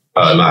this, in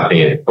my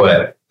opinion.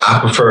 But I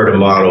prefer the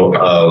model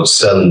of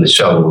selling the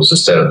shovels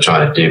instead of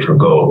trying to dig for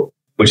gold,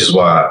 which is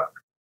why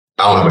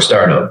I don't have a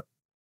startup.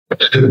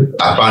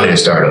 I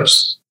finance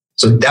startups.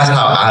 So that's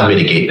how I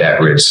mitigate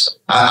that risk.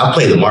 I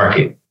play the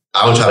market.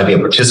 I don't try to be a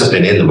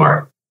participant in the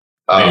market.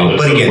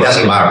 But again, that's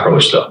my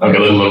approach, though. Okay,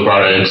 a little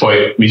broader, and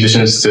employ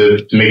musicians to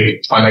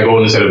find that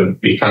goal instead of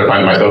trying to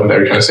find myself. That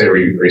you're trying to say, or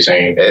you're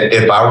saying?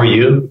 If I were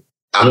you,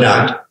 I'm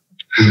not.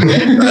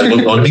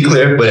 I want to be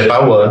clear, but if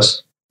I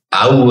was,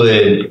 I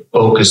would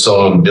focus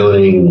on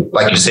building,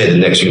 like you said, the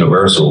next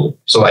Universal.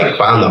 So,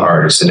 find the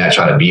artist and not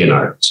try to be an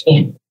artist,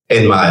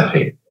 in my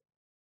opinion.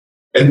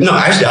 And no,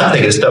 actually, I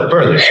think it's a step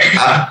further.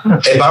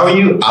 If I were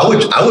you, I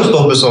would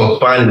focus on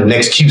finding the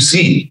next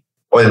QC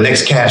or the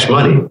next Cash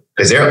Money,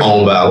 because they're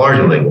owned by a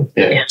larger label.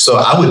 Yeah. So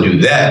I would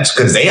do that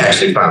because they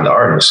actually find the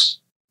artists.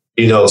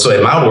 So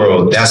in my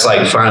world, that's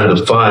finding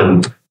the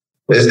fun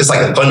it's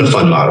like a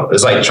fund model.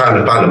 It's like trying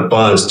to find the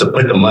funds to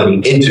put the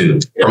money into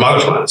from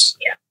other funds.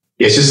 Yeah.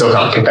 It's just so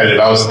competitive.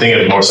 I was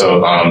thinking more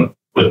so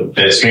with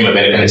the stream of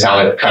independent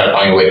talent, kind of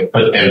finding a way to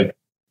put them in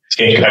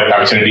competitive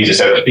opportunities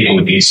instead of competing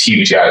with these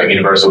huge guys. Like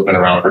Universal's been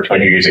around for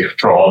 20 years. They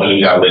control all the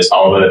news outlets,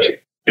 all the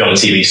film and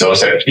TV. So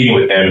instead of competing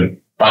with them,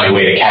 finding a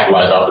way to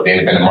capitalize off of the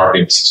independent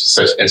market in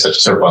such a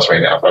surplus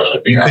right now.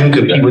 You couldn't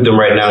compete with them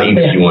right now,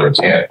 even if you wanted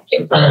to.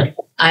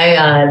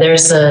 Yeah.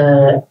 There's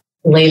a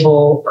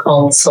label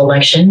called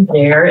Selection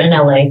there in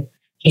LA.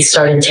 He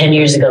started 10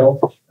 years ago,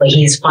 but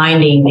he's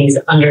finding these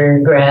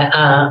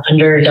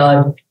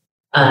underdog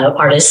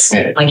artists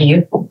like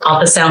you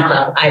off of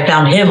SoundCloud. I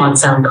found him on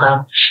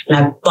SoundCloud,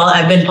 and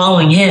I've been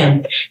following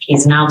him.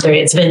 He's now 30.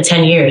 It's been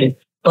 10 years,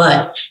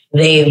 but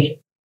they've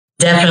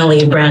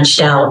definitely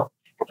branched out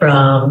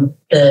from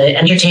the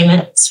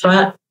entertainment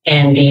spot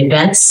and the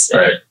events,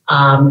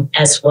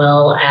 as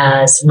well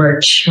as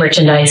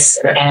merchandise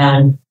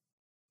and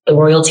the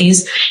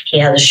royalties. He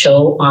has a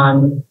show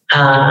on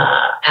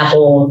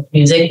Apple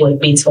Music with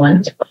Beats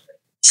One.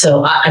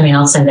 So,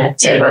 I'll send that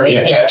to you.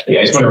 I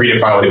just want to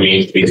redefine what it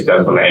means to be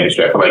successful in the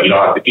industry. I feel like you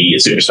don't have to be a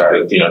superstar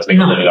to make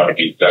a living off of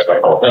you. That's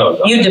like,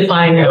 you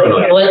define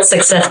what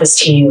success is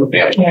to you.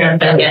 Yes.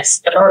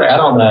 If I were to add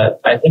on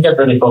that, I think I've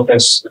really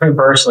focused,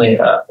 personally,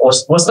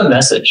 what's the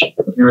message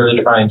you're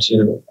really trying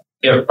to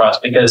give across?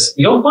 Because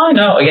you'll find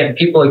out,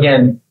 people,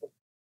 they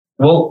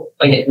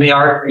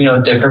are,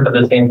 different, but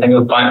the same thing.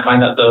 You'll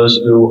find out those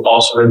who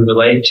also really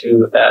relate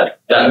to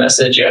that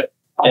message.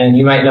 And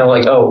you might know,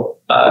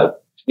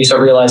 you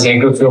start realizing a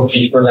group feel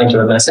relating to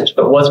the message,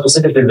 but what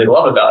specifically they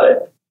love about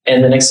it.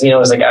 And the next thing you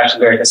know is actually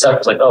very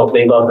conceptual. It's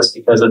they love this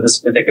because of this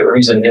particular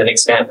reason, and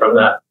expand from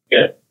that.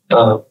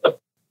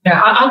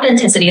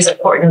 Authenticity is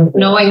important.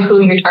 Knowing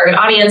who your target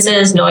audience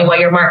is, knowing what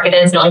your market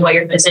is, knowing what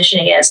your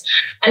positioning is.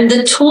 And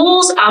the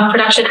tools of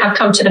production have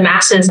come to the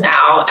masses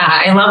now.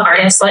 I love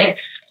artists like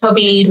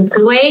Toby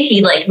Nkue.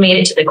 He made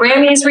it to the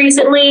Grammys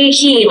recently.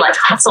 He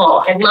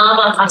hustle. I love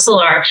a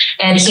hustler.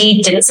 And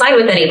he didn't sign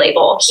with any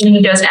label.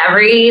 He does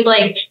he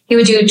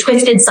would do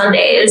Twisted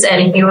Sundays,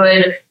 and he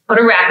would put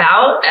a rap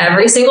out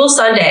every single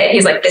Sunday.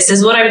 He's like, this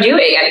is what I'm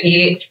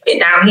doing. And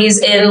now he's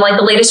in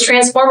the latest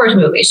Transformers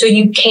movie. So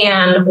you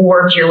can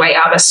work your way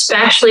out,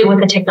 especially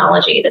with the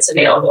technology that's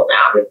available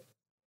now.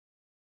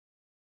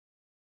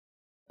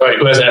 All right,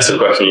 who hasn't asked the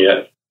question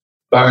yet?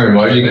 Byron,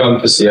 why did you come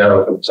to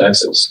Seattle from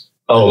Texas?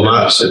 Oh,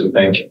 my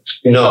thinking.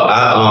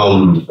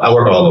 I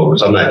work all over,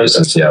 so I'm not just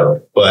in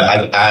Seattle.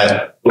 But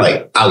I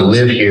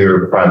live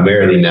here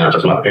primarily now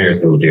because my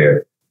parents moved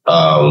here.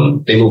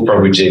 They moved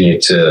from Virginia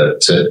to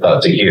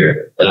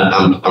here, and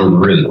I'm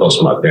really close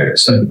to my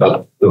parents.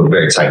 We're a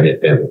very tight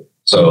knit family.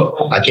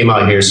 So I came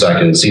out here so I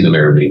can see them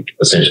every week,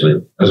 essentially.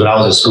 Because when I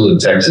was in school in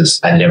Texas,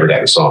 I never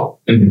got a song.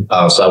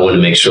 So I wanted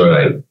to make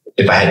sure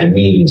if I had the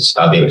means,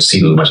 I'd be able to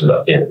see them as much as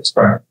I can.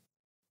 Right.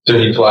 So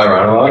do you fly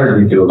around a lot, or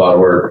do you do a lot of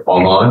work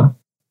online?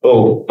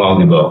 Oh,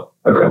 probably both.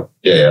 Okay.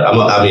 Yeah.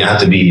 I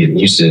have to be in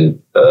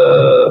Houston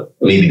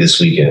maybe this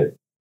weekend.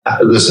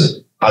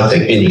 Listen, I'll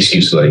take any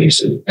excuse to go to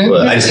Houston,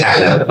 but I just have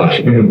to have the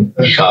fun.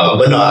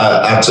 But no,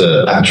 I have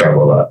to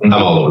travel a lot. I'm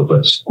all over the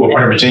place. What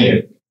part of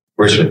Virginia?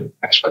 Richmond.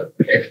 Ashburn?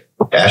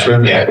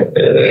 Yeah.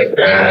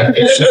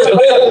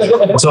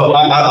 So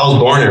I was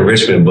born in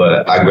Richmond,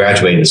 but I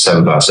graduated in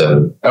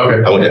 757.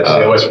 Okay. I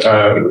went to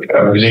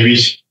Virginia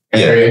Beach?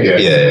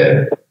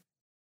 Yeah.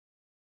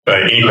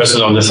 Any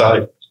questions on this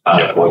side?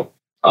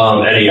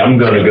 Eddie, I'm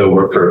going to go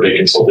work for a big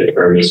consulting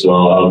firm as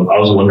well. I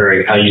was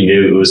wondering how you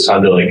knew it was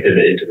time to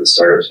pivot into the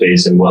startup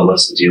space, and what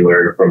lessons you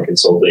learned from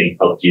consulting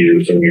helped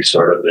you from your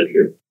startup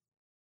venture.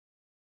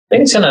 I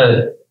think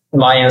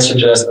my answer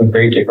to that's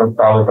very different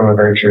probably from a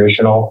very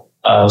traditional,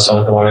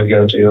 someone who wanted to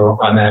go to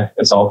on that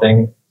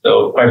consulting.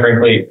 So quite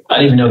frankly, I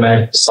didn't even know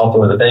management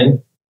consulting was a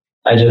thing.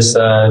 I just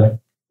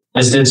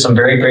did some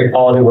very great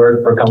quality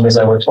work for companies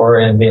I worked for,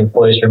 and the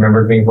employees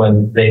remembered me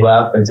when they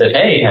left and said,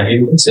 "Hey, have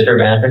you considered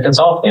management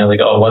consulting?" I was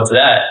like, "Oh, what's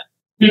that?"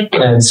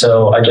 And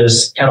so I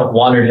just kind of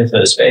wandered into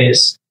the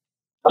space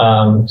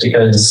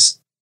because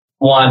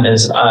one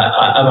is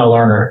I'm a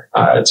learner.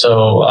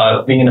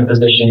 So being in a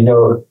position,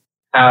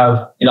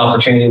 have the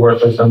opportunity to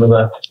work with some of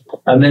the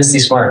immensely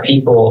smart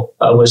people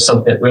was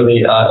something that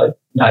really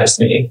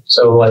enticed me.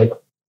 So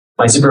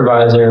my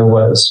supervisor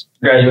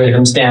graduated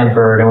from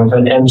Stanford and went to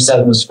an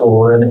M7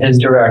 school, and his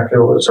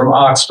director was from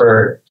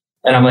Oxford.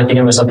 And I'm thinking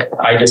to myself,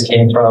 I just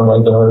came from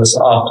this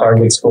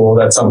off-target school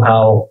that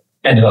somehow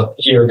ended up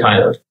here,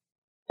 kind of.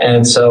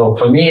 And so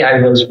for me, I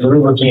was really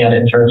looking at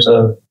it in terms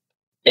of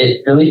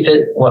it really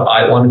fit what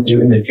I wanted to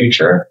do in the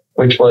future,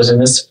 which was in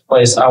this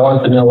place, I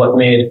wanted to know what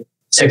made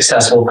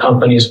successful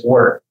companies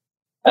work.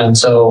 And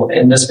so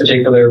in this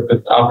particular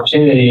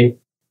opportunity,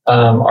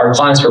 our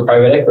clients were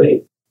private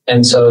equity.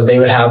 And so they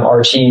would have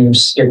our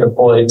teams get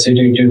deployed to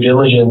do due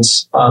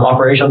diligence,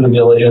 operational due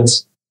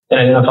diligence, and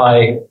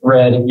identify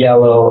red,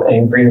 yellow,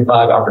 and green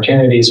flag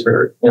opportunities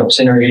for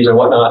synergies or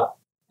whatnot.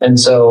 And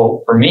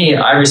so for me,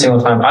 every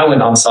single time I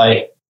went on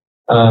site,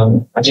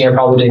 I think I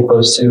probably did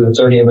close to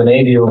 30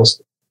 M&A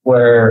deals.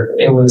 where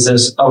it was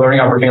a learning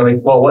opportunity.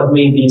 Like, well, what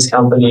made these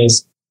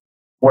companies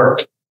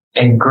work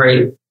and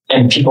great,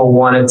 and people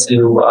wanted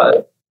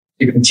to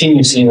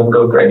continue seeing them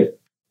go great.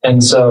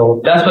 And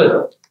so that's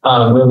what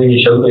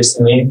really showcased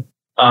to me.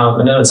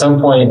 And then at some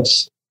point,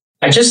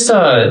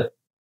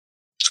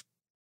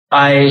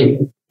 I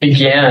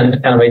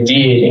began kind of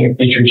ideating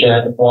Future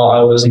Gen while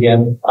I was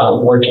again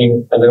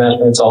working as a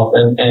management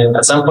consultant. And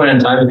at some point in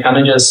time, it kind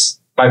of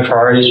just, my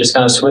priorities just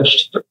kind of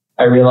switched.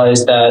 I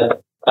realized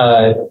that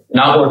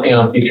not working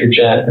on Future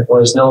Gen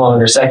was no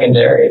longer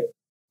secondary.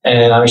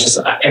 And I was just,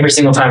 every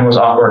single time I was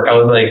off work, I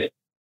was like,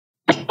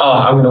 oh,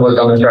 I'm going to work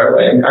on this right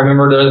away. I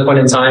remember there was a point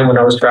in time when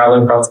I was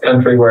traveling across the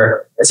country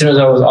where as soon as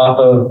I was off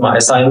of my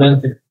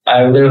assignment,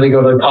 I would literally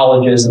go to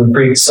colleges and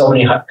freak so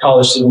many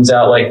college students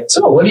out like,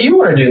 so what do you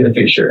want to do in the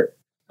future?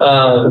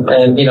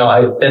 And, you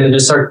know, then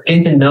just start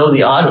getting to know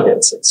the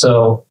audience.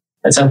 So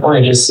at some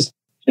point, it just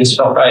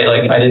felt right.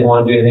 Like I didn't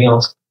want to do anything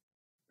else.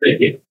 Thank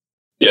you.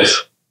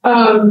 Yes.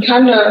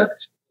 Kind of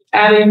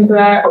adding to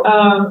that,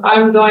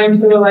 I'm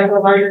going to like a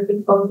larger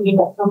consulting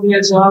company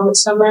as well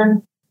this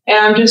summer. And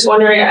I'm just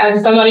wondering,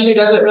 as somebody who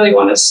doesn't really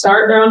want to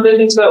start their own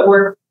business, but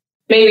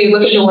maybe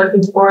looking to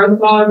working for a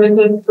smaller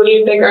business, what do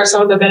you think are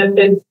some of the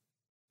benefits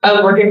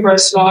of working for a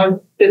smaller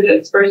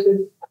business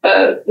versus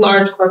a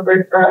large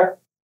corporate firm?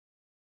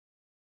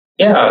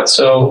 Yeah,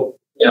 so,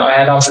 you know, I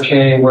had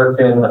opportunity to work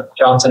in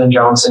Johnson &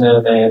 Johnson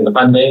and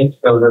Hyundai.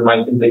 Those are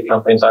my two big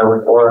companies I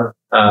work for.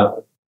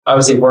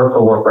 Obviously work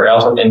for. I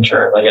also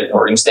intern like at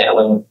Morgan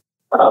Stanley,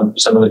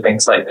 some of the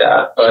things like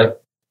that.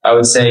 But I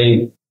would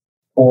say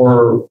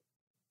for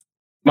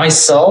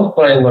myself,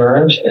 what I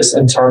learned is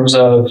in terms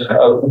of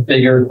a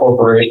bigger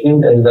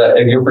corporation is that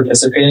if you're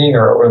participating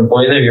or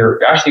employee there,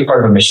 you're actually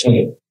part of a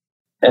machine.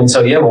 And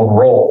so you have a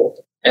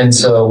role. And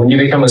so when you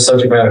become a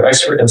subject matter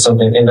expert in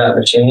something in that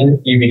machine,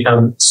 you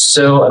become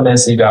so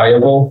immensely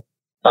valuable.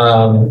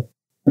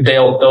 They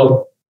won't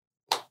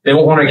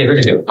want to get rid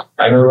of you.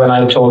 I remember when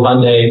I told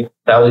Hyundai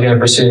that I was going to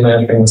pursue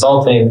management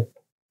consulting,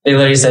 they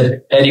literally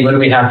said, Eddie, what do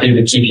we have to do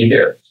to keep you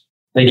here?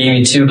 They gave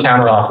me 2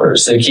 counter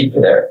offers to keep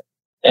me there.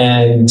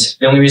 And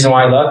the only reason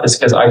why I left is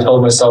because I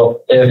told myself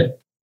if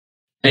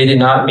they did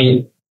not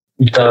meet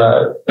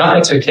not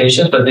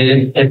expectations, but they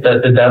didn't hit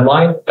the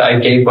deadline that I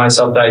gave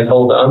myself, that I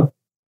told them,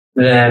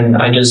 then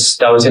that was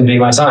going to be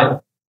my sign.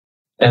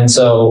 And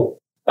so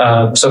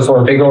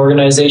for a big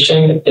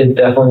organization, it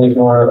definitely is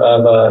more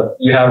of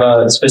you have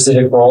a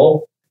specific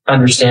role,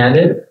 understand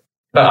it.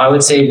 But I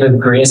would say the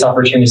greatest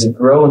opportunities to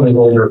grow in the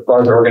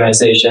larger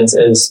organizations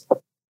is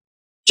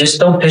just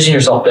don't position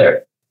yourself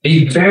there.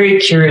 Be very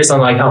curious on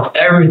like how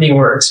everything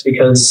works,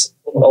 because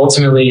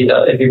ultimately,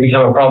 if you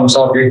become a problem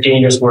solver, you're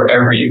dangerous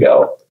wherever you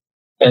go.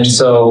 And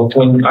so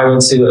when I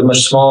went to a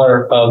much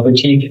smaller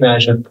boutique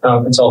management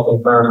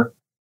consulting firm,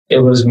 it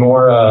was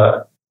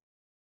more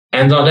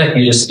hands on deck.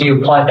 You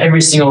apply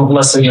every single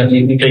lesson that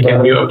you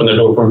can. You open the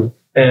door for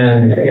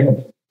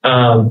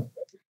them.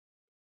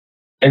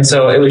 And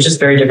so it was just a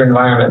very different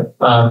environment.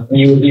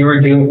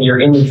 You're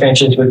in the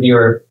trenches with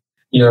your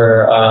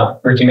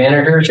rookie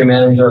managers. Your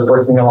manager are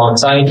working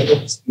alongside.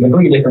 It's a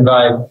completely different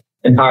vibe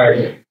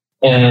entirely.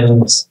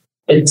 And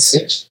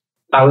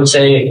I would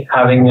say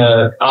having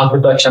a honest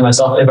reflection of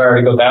myself, if I were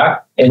to go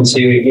back into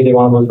either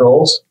one of those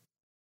roles,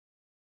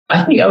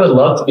 I think I would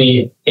love to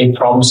be a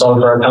problem solver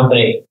for our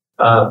company.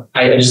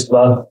 I just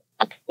love,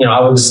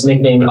 I was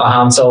nicknamed a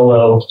Han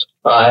Solo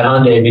at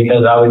Hyundai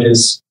because I would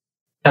just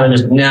kind of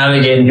just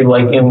navigate and people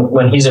like him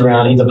when he's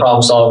around. He's a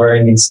problem solver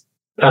and he's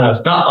kind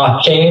of not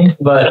off chain,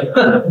 but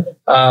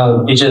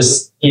he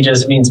just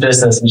means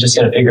business. He's just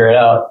going to figure it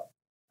out.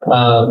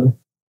 Han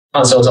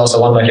Solo is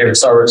also one of my favorite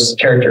Star Wars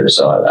characters,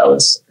 so that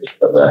was.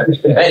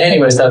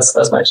 Anyways, that's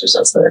my 2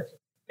 cents there.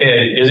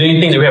 And is there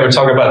anything that we haven't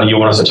talked about that you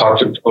want us to talk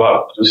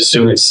about? I'm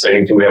assuming it's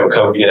anything we haven't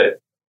covered yet.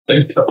 A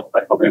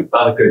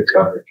lot of good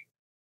coverage.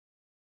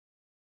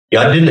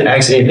 Yeah, I didn't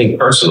ask anything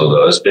personal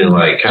though. It's been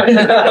like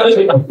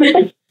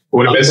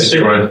what events did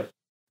you run?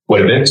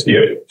 What events?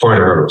 Yeah,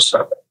 400 hurdles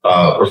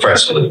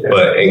professionally,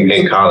 but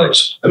in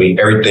college, I mean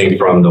everything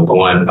from the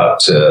 1 up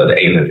to the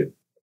 800.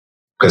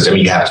 Because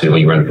you have to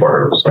when you run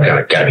 400 hurdles. You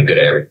got to be good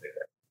at everything,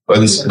 or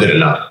at least good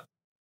enough.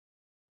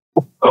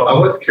 I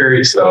was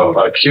curious though.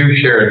 Q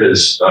shared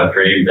his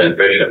dream and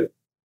vision,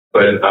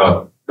 but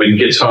when he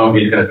gets home,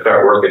 he's going to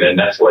start working in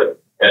Netflix.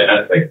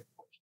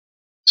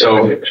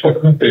 So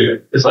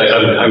it's like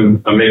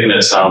I'm making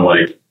it sound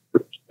like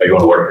I go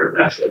to work for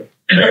Netflix.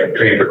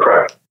 Dream for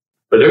Christ.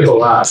 But there's a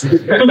lot. Can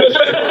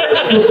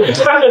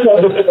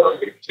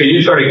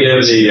you sort of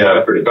give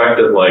the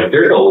perspective? Like,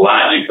 there's a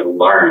lot you can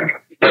learn.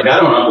 Like,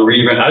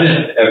 I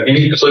didn't have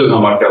any clue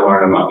how much I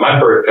learned. My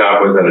first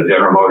job was at a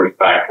General Motors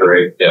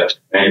factory,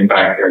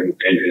 manufacturing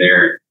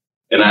engineering.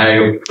 And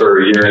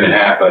for a year and a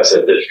half, I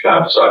said, this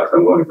job sucks.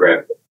 I'm going to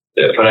grab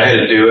it. But I had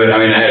to do it. I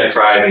mean, I had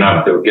tried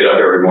enough to get up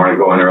every morning,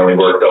 go in early,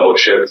 work double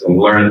shifts, and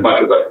learn as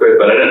much as I could.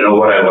 But I didn't know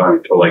what I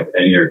learned until like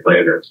 10 years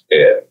later.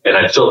 Yeah. And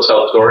I still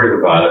tell stories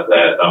about it,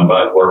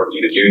 about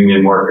working with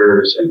union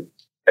workers and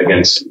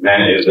against the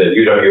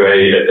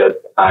UWA at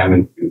that time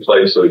and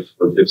place was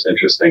just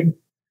interesting.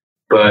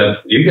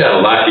 But you got a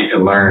lot you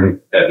can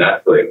learn at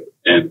Netflix.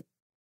 And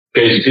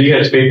okay, can you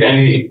guys speak to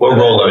any? What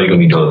role are you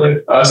going to be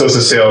doing? So it's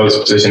a sales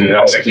position. And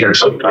I was like,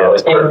 that's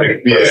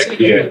perfect.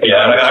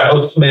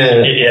 Man.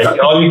 Yeah,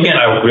 all you can.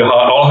 I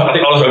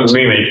think all of us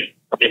agreement.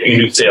 If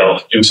you do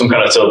sales, do some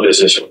kind of sales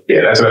business.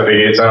 Yeah, that's what I think.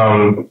 It's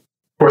of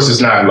course,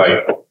 it's not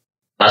like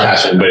my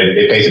passion, but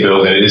it pays the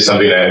bills, and it is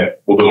something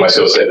that will build my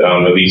skill set.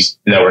 At least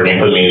networking,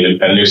 put me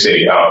in a new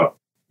city.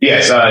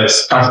 It's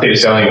consultative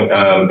selling,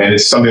 and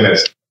it's something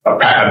that's a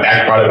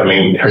back product. I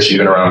mean, Hershey's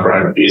been around for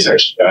 100 years.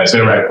 It's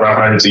been around for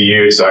hundreds of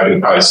years, so I can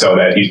probably sell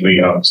that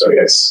easily. So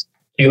yes.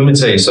 Let me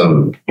tell you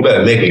something. You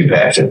better make it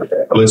passion. I'm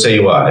going to tell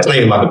you why. It's not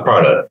even about the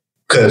product,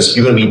 because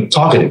you're going to be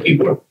talking to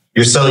people.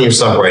 You're selling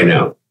yourself right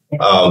now.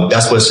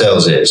 That's what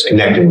sales is: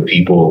 connecting with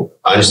people,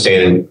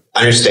 understanding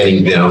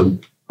them,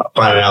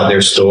 finding out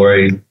their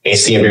story, and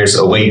seeing if there's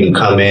a way you can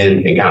come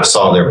in and kind of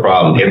solve their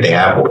problem if they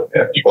have one,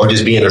 or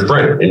just being a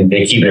friend and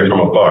keeping it from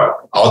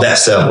afar. All that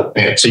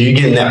selling. So you're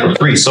getting that for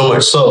free. So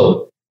much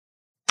so,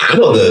 I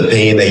know the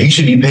opinion that you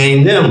should be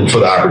paying them for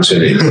the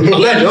opportunity.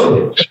 I'm not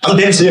joking. I'm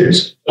dead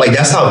serious. Like,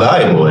 that's how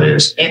valuable it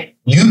is.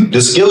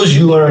 The skills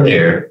you learn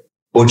there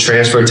will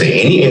transfer to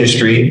any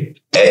industry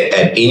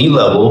at any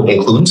level,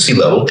 including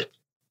C-level.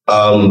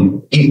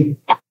 It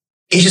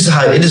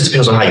just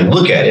depends on how you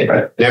look at it.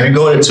 Right? Now, if you're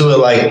going into it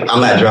like,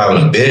 I'm not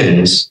driving a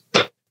Benz,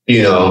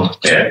 you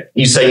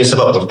set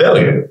yourself up for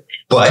failure.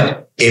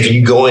 But if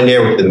you go in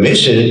there with the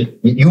mission,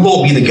 you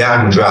won't be the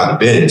guy who drives the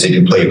Benz if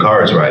you play your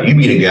cards right. You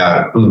be the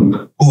guy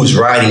who's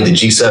riding the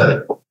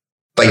G7.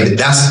 Like,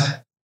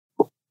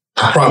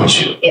 I promise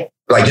you. Yeah.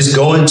 Like, just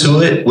go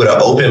into it with an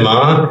open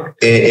mind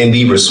and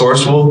be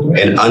resourceful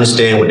and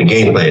understand what the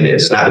game plan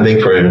is. It's not to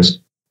make friends.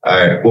 All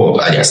right. Well,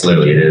 I guess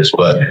literally it is,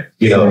 but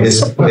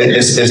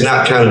it's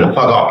not kind of the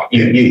fuck off.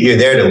 You're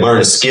there to learn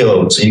a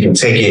skill so you can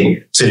take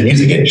it to the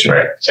music industry.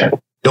 Right.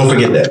 Don't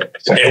forget that.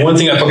 And one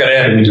thing I forgot to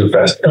add, and do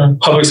fast.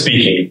 Public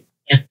speaking.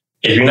 Yeah.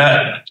 If you're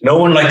not, no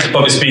one likes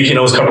public speaking,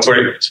 no one's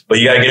comfortable, but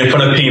you got to get in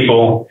front of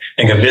people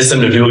and convince them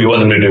to do what you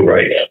want them to do.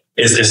 Right.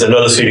 It's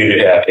another city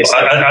to have.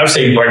 I would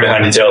say right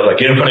behind the tail, like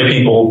get in front of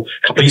people,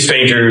 complete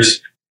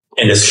strangers,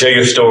 and just share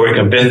your story,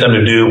 convince them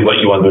to do what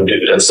you want them to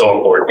do. That's so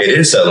important. It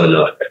is selling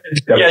up.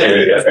 You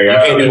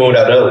can't do one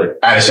without other.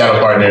 I had a shadow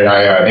partner.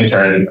 I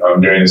interned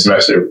during the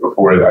semester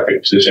before I took the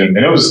position, and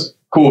it was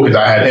cool because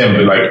I had him.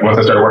 But like once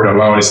I started working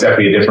alone, it's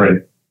definitely a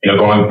different,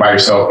 going by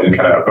yourself and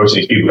kind of approaching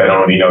these people that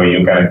don't really know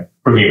you, kind of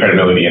proving your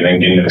credibility, and then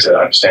getting them to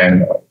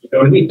understand.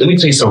 Let me tell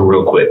you something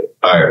real quick.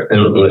 All right,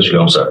 and let you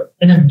go. I'm sorry.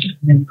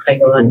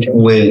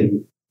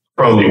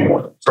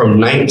 From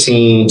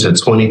 19 to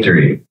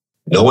 23.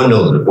 No one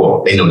knows it.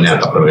 Well, they know now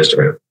on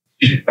Instagram.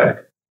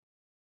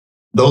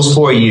 Those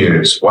 4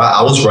 years, while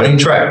I was running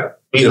track,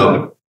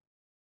 the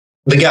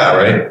guy,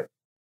 right?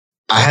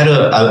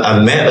 I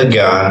met a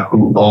guy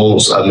who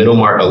owns a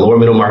lower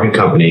middle market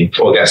company.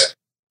 Well, I guess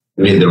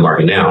middle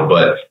market now,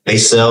 but they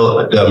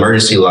sell the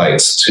emergency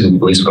lights to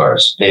police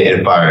cars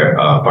and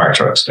fire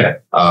trucks.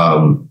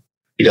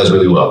 He does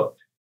really well.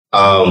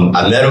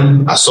 I met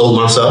him. I sold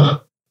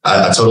myself.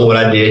 I told him what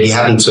I did. He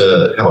happened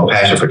to have a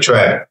passion for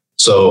track.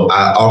 So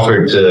I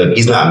offered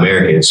he's not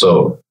American,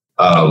 so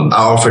I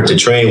offered to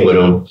train with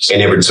him,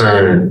 and in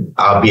return,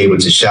 I'll be able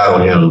to shadow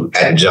him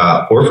at the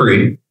job for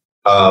free.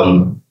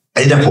 I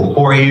did that for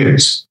 4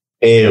 years.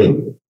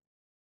 And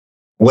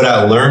what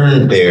I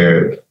learned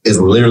there is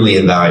literally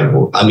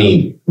invaluable. I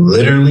mean,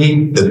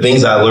 literally, the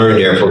things I learned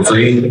there for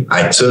free,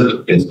 I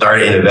took and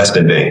started an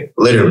investment bank.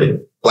 Literally.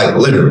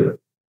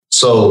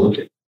 So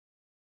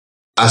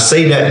I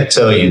say that to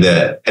tell you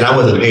that, and I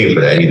wasn't paid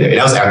for that either. And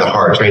that was after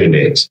hard training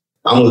days.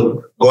 I'm going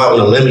to go out on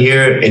a limb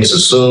here and just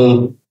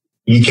assume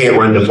you can't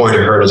run the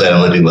 400 hurdles at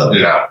Olympic level.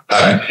 No. All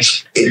right.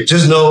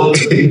 Just know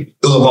it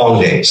was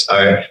long days. All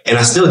right. And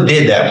I still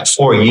did that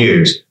for 4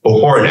 years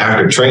before and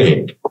after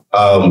training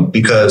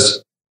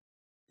because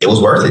it was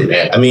worth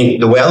it. I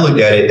mean, the way I looked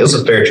at it, it was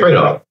a fair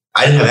trade-off.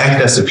 I didn't have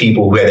access to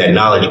people who had that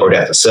knowledge or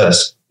that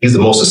success. He's the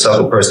most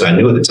successful person I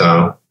knew at the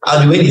time.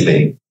 I'll do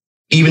anything,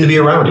 even to be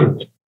around him.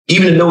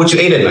 Even to know what you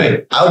ate at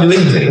night. I'll do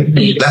anything.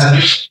 You kind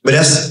of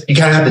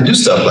have to do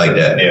stuff like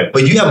that. Yeah.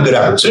 But you have a good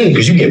opportunity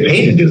because you get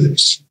paid to do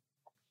this.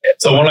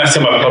 So one last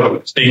thing about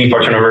public speaking,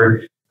 part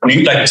number, when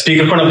you like speak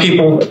in front of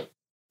people,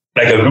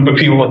 like a group of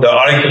people, the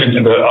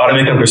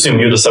audience can presume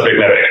you're the subject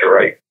matter expert,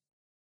 right?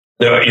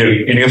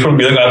 You're going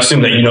to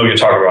assume that you know what you're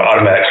talking about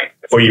automatically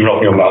before you even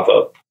open your mouth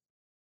up.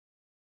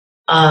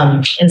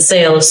 In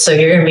sales, so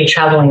you're going to be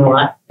traveling a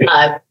lot.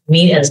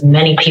 Meet as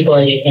many people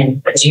as you can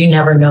because you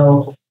never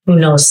know who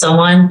knows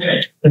someone,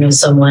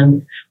 because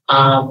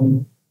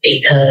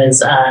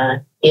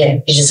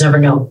you just never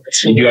know.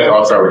 You guys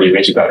all start with you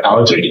mentioned about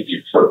college, or did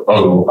you? For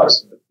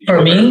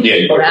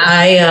me,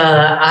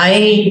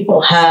 I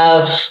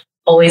have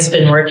always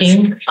been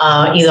working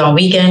either on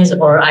weekends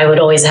or I would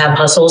always have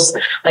hustles,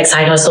 like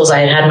side hustles.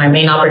 I had my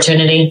main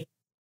opportunity,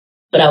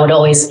 but I would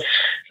always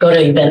go to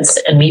events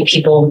and meet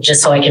people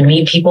just so I can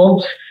meet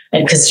people.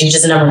 And because you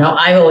just never know.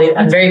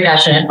 I'm very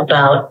passionate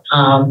about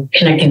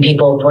connecting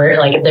people where,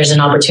 like, if there's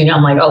an opportunity,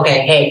 I'm like,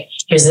 okay, hey,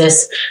 here's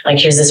this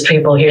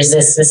people, here's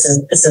this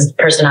is the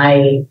person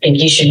I think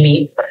you should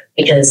meet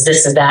because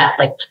this is that.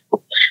 Like,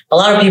 a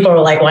lot of people are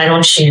like, why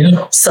don't you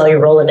sell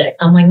your Rolodex?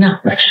 I'm like, no.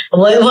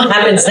 What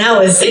happens now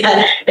is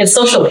that it's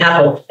social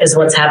capital is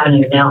what's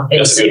happening now.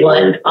 It's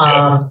what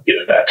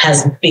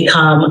has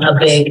become a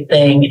big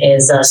thing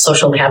is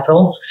social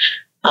capital.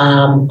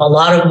 A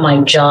lot of my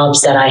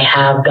jobs that I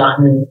have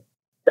gotten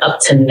up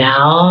to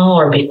now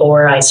or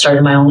before I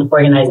started my own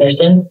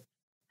organization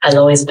has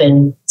always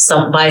been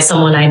by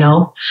someone I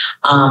know.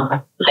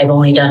 I've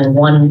only done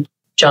one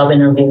job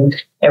interview.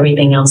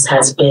 Everything else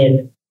has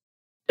been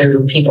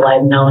through people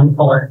I've known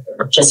or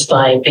just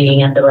by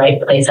being at the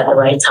right place at the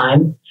right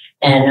time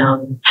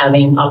and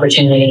having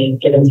opportunity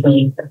given to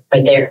me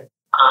right there.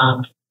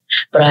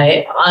 But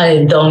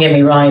I don't get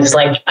me wrong. It's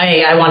like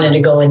I wanted to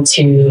go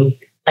into,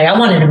 like, I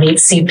wanted to meet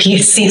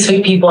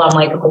C-suite people. I'm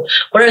like,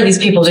 what are these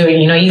people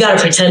doing? You know, you got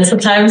to pretend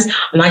sometimes.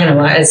 I'm not going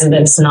to lie.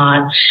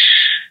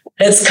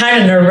 It's kind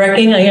of nerve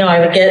wracking. You know,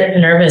 I would get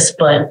nervous,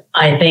 but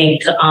I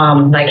think,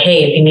 like,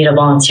 hey, if you need a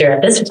volunteer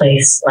at this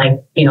place,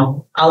 like, you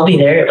know, I'll be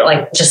there,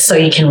 like, just so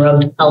you can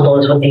rub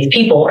elbows with these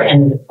people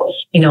and,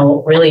 you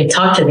know, really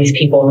talk to these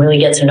people and really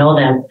get to know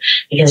them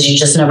because you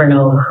just never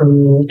know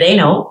who they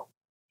know.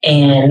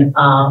 And,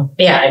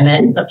 I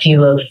met a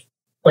few of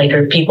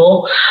Laker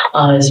people,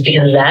 is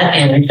because of that.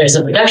 And there's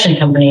a production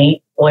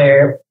company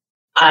where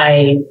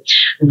I'm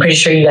pretty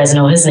sure you guys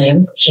know his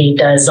name. He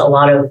does a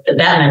lot of the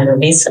Batman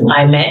movies.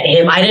 I met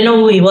him. I didn't know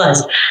who he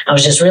was. I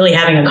was just really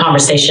having a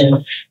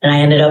conversation and I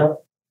ended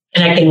up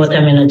connecting with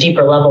him in a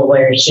deeper level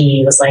where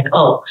he was like,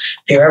 oh,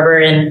 if you're ever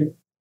in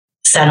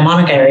Santa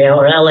Monica area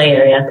or LA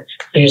area,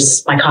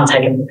 here's my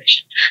contact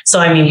information. So,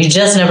 I mean, you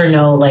just never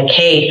know, like,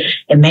 hey,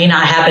 it may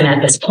not happen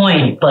at this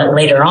point, but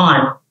later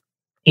on,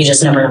 you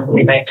just never know,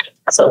 right?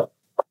 So,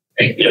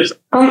 I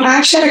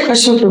actually had a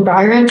question for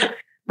Byron.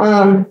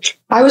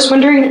 I was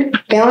wondering,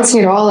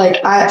 balancing it all,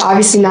 like, I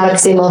obviously not at the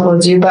same level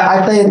as you, but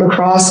I played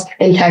lacrosse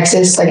in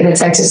Texas, like in the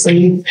Texas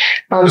League.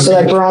 So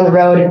like we're on the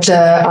road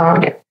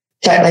to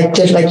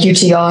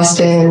UT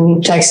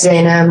Austin, Texas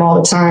A&M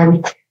all the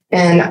time.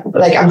 And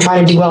like, I'm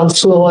trying to do well in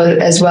school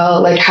as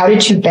well. Like, how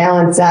did you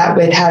balance that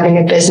with having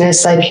a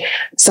business? Like,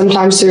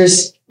 sometimes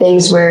there's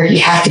things where you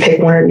have to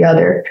pick one or the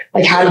other.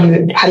 Like, how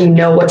do you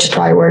know what to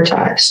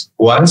prioritize?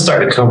 Well, I didn't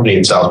start a company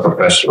until I was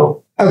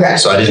professional. Okay.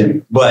 So I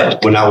didn't,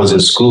 but when I was in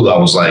school, I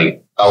was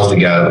the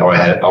guy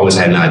that always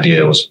had an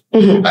idea. I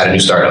had a new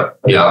startup.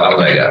 You know, I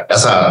was that guy.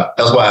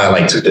 That's why I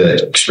like took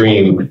the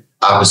extreme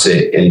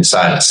opposite and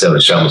decided to sell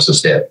the shovels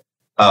instead.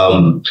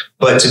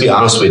 But to be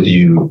honest with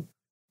you,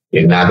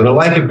 you're not going to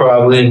like it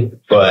probably,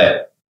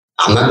 but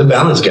I'm not the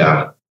balance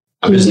guy.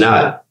 I'm just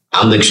not.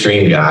 I'm the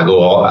extreme guy.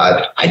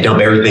 I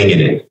dump everything in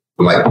it.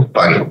 I'm like,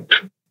 fuck it.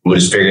 We'll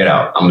just figure it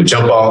out. I'm going to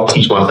jump off,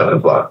 teach myself to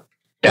fly.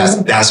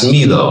 That's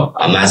me though.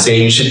 I'm not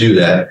saying you should do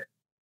that.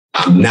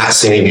 I'm not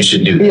saying you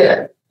should do that.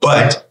 Yeah.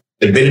 But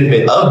the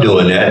benefit of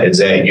doing that is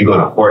that you're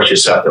going to force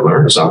yourself to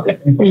learn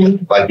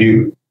something. Like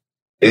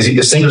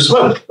it's sink or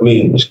swim. I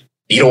mean,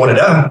 you don't want to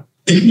die.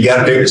 You got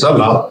to figure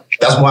something out.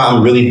 That's why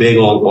I'm really big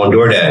on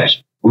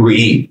DoorDash, Uber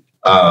Eats,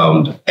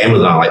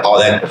 Amazon, like all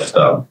that kind of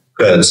stuff.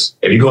 Because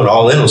if you're going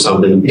all in on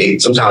something,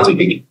 sometimes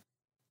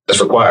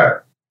that's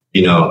required.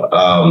 You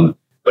know.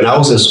 When I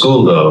was in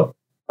school though,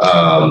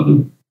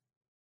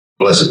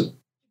 listen,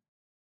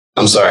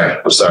 I'm sorry.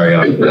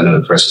 I know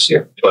the press is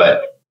here,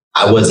 but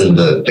I wasn't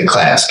the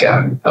class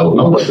guy. I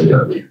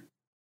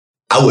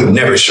would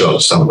never show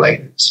up something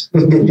like this.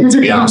 To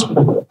be honest with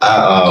you,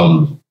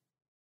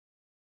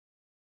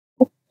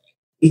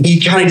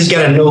 you kind of just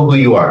got to know who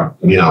you are.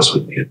 To be honest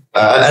with you,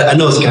 I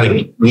know it's kind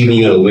of leaving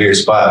you in a weird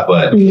spot,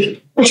 but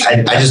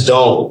I just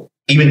don't.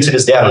 Even to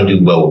this day, I don't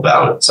do well with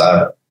balance.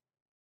 I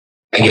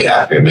get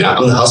after it, man.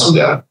 I'm the hustle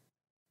guy.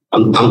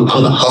 I'm the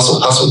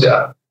hustle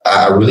guy.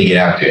 I really get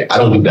after it. I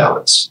don't do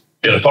balance.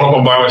 Yeah, the follow-up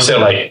on Byron said,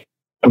 like,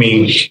 I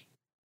mean,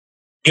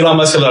 Elon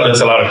Musk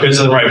does a lot of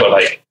criticism, right? But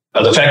like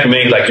the fact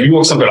remains, like, if you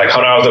work something like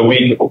 100 hours a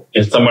week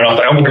and somewhere else,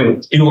 like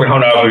he's working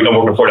 100 hours a week, I'm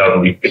working 40 hours a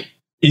week.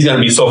 He's going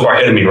to be so far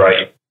ahead of me,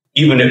 right?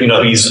 Even if, you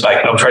know, he's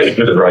like, I'm trying to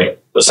do it, right?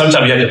 But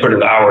sometimes you have to put in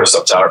the hours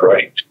sometimes,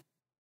 right?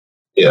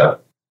 Yeah.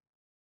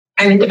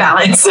 I'm into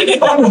balance. I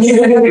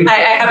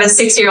have a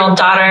 6-year-old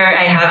daughter.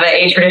 I have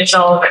a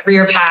traditional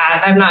career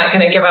path. I'm not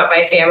going to give up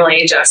my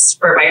family just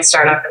for my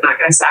startup. I'm not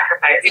going to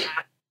sacrifice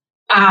that.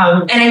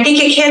 And I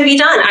think it can be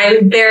done.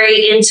 I'm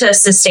very into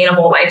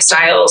sustainable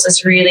lifestyles.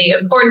 It's really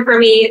important for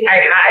me.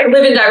 I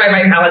live and die by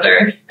my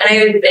calendar. And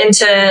I'm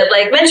into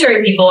like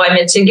mentoring people. I'm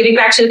into giving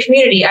back to the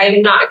community.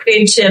 I'm not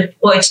going to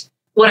put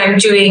what I'm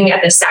doing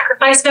at the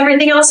sacrifice of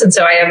everything else. And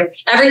so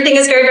everything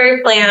is very,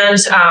 very planned.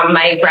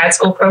 My grad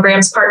school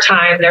program's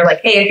part-time. They're like,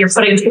 hey, if you're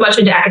putting too much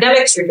into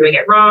academics, you're doing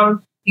it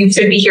wrong. You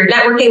should be here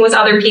networking with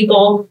other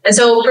people. And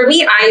so for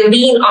me, I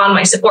lean on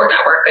my support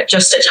network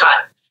just a ton.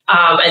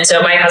 And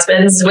so my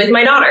husband's with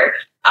my daughter.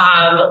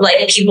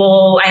 Like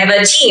people, I have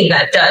a team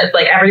that does,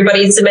 like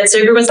everybody submits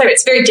their group assignment.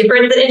 It's very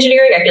different than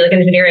engineering. I feel like in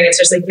engineering, it's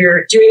just like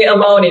you're doing it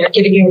alone and you're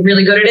getting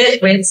really good at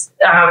it. With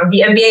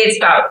the MBA,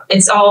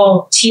 it's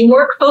all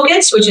teamwork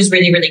focused, which is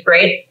really, really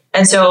great.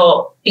 And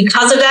so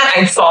because of that,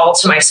 I fall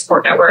to my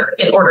support network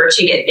in order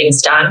to get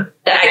things done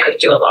that I could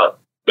do alone.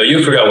 But you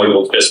figure out what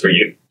works best for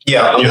you.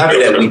 Yeah, I'm happy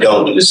that we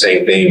don't do the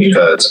same thing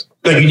because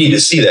you need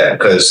to see that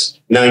because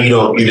now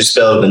you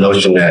dispel the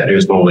notion that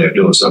there's one way of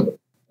doing something.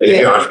 And if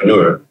you're an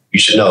entrepreneur, you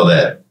should know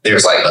that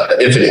there's like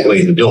infinite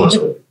ways of doing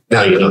something.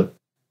 Now you know.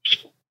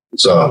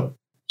 So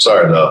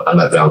sorry though, I'm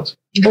not down. So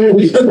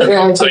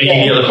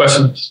any other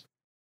questions?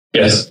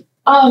 Yes.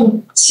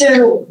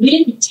 So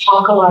we didn't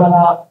talk a lot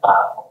about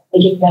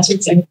like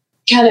investments and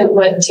kind of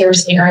what Sarah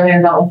was saying earlier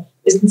about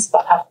business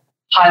that have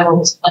high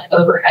levels of like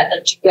overhead.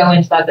 That you go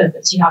into that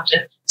business, you have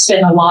to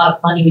spend a lot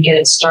of money to get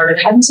it started.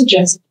 How do you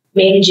suggest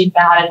managing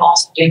that and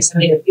also doing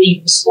something like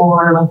being in school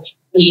or like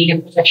being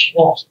a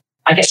professional?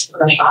 I guess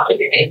for a job if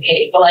you're getting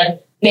paid, but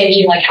like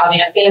maybe like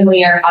having a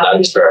family or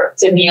having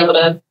to be able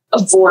to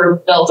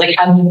afford bills, like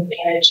how do you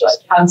manage like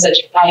having such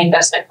high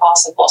investment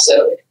costs and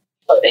also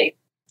living?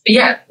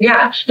 Yeah.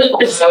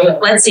 So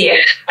let's see.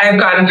 I've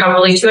gotten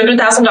probably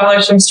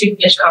 $200,000 from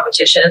student pitch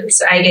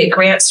competitions. I get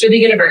grants through the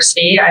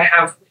university. I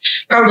have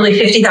probably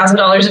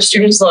 $50,000 of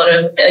student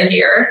loan a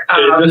year.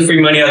 There's free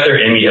money out there,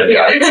 Amy. I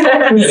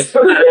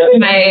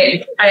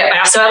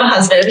also have a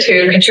husband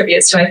who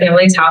contributes to my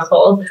family's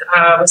household.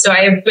 So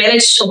I've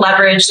managed to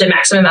leverage the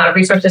maximum amount of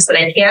resources that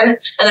I can. And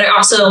then I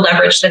also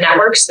leverage the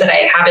networks that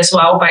I have as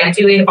well by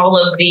doing all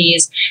of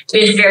these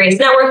various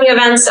networking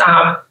events.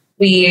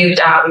 We've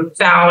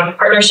found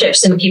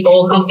partnerships and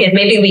people who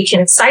we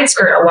can side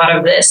skirt a lot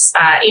of this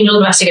angel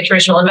investing and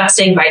traditional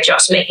investing by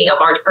just making a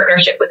large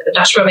partnership with an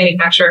industrial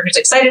manufacturer who's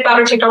excited about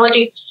our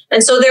technology.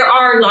 And so there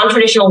are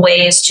non-traditional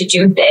ways to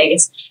do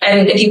things.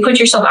 And if you put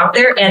yourself out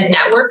there and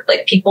network,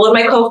 like people in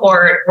my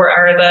cohort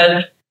are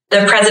the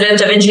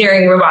president of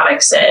engineering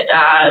robotics at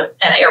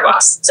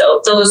Airbus.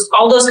 So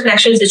all those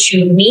connections that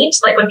you meet,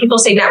 like when people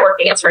say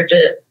networking, it's hard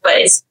to, but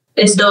it's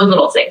those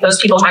little things,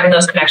 those people having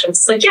those connections.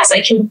 It's like, yes,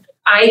 I can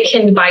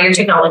buy your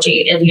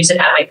technology and use it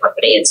at my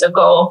company. And so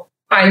go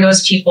find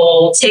those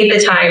people, take the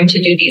time to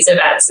do these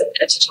events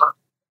and to talk.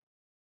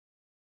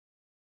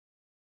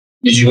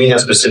 Did you mean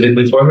that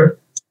specifically for her?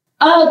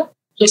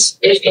 Just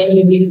if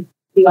any of you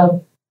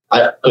know.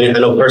 I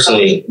know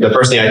personally, the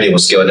first thing I did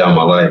was scale down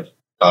my life.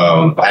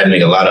 I had to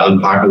make a lot of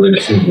unpopular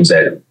decisions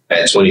at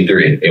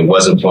 23. It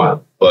wasn't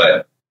fun,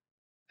 but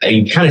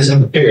you kind of just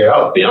have to figure it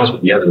out. To be honest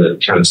with you, you have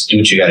to kind of do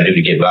what you got to do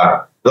to get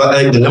by.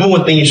 But the number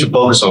one thing you should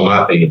focus on,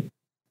 my opinion,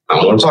 I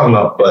don't know what I'm talking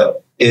about,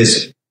 but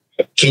is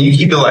can you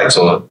keep the lights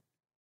on?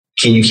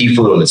 Can you keep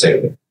food on the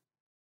table?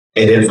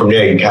 And then from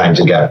there, you kind of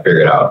just got to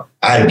figure it out.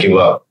 I had to give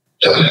up.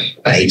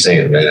 I hate saying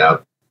it right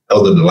now. I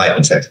lived in life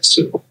in Texas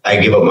too. I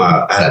had to give up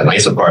I had a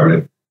nice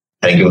apartment.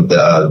 I had to give up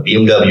the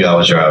BMW I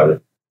was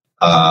driving.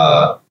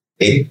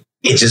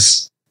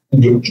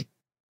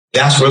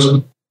 That's what's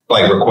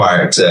like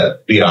required to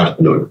be an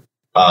entrepreneur.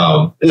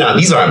 Now,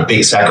 these aren't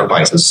big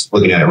sacrifices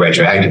looking at it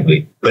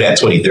retroactively, but at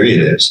 23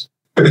 it is.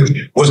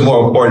 What's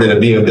more important than a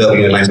BMW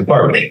and a nice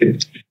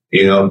apartment?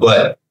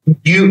 But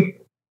you'll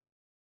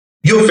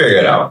figure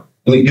it out.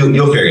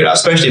 You'll figure it out,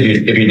 especially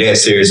if you're that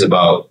serious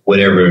about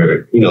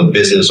whatever,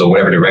 business or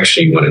whatever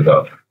direction you want to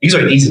go. These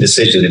are easy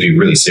decisions if you're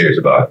really serious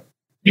about it.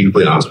 You can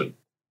put it on with.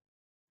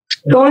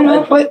 Going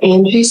off what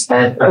Angie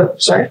said. Oh,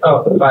 sorry.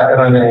 Oh, if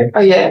I may.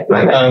 Oh, yeah.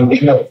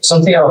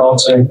 Something I would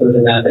also include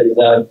in that is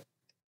that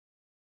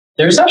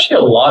there's actually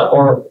a lot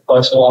more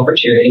flexible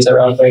opportunities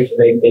around there to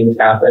make things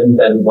happen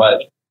than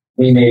what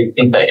we may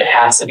think that it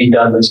has to be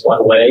done this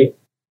one way.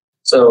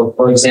 So,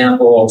 for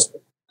example,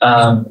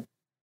 our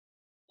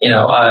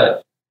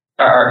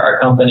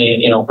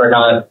company, we're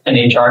not an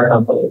HR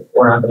company.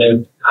 We're not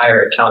going to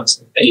hire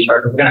accountants and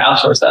HR. We're going to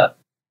outsource that.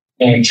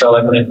 And so,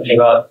 like, when I think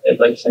about it,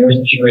 like, there's a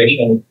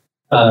situation,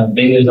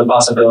 maybe there's a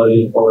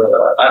possibility for,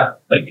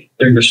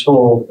 through your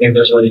school, maybe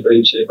there's a way for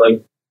you to,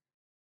 like,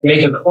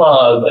 make a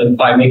club. And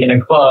by making a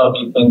club,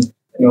 you can,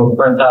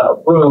 rent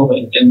out a room.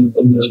 And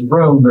in this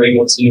room, you're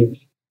able to do,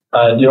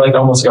 like,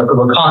 almost like a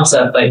proof of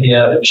concept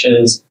idea, which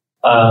is,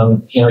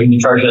 you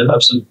charge a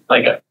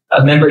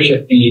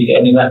membership fee.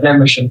 And in that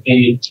membership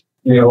fee,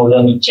 you're able to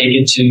then take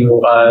it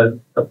to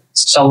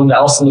someone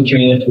else in the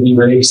community that will be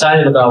very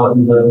excited about what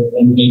you do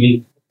and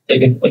maybe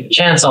take a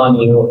chance on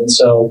you. And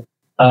so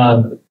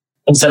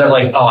instead of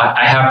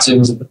I have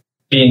to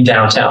be in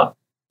downtown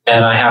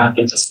and I have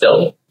to get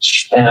distilled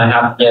and I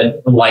have to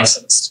get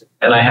licensed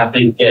and I have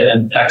to get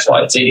an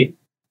XYZ.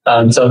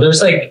 So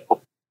there's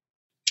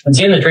I'm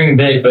seeing the dream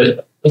big,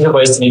 but think of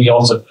ways to maybe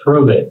also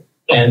prove it.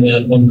 And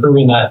then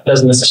proving that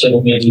doesn't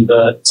necessarily mean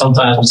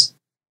sometimes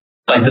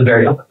the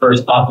very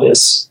first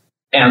obvious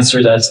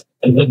answer that's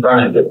in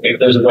front of you.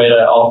 There's a way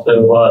to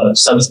also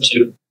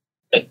substitute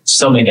and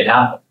still make it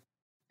happen.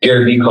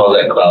 Gary Vee called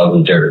that cloud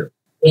and dirt.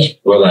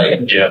 We're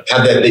have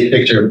that big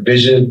picture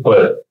vision,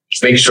 but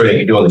make sure that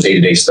you're doing the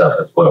day-to-day stuff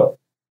as well.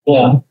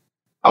 Yeah.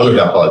 I don't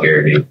know if I follow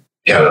Gary Vee.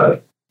 Yeah.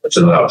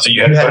 So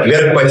you had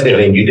a question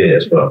and you did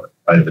as well.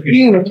 It's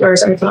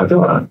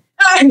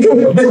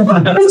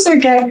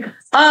okay.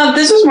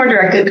 This was more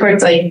directed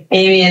towards like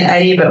Amy and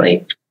Eddie, but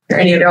like for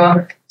any of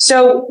y'all.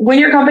 So when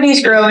your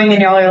company's growing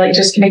and y'all are like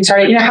just getting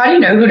started, how do you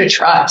know who to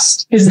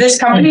trust? Because this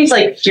company's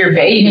like your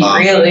baby,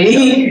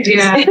 really.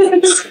 Yeah. If I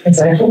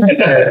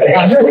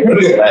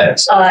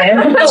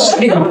can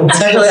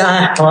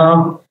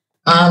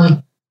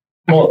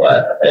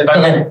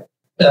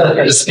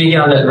speak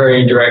on it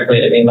very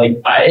directly, I mean, like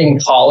in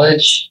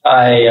college,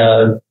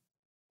 I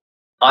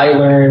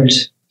learned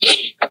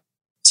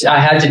I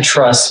had to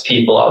trust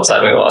people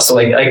outside my law. So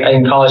like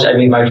in college, I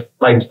made my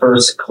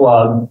first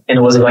club, and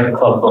it wasn't like a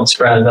club amongst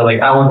friends.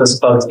 I want this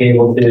club to be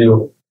able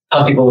to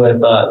help people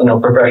with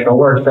professional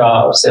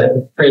workshops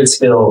and trade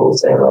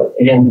skills, and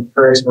again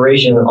for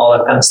inspiration and all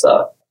that kind of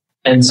stuff.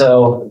 And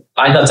so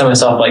I thought to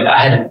myself, like I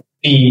had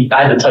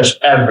to touch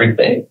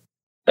everything.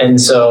 And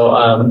so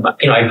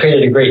I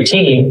created a great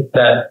team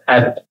that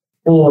had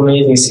full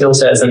amazing skill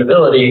sets and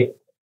ability,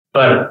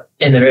 but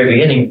in the very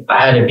beginning,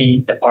 I had to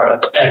be a part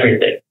of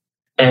everything.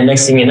 And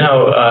next thing you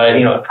know,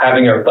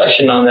 having a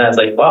reflection on that, it's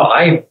like, wow,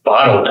 I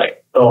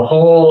bottlenecked the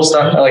whole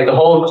stuff, like the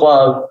whole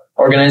club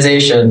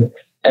organization.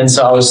 And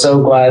so I was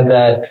so glad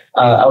that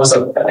I was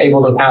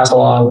able to pass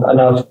along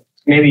enough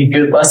maybe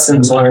good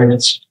lessons learned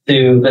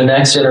to the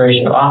next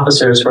generation of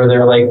officers, where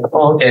they're like,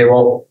 oh, okay,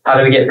 well, how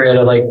do we get rid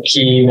of like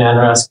key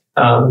man-risk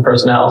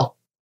personnel?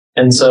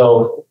 And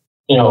so,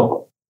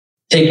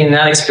 taking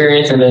that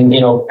experience and then,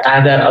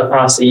 add that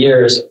across the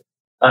years,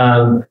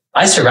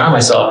 I surround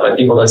myself by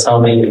people that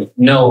tell me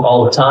no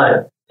all the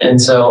time.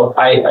 And so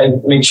I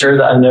make sure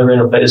that I'm never in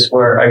a place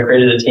where I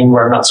created a team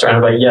where I'm not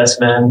surrounded by yes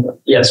men,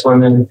 yes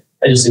women,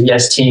 just a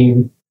yes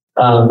team.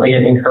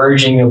 Again,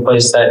 encouraging a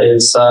place that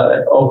is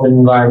open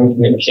environment,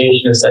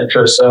 communication,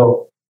 etc.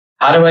 So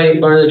how do I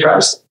learn to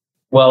trust?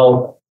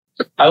 Well,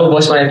 I will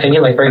voice my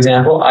opinion. Like, for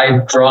example,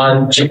 I've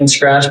drawn chicken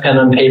scratch, pen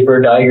on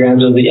paper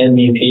diagrams of the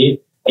MVP.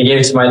 I gave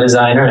it to my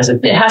designer. I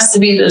said, it has to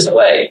be this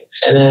way.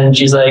 And then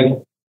she's like,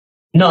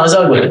 no, it's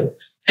ugly.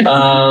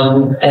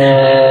 And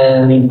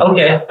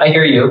okay, I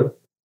hear you.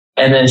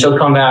 And then she'll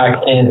come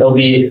back and it'll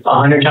be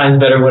 100 times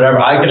better, whatever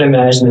I could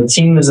imagine. The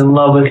team is in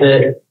love with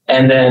it.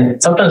 And then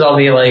sometimes I'll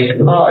be like,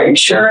 oh, are you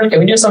sure? Can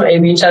we do some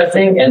A/B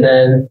testing? And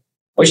then,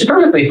 which is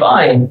perfectly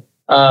fine.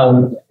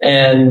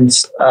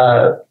 Guess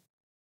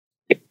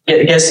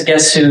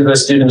who the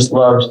students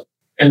loved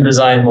and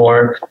designed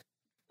more.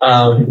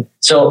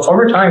 So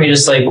over time, you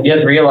have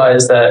to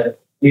realize that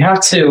you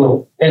have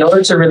to, in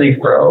order to really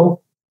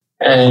grow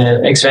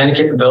and expand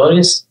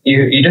capabilities,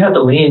 you do have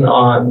to lean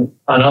on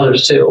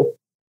others too.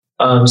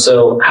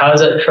 So how does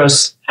that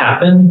trust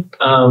happen?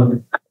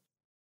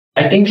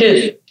 I think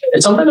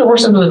it's something that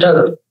works under the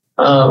desert.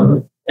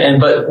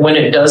 But when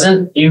it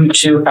doesn't, you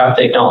too have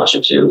to acknowledge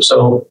it too.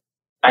 So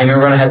I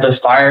remember when I had to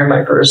fire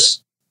my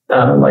first,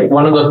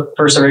 one of the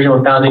first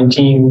original founding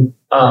team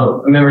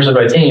members of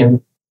my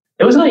team.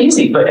 It was not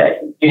easy, but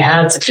you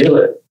had to do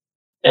it.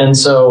 And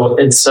so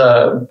it's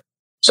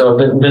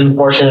been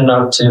fortunate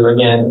enough to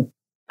again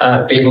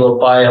be able to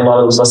apply a lot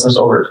of those lessons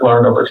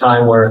learned over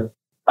time, where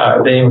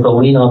being able to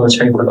lean on the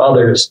strength of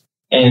others,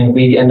 and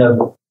we end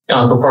up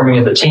performing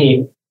as a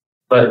team.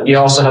 But you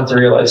also have to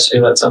realize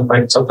too that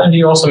sometimes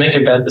you also make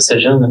a bad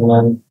decision, and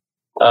then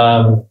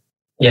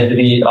you have to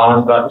be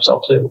honest about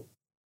yourself too.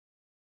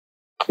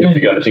 You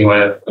got anything like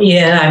that?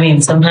 Yeah, I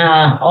mean,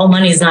 somehow all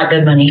money is not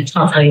good money.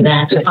 I'll tell you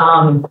that.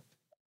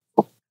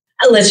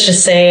 Let's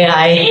just say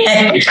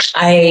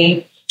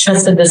I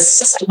trusted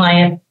this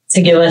client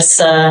to give us,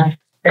 and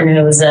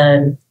it was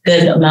a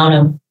good amount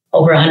of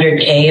over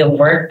 100K of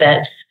work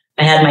that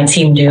I had my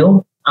team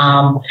do.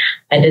 I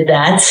did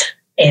that.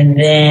 And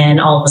then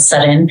all of a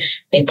sudden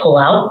they pull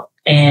out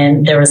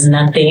and there was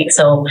nothing.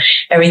 So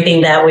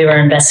everything that we were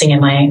investing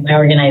in my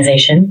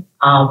organization,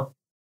 I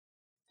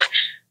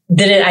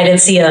didn't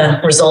see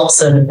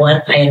results in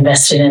what I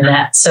invested in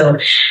that. So,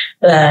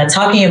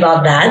 talking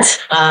about that,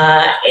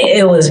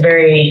 it was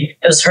very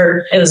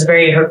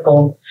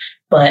hurtful.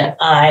 But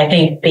I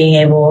think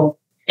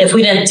if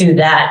we didn't do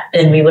that,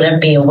 then we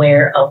wouldn't be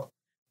aware of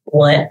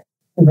what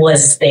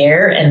was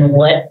there and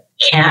what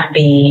can't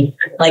be,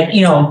 what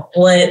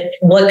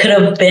could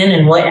have been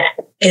and what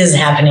is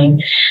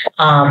happening.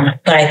 But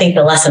I think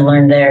the lesson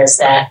learned there is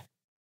that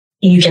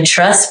you can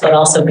trust, but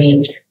also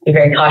be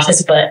very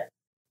cautious, but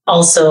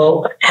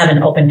also have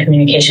an open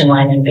communication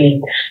line and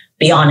be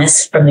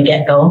honest from the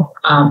get-go,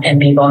 and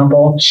be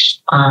vulnerable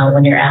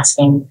when you're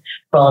asking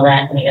for all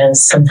that,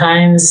 because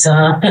sometimes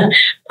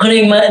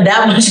putting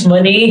that much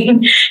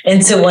money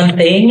into one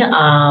thing,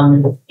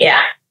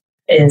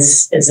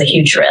 is a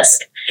huge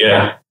risk.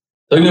 Yeah.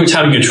 There's going to be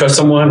time you can trust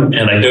someone,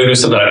 and don't do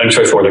something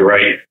untrustworthy,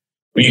 right?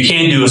 What you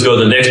can't do is go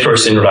to the next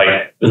person,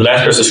 like, the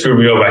last person screwed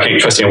me over, I can't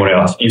trust anyone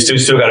else. You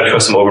still got to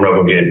trust them over and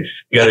over again.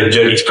 You got to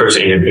judge each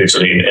person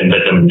individually and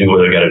let them do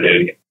what they got to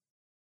do.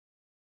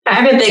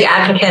 I'm a big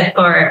advocate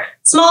for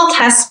small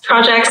test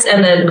projects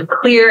and then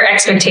clear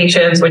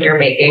expectations when you're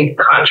making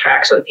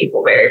contracts with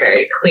people, very,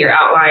 very clear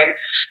outline.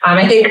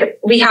 I think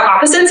we have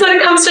opposites when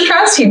it comes to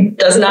trust. He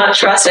does not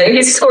trust. I think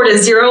he's scored a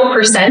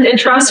 0% in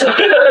trust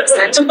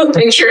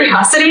and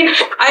curiosity.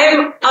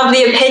 I'm of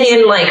the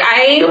opinion, like,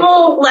 I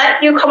will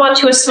let you come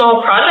onto a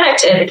small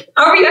project and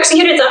however you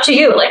execute it, it's up to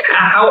you. Like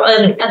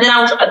and then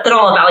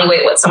I'll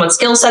evaluate what someone's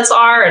skill sets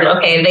are. And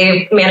okay,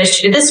 they managed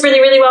to do this really,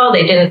 really well.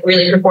 They didn't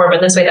really perform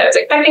in this way that I was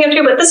expecting them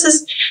to, but this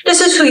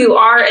is who you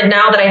are. And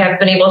now that I have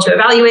been able to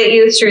evaluate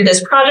you through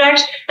this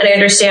project and I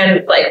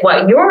understand like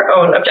what your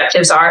own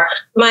objectives are,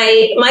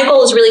 my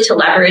goal is really to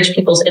leverage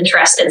people's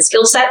interests and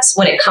skill sets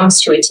when it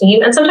comes to a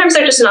team. And sometimes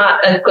they're just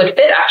not a good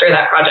fit after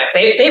that project.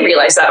 They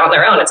realize that on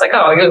their own. It's like,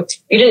 oh,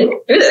 you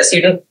didn't do this.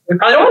 You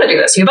probably don't want to do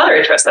this. You have other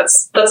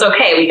interests. That's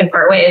okay. We can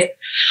part ways.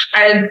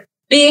 And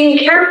being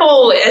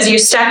careful as you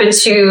step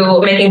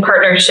into making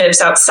partnerships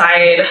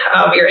outside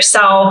of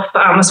yourself,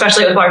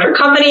 especially with larger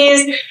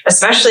companies,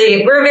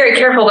 we're very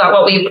careful about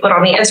what we put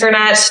on the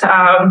internet.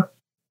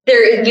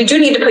 You do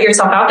need to put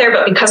yourself out there,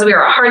 but because we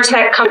are a hard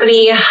tech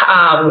company,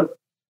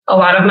 a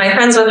lot of my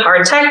friends with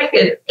hard tech,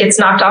 it gets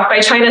knocked off by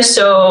China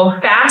so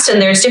fast.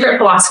 And there's different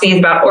philosophies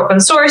about open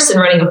source and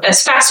running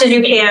as fast as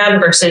you can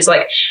versus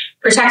like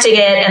protecting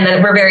it. And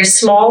then we're very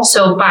small.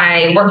 So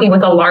by working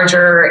with a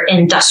larger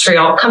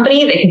industrial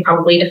company, they can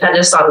probably defend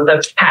us on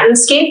the patent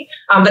scheme.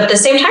 But at the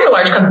same time, a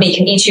large company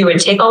can eat you and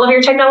take all of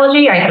your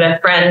technology. I had a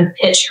friend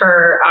pitch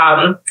her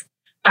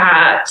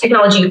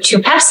technology to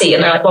Pepsi,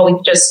 and they're like, well, we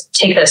could just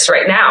take this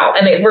right now.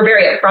 And they were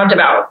very upfront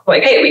about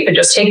like, hey, we could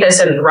just take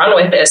this and run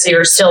with this.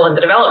 You're still in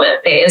the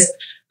development phase.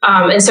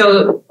 And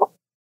so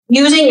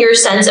using your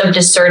sense of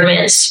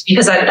discernment,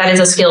 because that is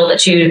a skill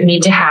that you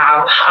need to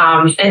have.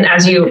 And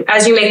as you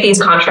make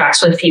these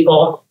contracts with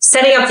people,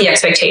 setting up the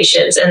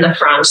expectations in the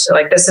front. So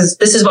like, this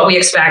is what we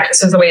expect.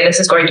 This is the way this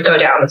is going to go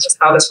down. This is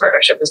how this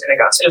partnership is going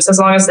to go. So just as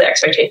long as the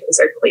expectations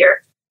are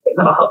clear,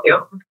 that'll help you.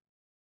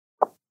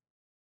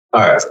 All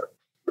right.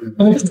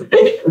 Listen,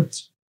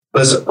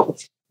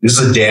 this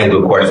is a damn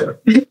good question.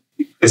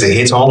 Because it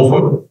hits home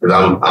for me.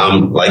 Because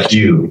I'm like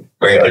you,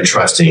 very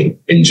untrusting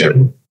in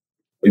general.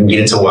 We can get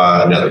into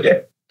why another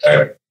day. All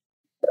right.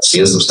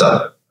 Seeing some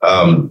stuff.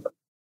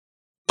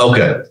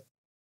 Okay.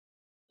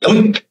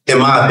 In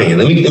my opinion,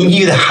 let me give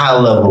you the high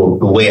level,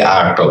 the way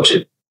I approach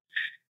it.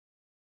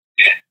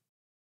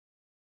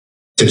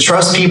 To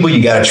trust people,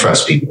 you got to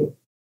trust people.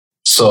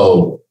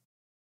 So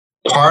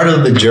part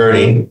of the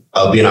journey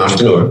of being an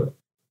entrepreneur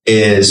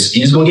is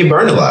you're just going to get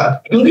burned a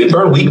lot. You're going to get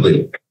burned weekly.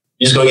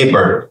 You're just going to get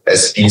burned.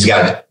 You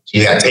got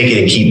to take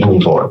it and keep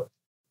moving forward.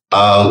 You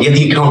have to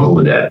get comfortable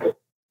with that.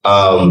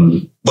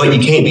 But you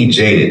can't be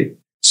jaded.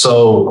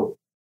 So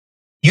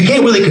you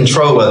can't really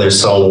control whether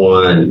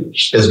someone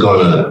is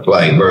going to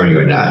like burn you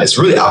or not. It's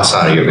really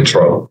outside of your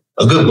control.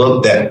 A good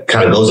book that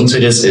kind of goes into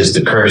this is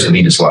The Courage to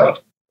Be Disliked.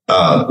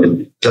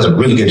 It does a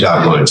really good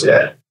job going into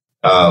that.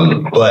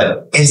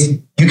 But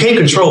you can't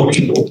control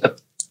people.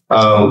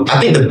 I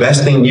think the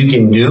best thing you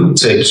can do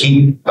to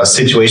keep a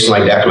situation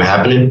like that from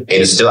happening, and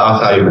it's still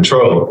outside your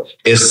control,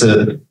 is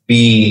to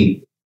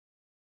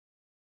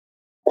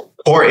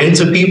pour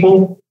into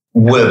people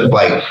with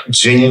like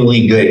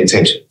genuinely good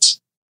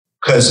intentions.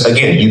 Because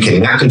again, you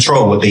cannot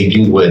control what they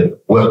do with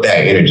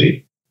that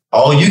energy.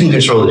 All you can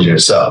control is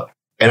yourself.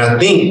 And I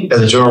think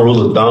as a general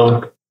rule of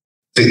thumb,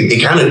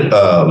 it kind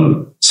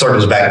of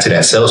circles back to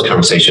that sales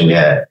conversation we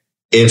had.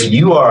 If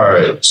you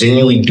are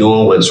genuinely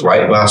doing what's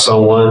right by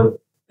someone,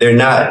 they're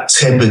not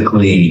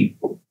typically,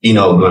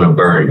 going to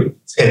burn you.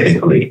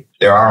 Typically,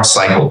 there are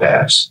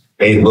psychopaths.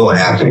 They will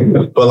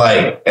happen. But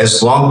like,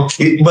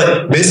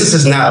 but business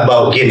is not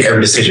about getting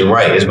every decision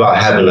right. It's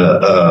about having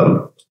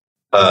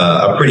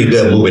a pretty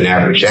good moving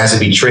average. It has to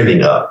be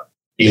trending up.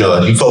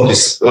 If you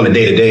focus on the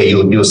day to day,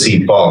 you'll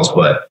see falls.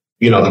 But,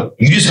 you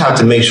just have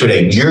to make sure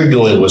that you're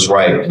doing what's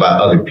right by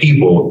other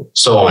people.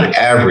 So on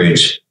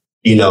average,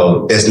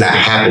 it's not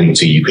happening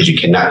to you because you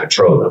cannot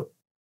control them.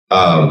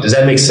 Does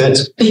that make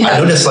sense? Yeah. I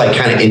know that's like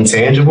kind of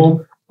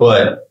intangible,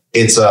 but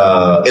it's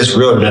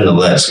real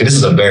nonetheless. This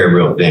is a very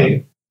real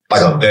thing.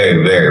 Like a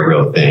very, very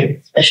real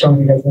thing. Especially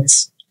in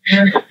business.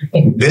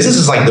 Business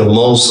is like the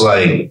most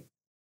like,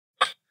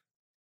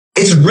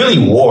 it's really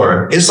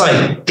war. It's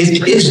like,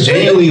 it's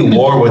genuinely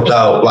war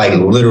without like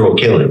literal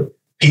killing.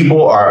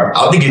 People are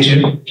out to get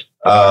you.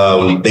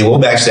 They will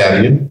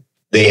backstab you.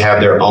 They have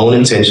their own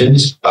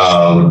intentions.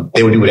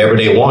 They will do whatever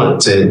they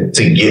want to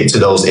get to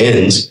those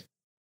ends.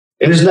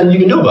 And there's nothing you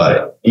can do about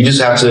it. You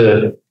just have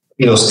to,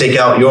 stake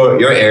out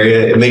your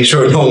area and make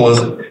sure no one's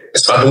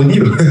fucking with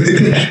you.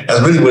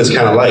 That's really what it's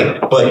kind of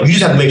like. But you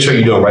just have to make sure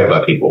you're doing right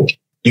by people.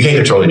 You can't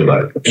control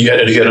anybody. You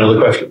got another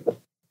question?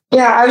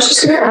 Yeah, I was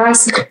just going to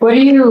ask, what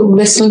do you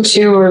listen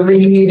to or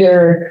read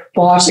or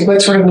watch? Like, what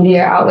sort of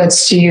media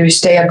outlets do you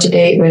stay up to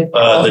date with?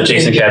 The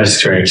Jason Cavness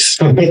Experience.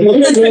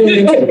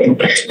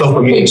 So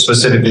for me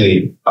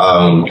specifically,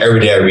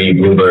 every day I read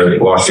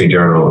Bloomberg, Wall Street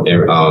Journal,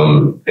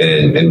 and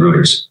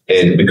Reuters.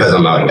 And because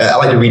I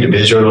like to read the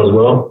Biz Journal as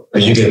well,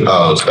 because you can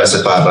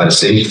specify by the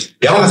city.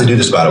 Y'all don't have to do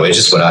this, by the way. It's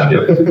just what I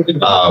do.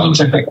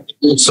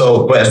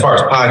 But as far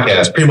as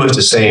podcasts, pretty much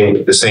the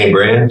same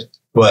brand,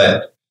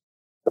 but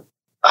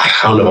I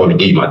don't know if I'm gonna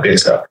give you my big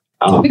stuff.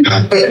 I don't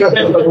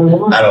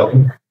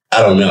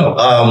know.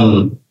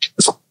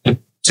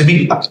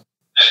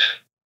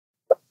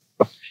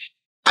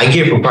 I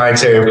get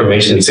proprietary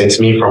information sent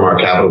to me from our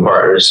capital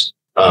partners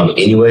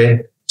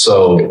anyway.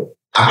 So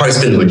I probably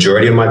spend the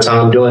majority of my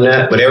time doing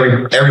that. But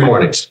every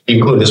morning,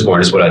 including this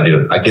morning, is what I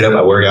do. I get up,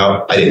 I work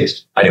out. I did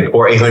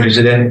 4 800s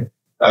today.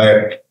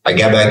 I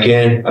got back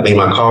in, I made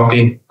my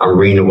coffee. I'm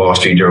reading the Wall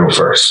Street Journal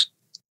first,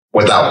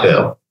 without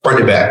fail, front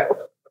to back.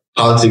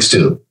 Politics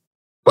too.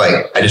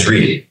 Like, I just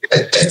read it.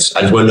 I just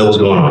want to know what's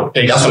going on.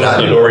 That's what I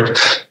do.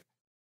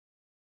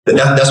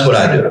 That's what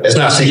I do. It's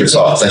not secret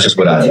sauce. That's just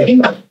what I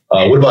do.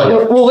 What about you?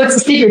 Well, what's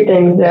the secret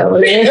thing though?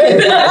 I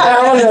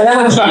don't know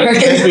that part.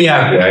 Catch me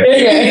after.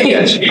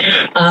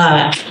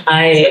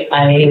 I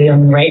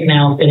am right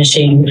now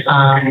finishing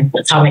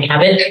Atomic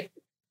Habit.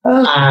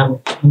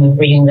 I'm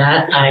reading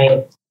that.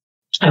 I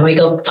wake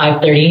up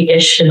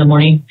 5:30-ish in the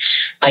morning.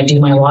 I do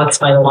my walks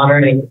by the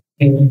water.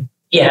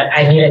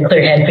 I need a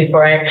clear head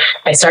before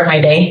I start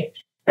my day.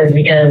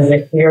 Because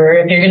if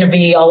you're going to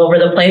be all over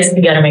the place,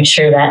 you got to make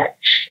sure that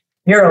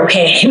you're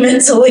okay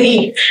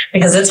mentally,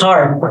 because it's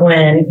hard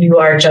when you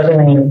are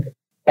juggling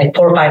like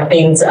 4 or 5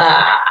 things.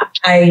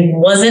 I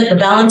wasn't the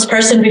balanced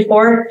person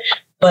before,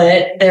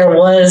 but there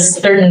was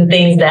certain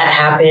things that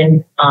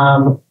happen.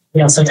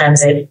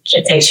 Sometimes it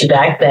takes you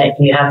back, that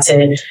you have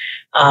to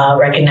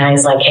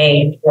recognize like,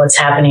 hey, what's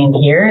happening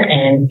here,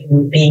 and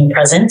being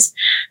present.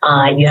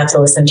 You have to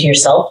listen to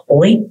yourself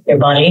fully, your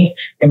body,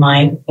 your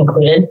mind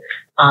included.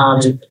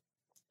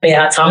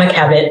 Atomic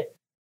Habit,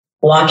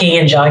 walking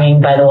and jogging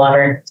by the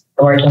water,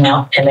 working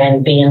out, and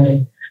then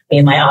being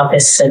in my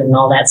office and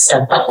all that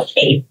stuff.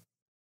 Hey.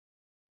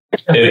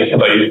 How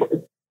about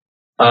you?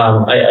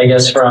 I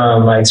guess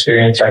from my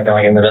experience back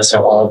going in the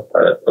investment world,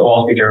 the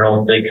Wall Street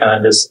Journal, they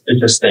kind of it's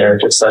just there,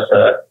 just such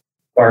a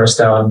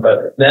cornerstone.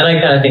 But then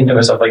I kind of think to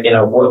myself, like,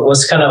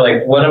 what's kind of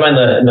like, what am I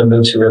in the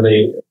mood to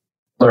really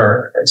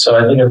learn? And so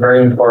I think a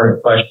very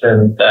important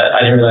question that I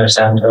didn't really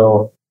understand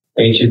until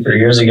maybe 2-3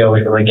 years ago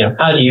was like,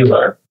 how do you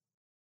learn?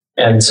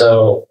 And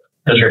so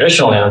the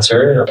traditional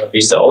answer, we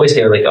used to always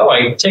hear like,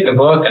 I take a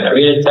book and I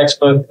read a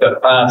textbook, go to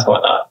class,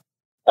 whatnot.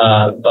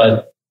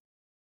 But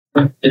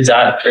is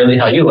that really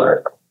how you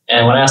learn?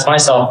 And when I asked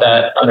myself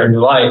that under new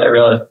light, I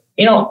realized,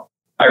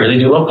 I really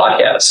do love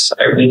podcasts.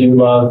 I really do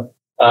love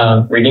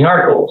reading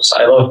articles.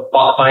 I love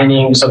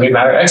finding subject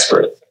matter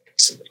experts,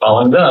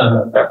 following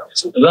them,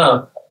 references to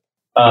them.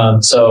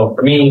 So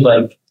for me,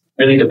 like,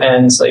 really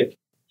depends. Like,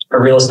 for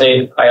real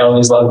estate, I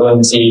always love going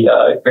to see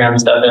Graham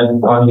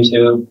Stephan on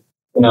YouTube.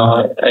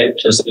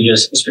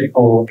 He's pretty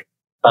cool.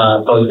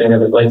 Probably been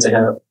able to relate to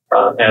him.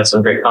 He has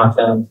some great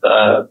content.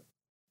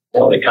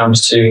 When it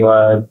comes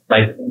to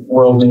like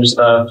world news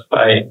stuff,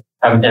 I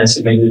have a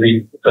tendency to maybe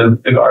read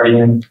the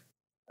Guardian.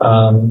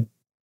 So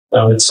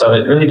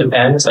it really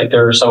depends. Like,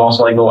 there are some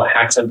also like little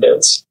hacks and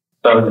bits.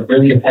 So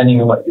really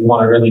depending on what you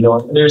want to really go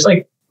into. There's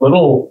like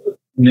little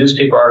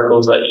newspaper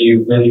articles that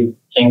you really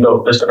can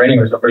go just for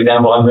anywhere. So for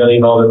example, I'm really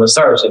involved in the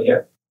startups in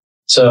here.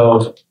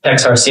 So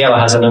Techstar Seattle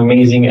has an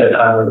amazing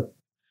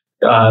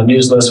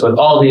news list with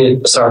all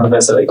the startup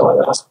events that are going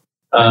on.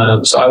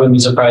 So I wouldn't be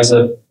surprised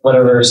if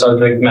whatever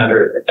subject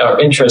matter or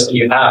interest that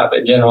you have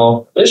in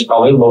general, there's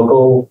probably a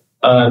local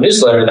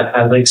newsletter that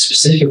has like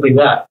specifically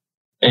that.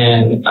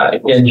 And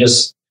again,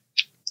 just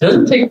it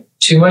doesn't take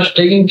too much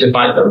digging to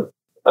find them,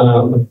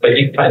 but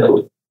you can find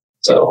them.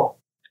 So,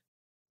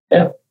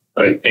 yeah.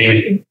 All right,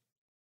 Amy.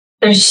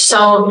 There's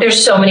so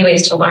many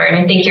ways to learn.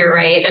 I think you're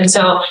right. And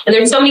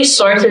there's so many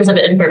sources of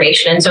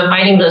information. And so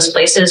finding those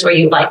places where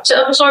you like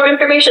to absorb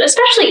information,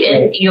 especially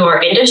in your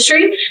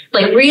industry,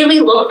 like really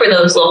look for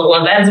those local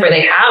events where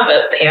they have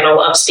a panel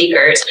of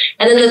speakers.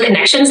 And then the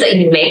connections that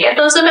you make at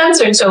those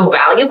events are so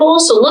valuable.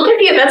 So look at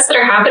the events that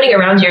are happening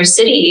around your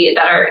city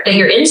that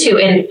you're into,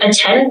 and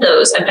attend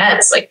those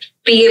events. Like,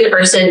 be a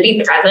person,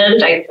 be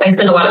present. I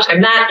spend a lot of time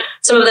that.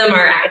 Some of them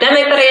are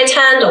academic that I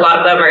attend. A lot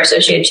of them are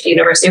associated to the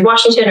University of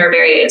Washington or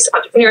various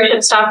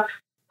entrepreneurship stuff.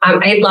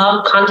 I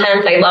love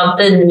content. I love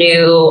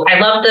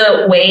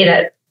the way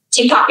that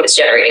TikTok is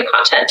generating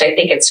content. I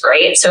think it's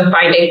great. So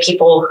finding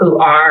people who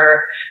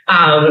are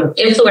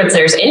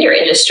influencers in your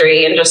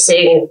industry and just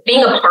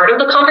being a part of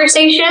the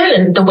conversation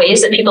and the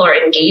ways that people are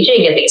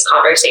engaging in these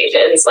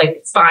conversations,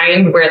 like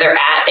find where they're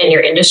at in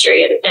your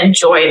industry and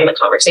join the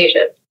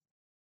conversation.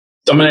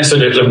 I'm going to answer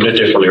it a little bit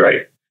differently,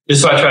 right? This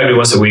is what I try to do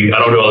once a week. I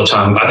don't do it all the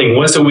time. I think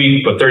once a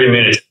week for 30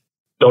 minutes,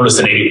 don't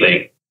listen to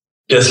anything.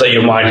 Just let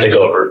your mind take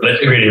over. Let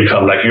the creative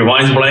come. Like, your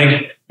mind's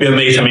blank, be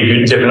amazed how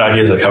many different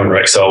ideas are coming,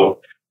 right? So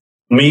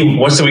Me,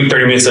 once a week,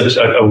 30 minutes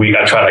a week,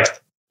 I try to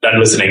not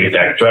listen to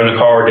anything. Driving the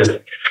car, just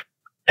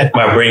let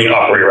my brain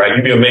operate, right?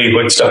 You'd be amazed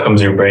what stuff comes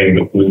in your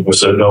brain with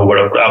so know what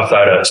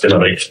outside of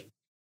stimulation.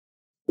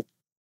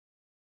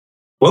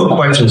 What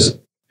questions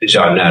did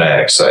y'all not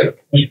ask?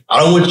 Like, I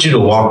don't want you to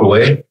walk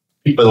away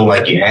feeling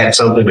like you had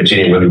something, but you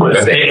didn't really want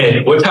to say.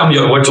 And what time's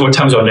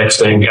your next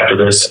thing after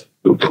this?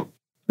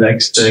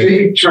 Next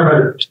thing.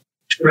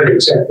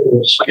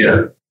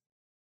 Yeah.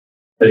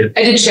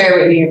 I did share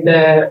with you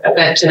the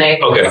event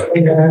tonight. Okay.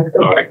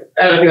 All right.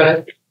 I don't know if you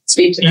want to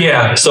speak to that.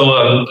 Yeah.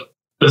 So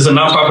there's a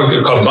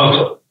nonprofit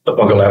called the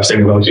Bunker Lab. So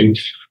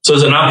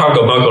there's a nonprofit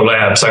called Bunker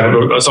Lab. So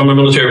I'm a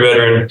military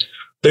veteran.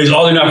 There's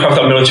all the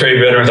nonprofit military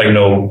veterans like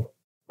no.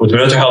 With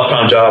mental health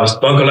found jobs,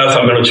 Bunker Labs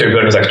have military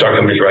veterans like start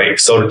companies, right?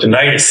 So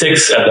tonight at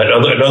 6 at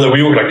another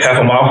we work like half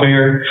a mile from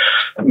here.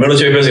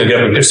 Military veterans gonna get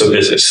up and pitch some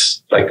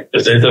business. Like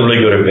it's a really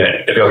good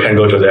event if y'all can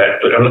go to that.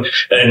 But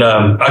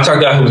I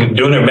talked to who's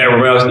doing it, Matt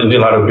Romero, and a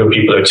lot of good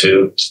people there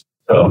too.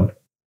 So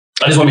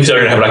I just want to be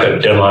sure to have like a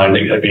deadline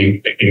that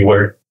be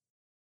anywhere.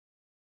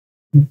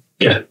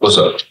 Yeah, what's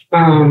up?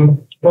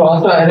 Well,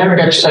 also, I never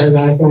got to tell you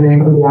guys. My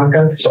name is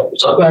Bianca.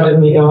 So glad to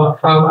meet y'all.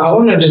 I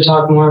wanted to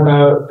talk more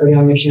about the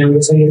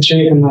cannabis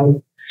industry. And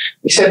like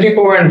you said,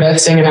 people were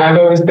investing, and I've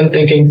always been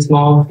thinking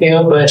small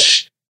scale, but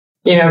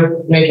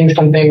making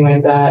something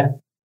like that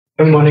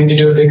and wanting to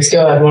do a big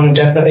scale, I'd want to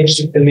definitely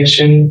keep the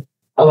mission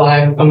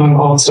alive among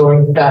all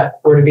stores if that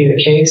were to be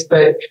the case.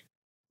 But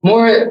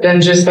more than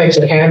just like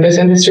the cannabis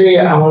industry,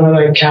 I want to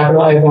like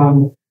capitalize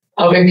on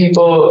helping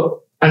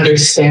people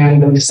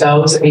understand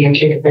themselves and their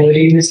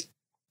capabilities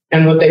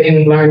and what they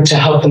can learn to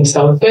help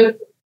themselves with.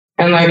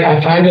 And like,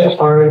 I find it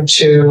hard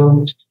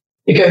to,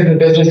 because the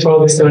business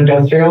world is so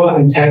industrial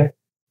and tech,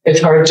 it's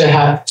hard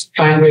to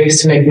find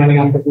ways to make money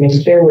off of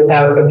nature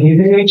without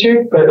abusing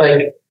nature, but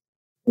like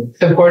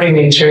supporting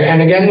nature.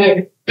 And again,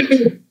 like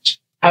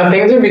how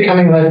things are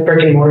becoming less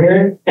brick and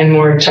mortar and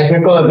more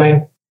technical, it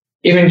might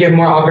even give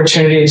more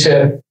opportunity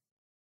to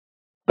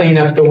clean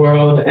up the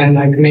world and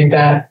like make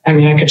that, I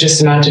could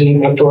just imagine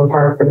an outdoor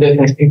park for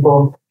business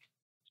people.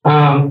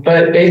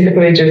 But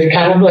basically just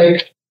kind of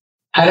like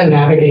how to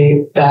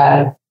navigate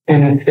that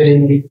in a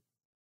city.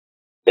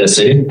 In a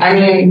city?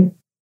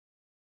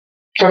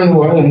 From New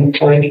Orleans,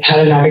 like how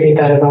to navigate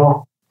that at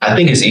all. I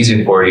think it's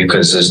easy for you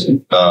because I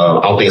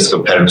don't think it's a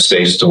competitive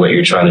space to what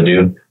you're trying to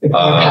do.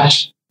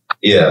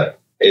 Yeah.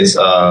 It's,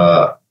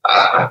 I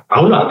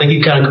don't know. I think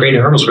you kind of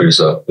created hurdles for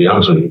yourself, to be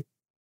honest with you.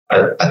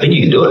 I think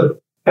you can do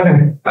it.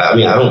 Okay. I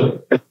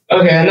don't.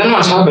 Okay. And then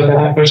on top of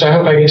that, which I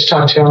hope I get to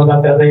talk to you all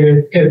about that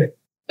later, because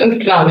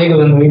it's not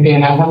legal in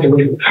Louisiana. I have to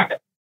leave.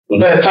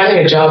 But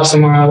finding a job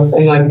somewhere else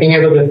and like being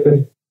able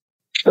to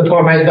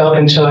support myself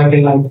until I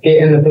can like get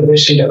in the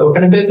position to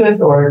open a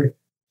business or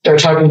start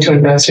talking to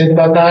investors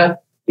about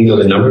that. You know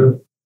the number?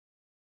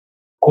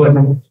 What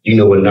number? You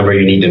know what number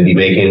you need to be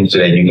making so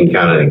that you can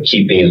kind of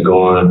keep things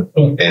going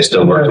and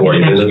still work toward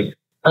your business?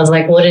 I was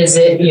like, what is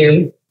it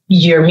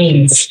your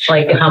means?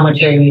 Like how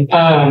much are you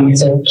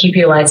so keep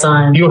your lights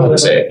on. You don't have to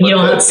say it. You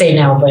don't have to say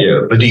now, but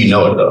yeah, but do you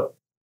know it though?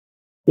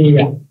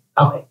 Yeah.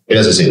 Okay. It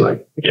doesn't seem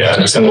like. Yeah,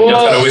 just kind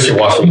of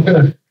wishy-washy.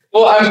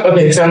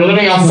 Well, so I'm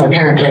living off my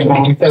parents right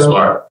now. So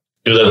smart.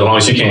 Do that as long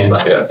as you can.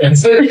 Yeah.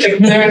 So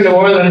they're in New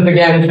Orleans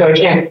again, so I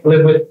can't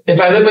live with. If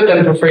I live with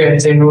them for free,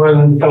 I'd say New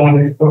Orleans. I want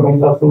to support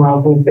myself somewhere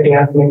else in the city. I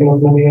have to make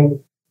enough money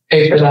and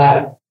pay for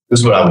that.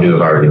 This is what I would do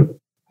if I were you.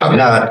 I'm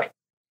not,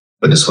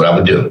 but this is what I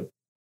would do.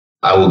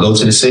 I will go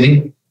to the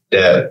city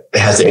that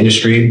has the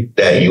industry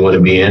that you want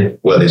to be in,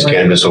 whether it's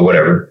cannabis or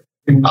whatever.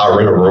 I'll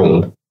rent a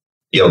room.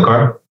 You have a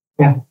car?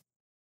 Yeah.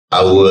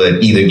 I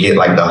would either get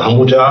like the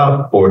humble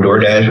job or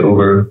DoorDash,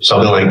 Uber,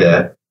 something like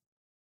that.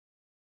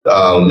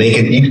 Make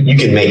it. You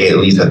can make at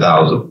least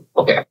 1,000.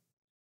 Okay.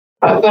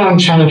 That's what I'm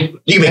trying to.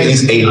 You can make at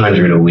least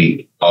 800 a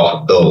week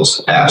off of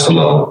those apps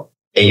alone,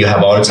 and you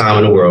have all the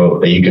time in the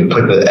world, and you can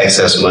put the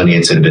excess money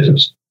into the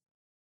business.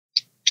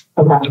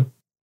 Okay.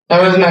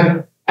 That was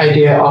my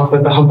idea off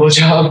of the humble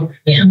job.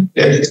 Yeah.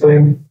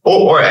 Basically.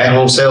 Or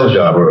at-home sales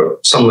job or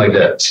something like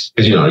that,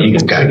 because you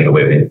can kind of get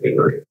away with anything.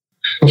 Right?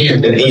 And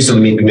you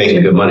still be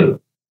making good money.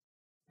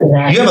 You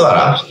have a lot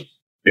of options.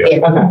 Yeah.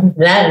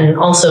 That and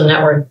also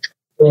network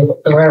with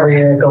wherever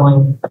you're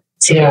going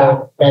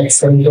to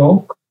that's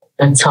legal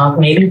and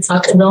maybe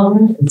talk to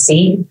them and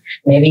see.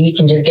 Maybe you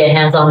can just get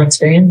hands-on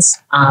experience.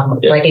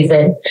 Like I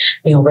said,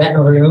 rent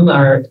a room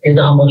or do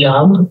the humble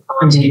job,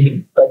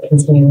 but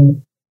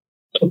continue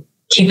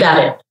keep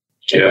at it.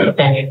 Yeah.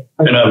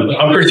 And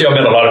I'm pretty sure I've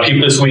met a lot of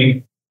people this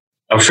week.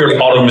 I'm sure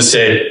all of them have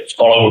said,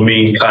 follow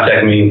me,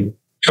 contact me,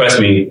 trust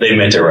me, they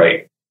meant it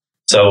right.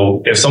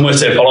 So if someone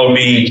said, follow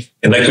me,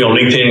 connect me on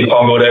LinkedIn,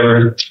 call me,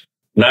 whatever,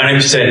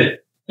 90%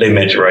 they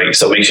meant it right.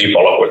 So make sure you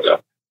follow up with them.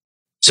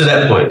 To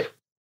that point.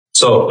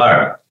 So, all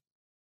right.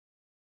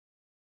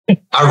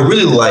 I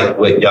really like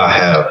what y'all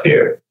have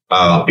here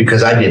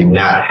because I did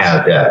not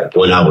have that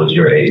when I was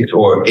your age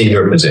or in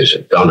your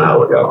position. Don't know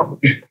how it goes.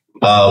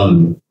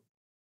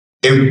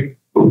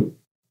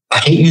 I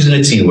hate using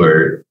the T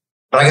word,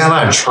 but I got a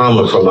lot of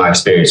trauma from my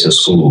experience in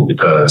school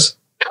because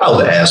I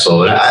was an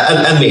asshole. And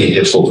I made it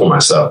difficult for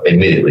myself,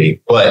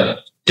 admittedly. But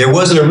there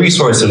wasn't a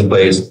resource in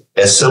place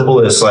as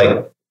simple as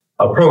like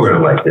a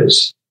program like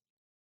this.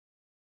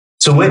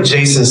 So what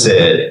Jason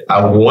said,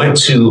 I want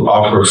to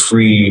offer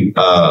free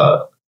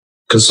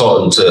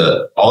consultant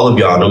to all of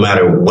y'all, no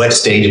matter what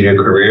stage of your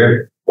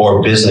career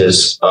or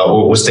business,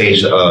 or what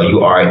stage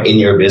you are in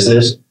your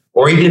business,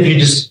 or even if you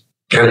just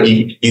kind of,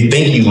 you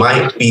think you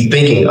might be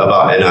thinking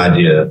about an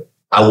idea.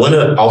 I want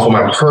to offer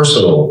my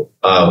personal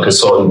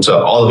consultant to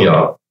all of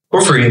y'all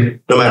for free,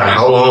 no matter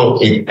how long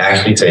it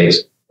actually takes.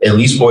 I'm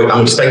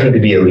expecting to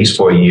be at least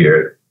for a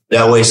year.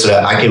 That way, so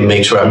that I can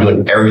make sure I'm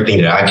doing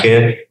everything that I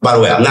can. By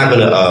the way, I'm not going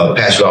to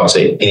pass you off to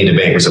any of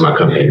the bankers in my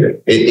company.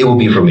 It will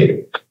be for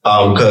me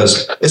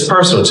because it's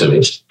personal to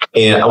me.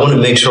 And I want to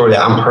make sure that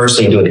I'm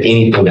personally doing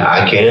anything that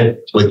I can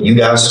with you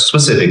guys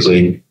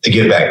specifically to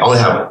give back. I only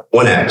have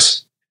one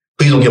ask.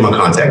 Please don't give my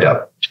contact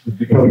out.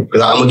 Because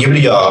I'm going to give it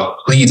to y'all.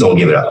 Please don't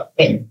give it out.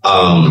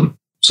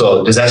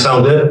 So does that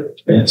sound good?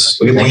 Yes.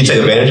 Will you take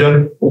advantage of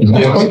it?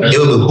 It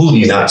will behoove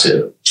you not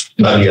to.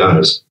 I'll be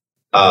honest.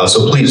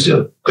 So please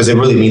do, because it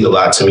really means a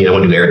lot to me. I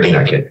want to do everything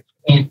I can.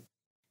 Yeah.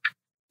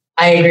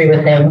 I agree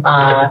with him.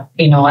 I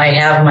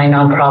have my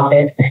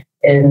nonprofit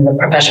in the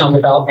professional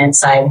development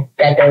side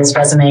that does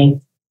resume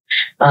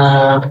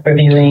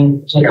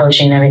reviewing and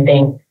coaching and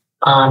everything,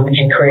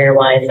 and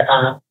career-wise.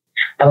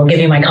 I will give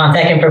you my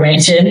contact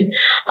information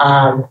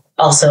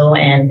also,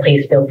 and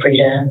please feel free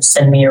to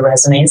send me your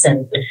resumes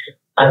and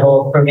I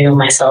will review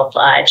myself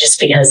just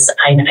because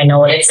I know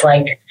what it's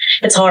like.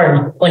 It's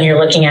hard when you're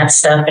looking at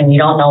stuff and you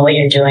don't know what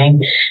you're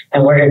doing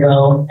and where to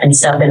go and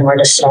stuff and where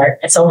to start.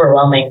 It's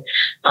overwhelming.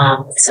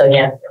 So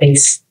yeah,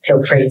 please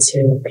feel free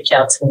to reach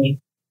out to me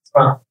as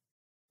well.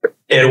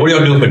 And what are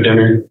y'all doing for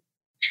dinner?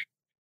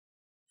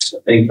 I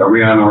think, are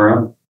we on our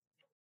own?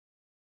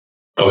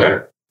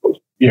 Okay.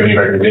 You have any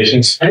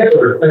recommendations? I have a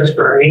request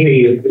for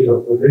Amy.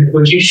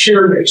 Would you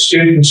share with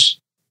students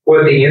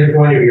what the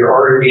endpoint of your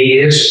R&D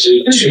is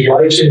to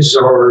license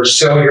or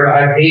sell your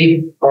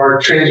IP or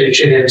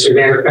transition into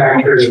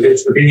manufacturing and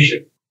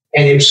distribution?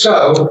 And if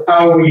so,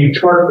 how will you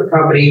target the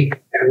company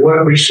and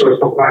what resources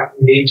might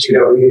you need to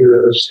know either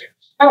of those things?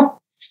 Oh.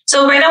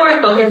 So right now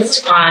we're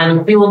focused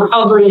on, we will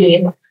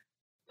probably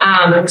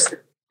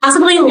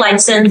possibly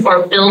license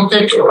or build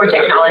the core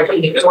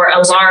technology for a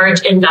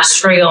large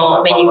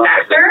industrial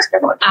manufacturer.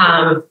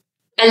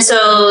 And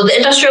so the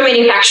industrial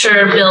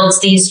manufacturer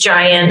builds these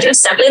giant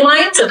assembly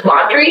lines of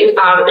laundry,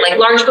 like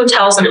large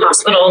hotels and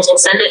hospitals will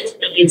send it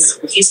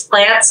to these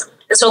plants.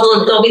 And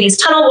so there'll be these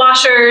tunnel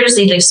washers,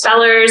 these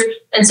expellers.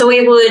 And so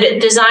we would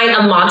design a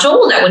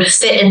module that would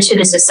fit into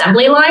this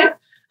assembly line.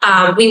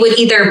 We would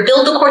either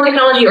build the core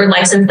technology or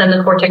license them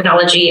the core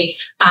technology,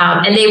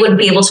 and they would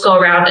be able to go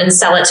around and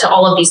sell it to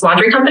all of these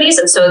laundry companies.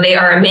 And so they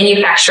are a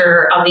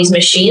manufacturer of these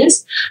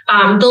machines.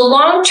 The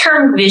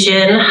long-term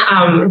vision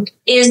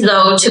is,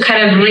 though, to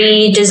kind of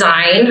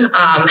redesign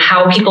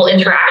how people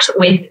interact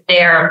with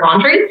their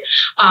laundry.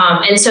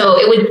 And so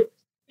it would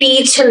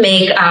be to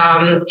make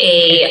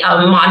a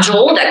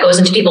module that goes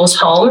into people's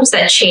homes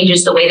that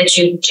changes the way that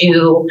you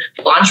do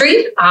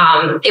laundry.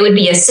 It would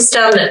be a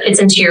system that fits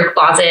into your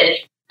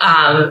closet.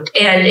 And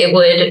it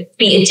would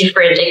be a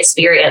different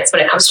experience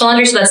when it comes to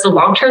laundry. So that's the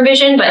long-term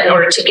vision. But in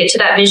order to get to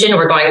that vision,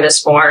 we're going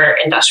this more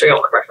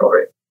industrial commercial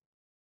route.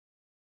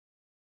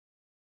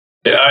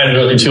 Yeah, I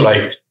really too,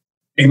 like,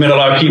 you met a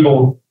lot of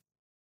people.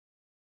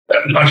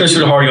 I'm just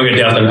really hard to get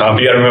down to the top.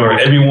 You got to remember,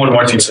 everyone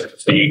wants you to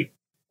succeed.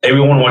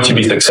 Everyone wants you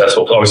to be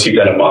successful. So always keep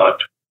that in mind.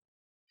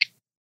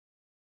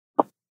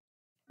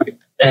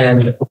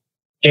 And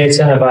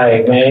Jason, if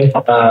I may,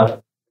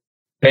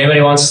 if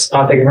anybody wants to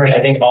contact me, I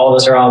think all of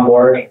us are on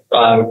board.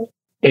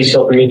 Please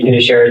feel free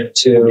to share it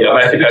to. Yeah,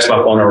 I have to pass my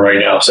phone number right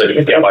now, so you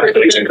can get my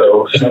connection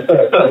code.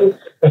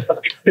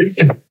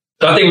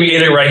 So I think we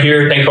get it right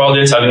here. Thanks for all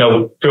this. I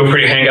know, feel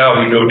free to hang out.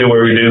 We do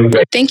what we do.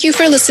 Thank you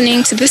for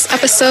listening to this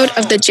episode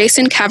of the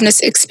Jason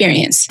Cavness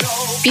Experience.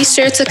 Be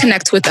sure to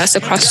connect with us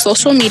across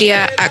social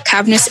media at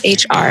Cavness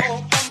HR.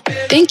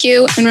 Thank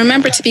you, and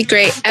remember to be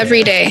great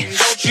every day.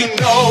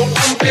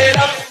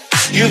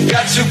 You've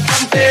got to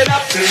pump it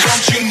up,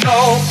 don't you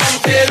know,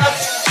 pump it up.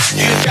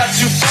 You've got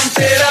to pump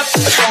it up,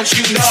 don't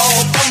you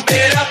know, pump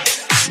it up.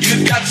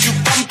 You've got to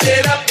pump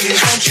it up,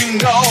 don't you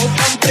know,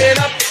 pump it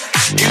up.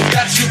 You've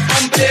got to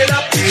pump it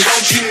up,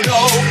 don't you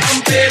know,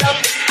 pump it up.